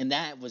 And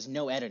that was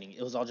no editing.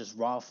 It was all just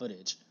raw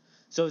footage.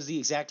 So it was the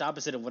exact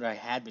opposite of what I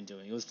had been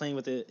doing. It was playing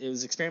with it. It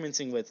was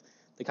experimenting with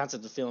the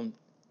concept of film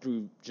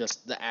through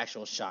just the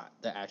actual shot,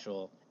 the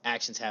actual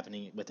actions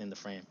happening within the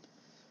frame.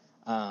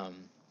 And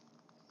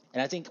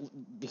I think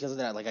because of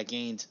that, like I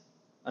gained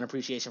an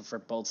appreciation for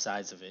both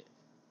sides of it.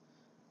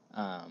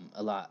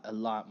 A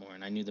lot more.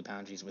 And I knew the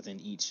boundaries within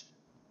each.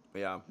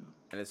 Yeah.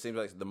 And it seems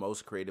like the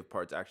most creative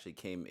parts actually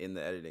came in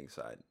the editing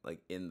side, like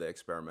in the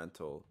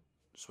experimental,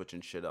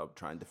 switching shit up,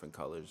 trying different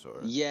colors or.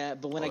 Yeah,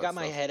 but when I got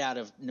my head out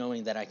of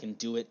knowing that I can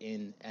do it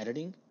in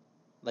editing,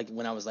 like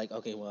when I was like,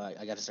 okay, well,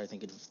 I got to start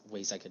thinking of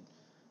ways I could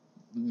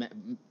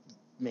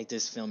make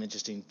this film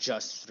interesting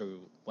just through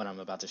what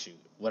I'm about to shoot,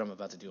 what I'm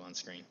about to do on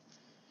screen.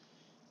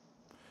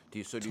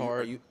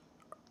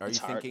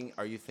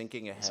 Are you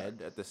thinking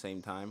ahead at the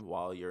same time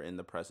while you're in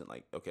the present?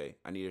 Like, okay,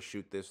 I need to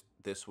shoot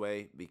this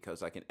way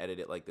because I can edit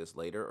it like this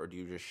later, or do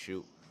you just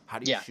shoot? How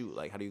do you shoot?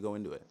 Like, how do you go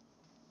into it?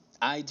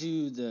 I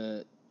do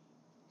the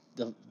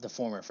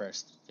former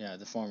first. Yeah,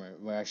 the former,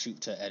 where I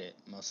shoot to edit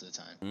most of the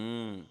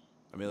time.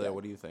 Emilio,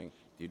 what do you think?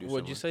 Do you do?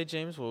 What'd you say,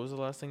 James? What was the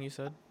last thing you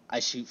said?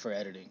 I shoot for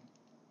editing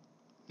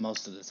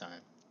most of the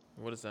time.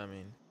 What does that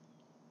mean?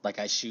 Like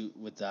I shoot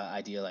with the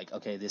idea like,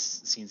 okay,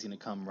 this scene's gonna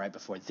come right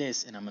before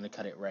this, and I'm gonna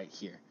cut it right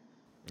here.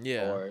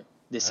 Yeah. Or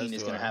this scene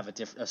is gonna have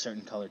a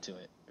certain color to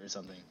it, or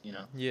something. You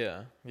know.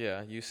 Yeah.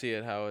 Yeah. You see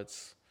it how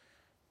it's.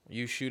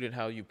 You shoot it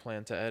how you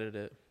plan to edit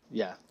it.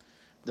 Yeah.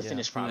 The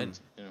finished product.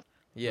 You know?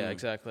 Yeah.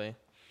 Exactly.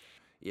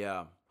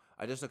 Yeah.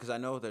 Because I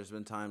know there's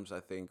been times I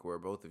think where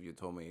both of you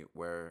told me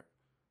where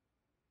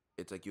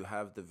it's like you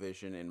have the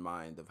vision in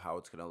mind of how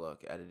it's gonna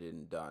look, edited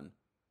and done,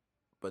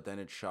 but then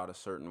it's shot a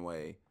certain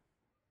way.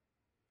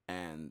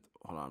 And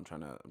hold on, I'm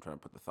trying to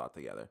put the thought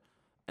together,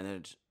 and then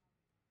it's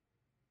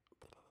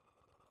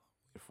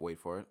wait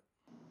for it.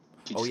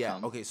 Oh yeah,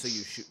 okay. So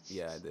you shoot.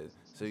 Yeah, I did.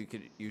 So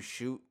you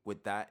shoot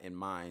with that in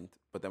mind,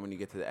 but then when you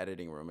get to the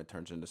editing room, it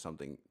turns into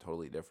something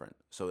totally different.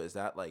 So is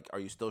that like, are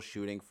you still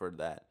shooting for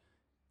that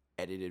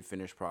edited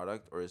finished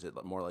product, or is it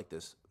more like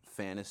this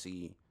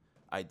fantasy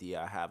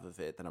idea I have of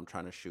it that I'm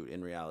trying to shoot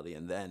in reality,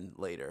 and then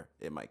later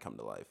it might come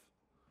to life?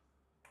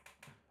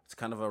 It's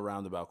kind of a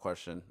roundabout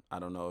question. I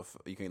don't know if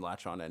you can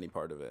latch on to any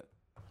part of it.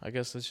 I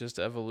guess it's just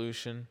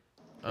evolution.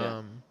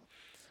 Yeah.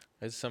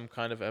 It's some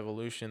kind of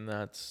evolution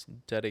that's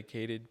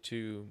dedicated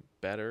to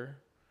better,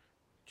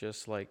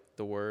 just like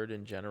the word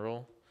in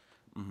general.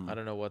 Mm-hmm. I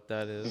don't know what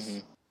that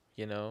is.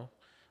 Mm-hmm.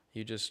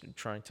 You just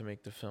trying to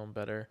make the film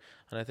better.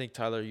 And I think,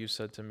 Tyler, you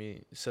said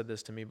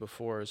this to me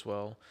before as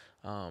well.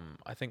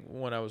 I think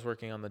when I was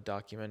working on the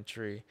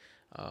documentary,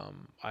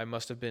 I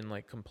must have been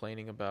like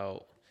complaining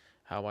about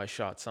how I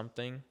shot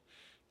something,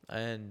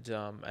 and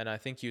I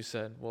think you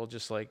said, well,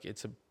 just like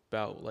it's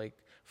about like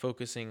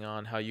focusing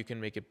on how you can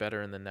make it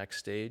better in the next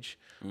stage,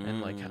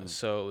 and like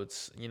so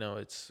it's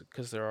it's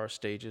because there are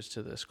stages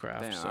to this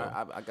craft. Damn,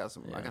 so I got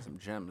some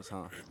gems,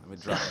 huh? I've been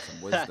dropping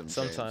some wisdom.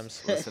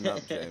 Sometimes. James. Listen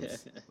up,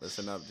 James.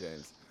 Listen up,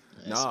 James.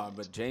 No,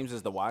 but James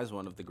is the wise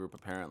one of the group.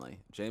 Apparently,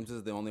 James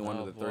is the only one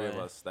of the three of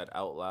us that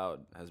out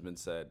loud has been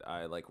said,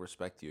 "I like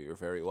respect you. You're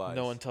very wise."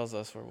 No one tells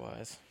us we're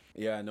wise.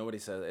 Yeah, nobody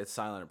says it's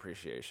silent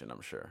appreciation.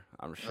 I'm sure.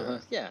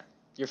 Yeah,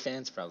 your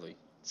fans probably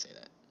say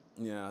that.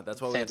 Yeah, that's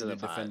why we have Fans to of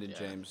be the pod, defending yeah.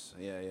 James.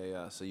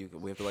 Yeah. So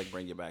we have to like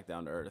bring you back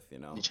down to earth. You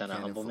know. You trying to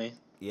humble me?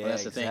 Yeah, Well,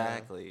 that's the thing.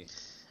 exactly.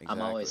 I'm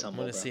always I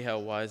humble, want to bro. see how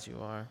wise you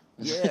are.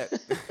 Yeah.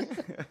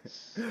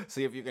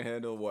 See if you can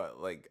handle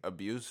what, like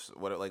abuse.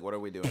 What are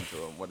we doing to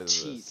him? What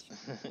is Cheat.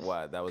 this?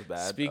 What, that was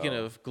bad. Speaking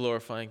of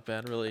glorifying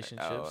bad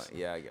relationships,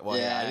 yeah. Well,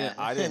 yeah.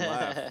 I didn't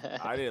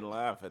laugh. I didn't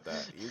laugh at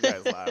that. You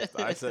guys laughed.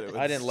 I said it was.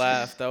 I didn't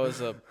laugh. That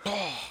was a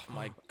oh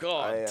my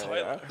god, Yeah.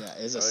 Tyler. Yeah,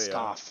 it's a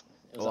scoff.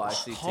 It was Well, a I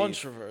see teeth.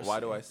 controversy. Why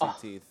do I see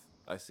teeth?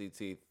 I see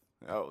teeth.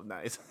 Oh,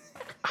 nice.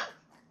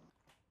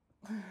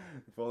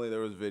 If only there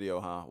was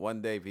video, huh?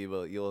 One day,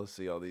 people, you'll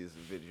see all these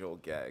visual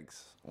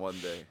gags. One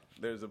day.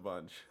 There's a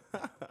bunch.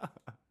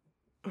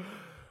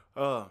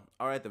 All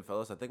right then,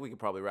 fellas. I think we could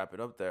probably wrap it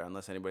up there,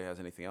 unless anybody has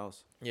anything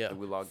else. Yeah. I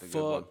think we logged a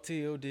good one. Fuck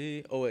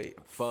TOD. Oh wait.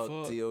 Fuck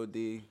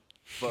TOD.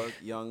 Fuck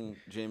Young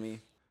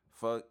Jimmy.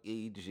 Fuck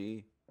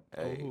EG.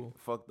 Hey, Ooh.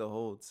 fuck the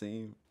whole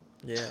team.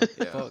 Yeah.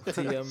 Fuck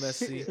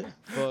TMSC.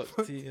 Fuck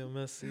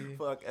TMSC.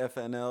 Fuck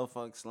FNL,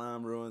 fuck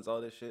Slime Ruins,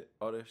 all this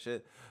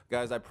shit.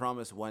 Guys, I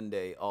promise one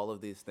day all of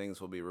these things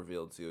will be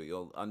revealed to you.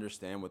 You'll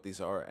understand what these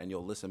are, and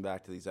you'll listen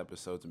back to these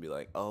episodes and be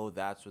like, oh,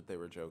 that's what they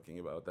were joking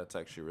about. That's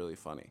actually really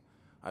funny.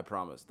 I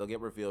promise. They'll get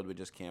revealed. We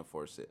just can't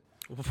force it.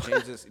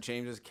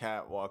 James's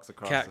cat walks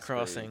across Cat the screen.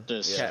 crossing.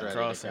 Just Cat ready to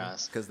crossing.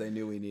 cross. Because they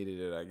knew we needed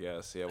it, I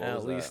guess. Yeah, what At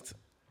was least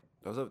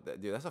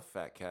that? Dude, that's a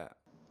fat cat.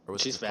 Or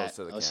was it She's just close fat.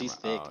 to the Oh, she's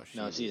camera? thick.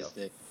 No, she is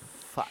thick.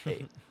 Fat.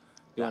 You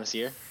want to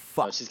see her?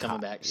 Fuck Oh, she's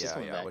coming cat. back. She's Yeah,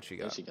 coming yeah, back. what she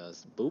There got? she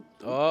goes. Boop.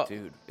 Oh.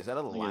 Dude, is that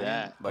a Look at lion?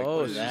 that. Like, Oh,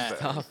 what she's is that?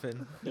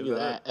 stopping. Look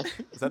at that.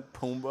 Is that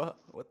Pumbaa?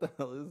 What the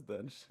hell is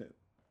that shit?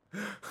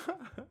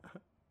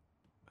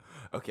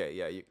 Okay,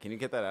 yeah. Can you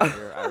get that out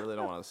here? I really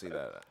don't want to see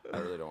that. I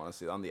really don't want to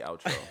see it on the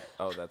outro.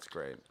 Oh, that's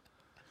great.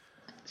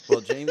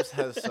 Well, James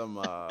has some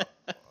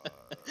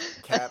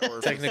cat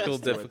or Technical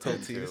to attend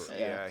to. difficulties.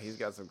 Yeah, he's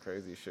got some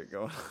crazy shit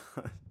going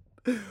on.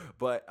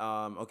 But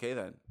okay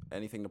then.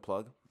 Anything to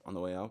plug on the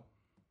way out?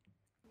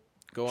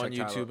 Go on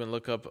Check YouTube Tyler. and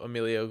look up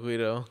Emilio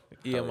Guido.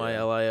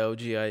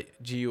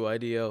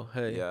 EMILIOGUIDO.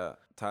 Hey. Yeah,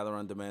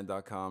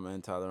 TylerOnDemand.com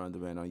and Tyler On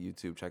Demand on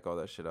YouTube. Check all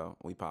that shit out.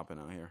 We popping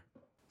out here.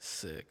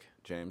 Sick.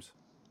 James.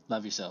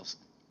 Love yourselves.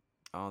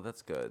 Oh,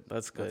 that's good.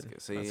 That's good.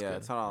 See, That's yeah, good.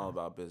 it's not all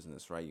about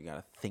business, right? You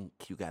gotta think.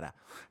 You gotta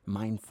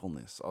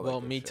mindfulness. All Well,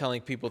 that good me shit.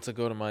 telling people to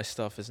go to my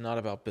stuff is not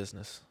about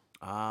business.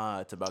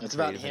 It's about It's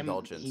about creative him.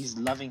 indulgence. He's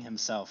loving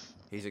himself.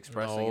 He's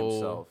expressing No.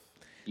 himself.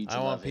 You I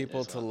love want it people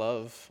as to well.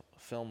 love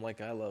film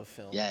like I love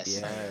film. Yes.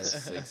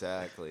 Yes,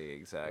 exactly.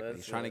 He's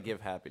That's trying to it.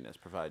 give happiness,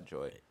 provide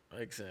joy.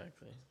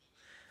 Exactly.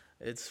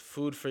 It's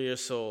food for your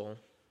soul.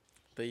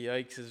 The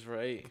yikes is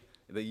right.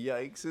 The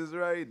yikes is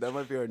right. That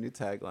might be our new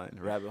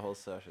tagline. Rabbit Hole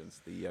Sessions.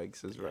 The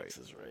yikes is right. Yikes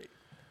is right.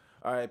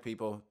 All right,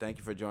 people. Thank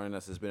you for joining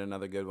us. It's been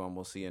another good one.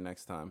 We'll see you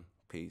next time.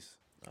 Peace.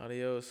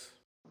 Adios.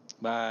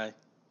 Bye.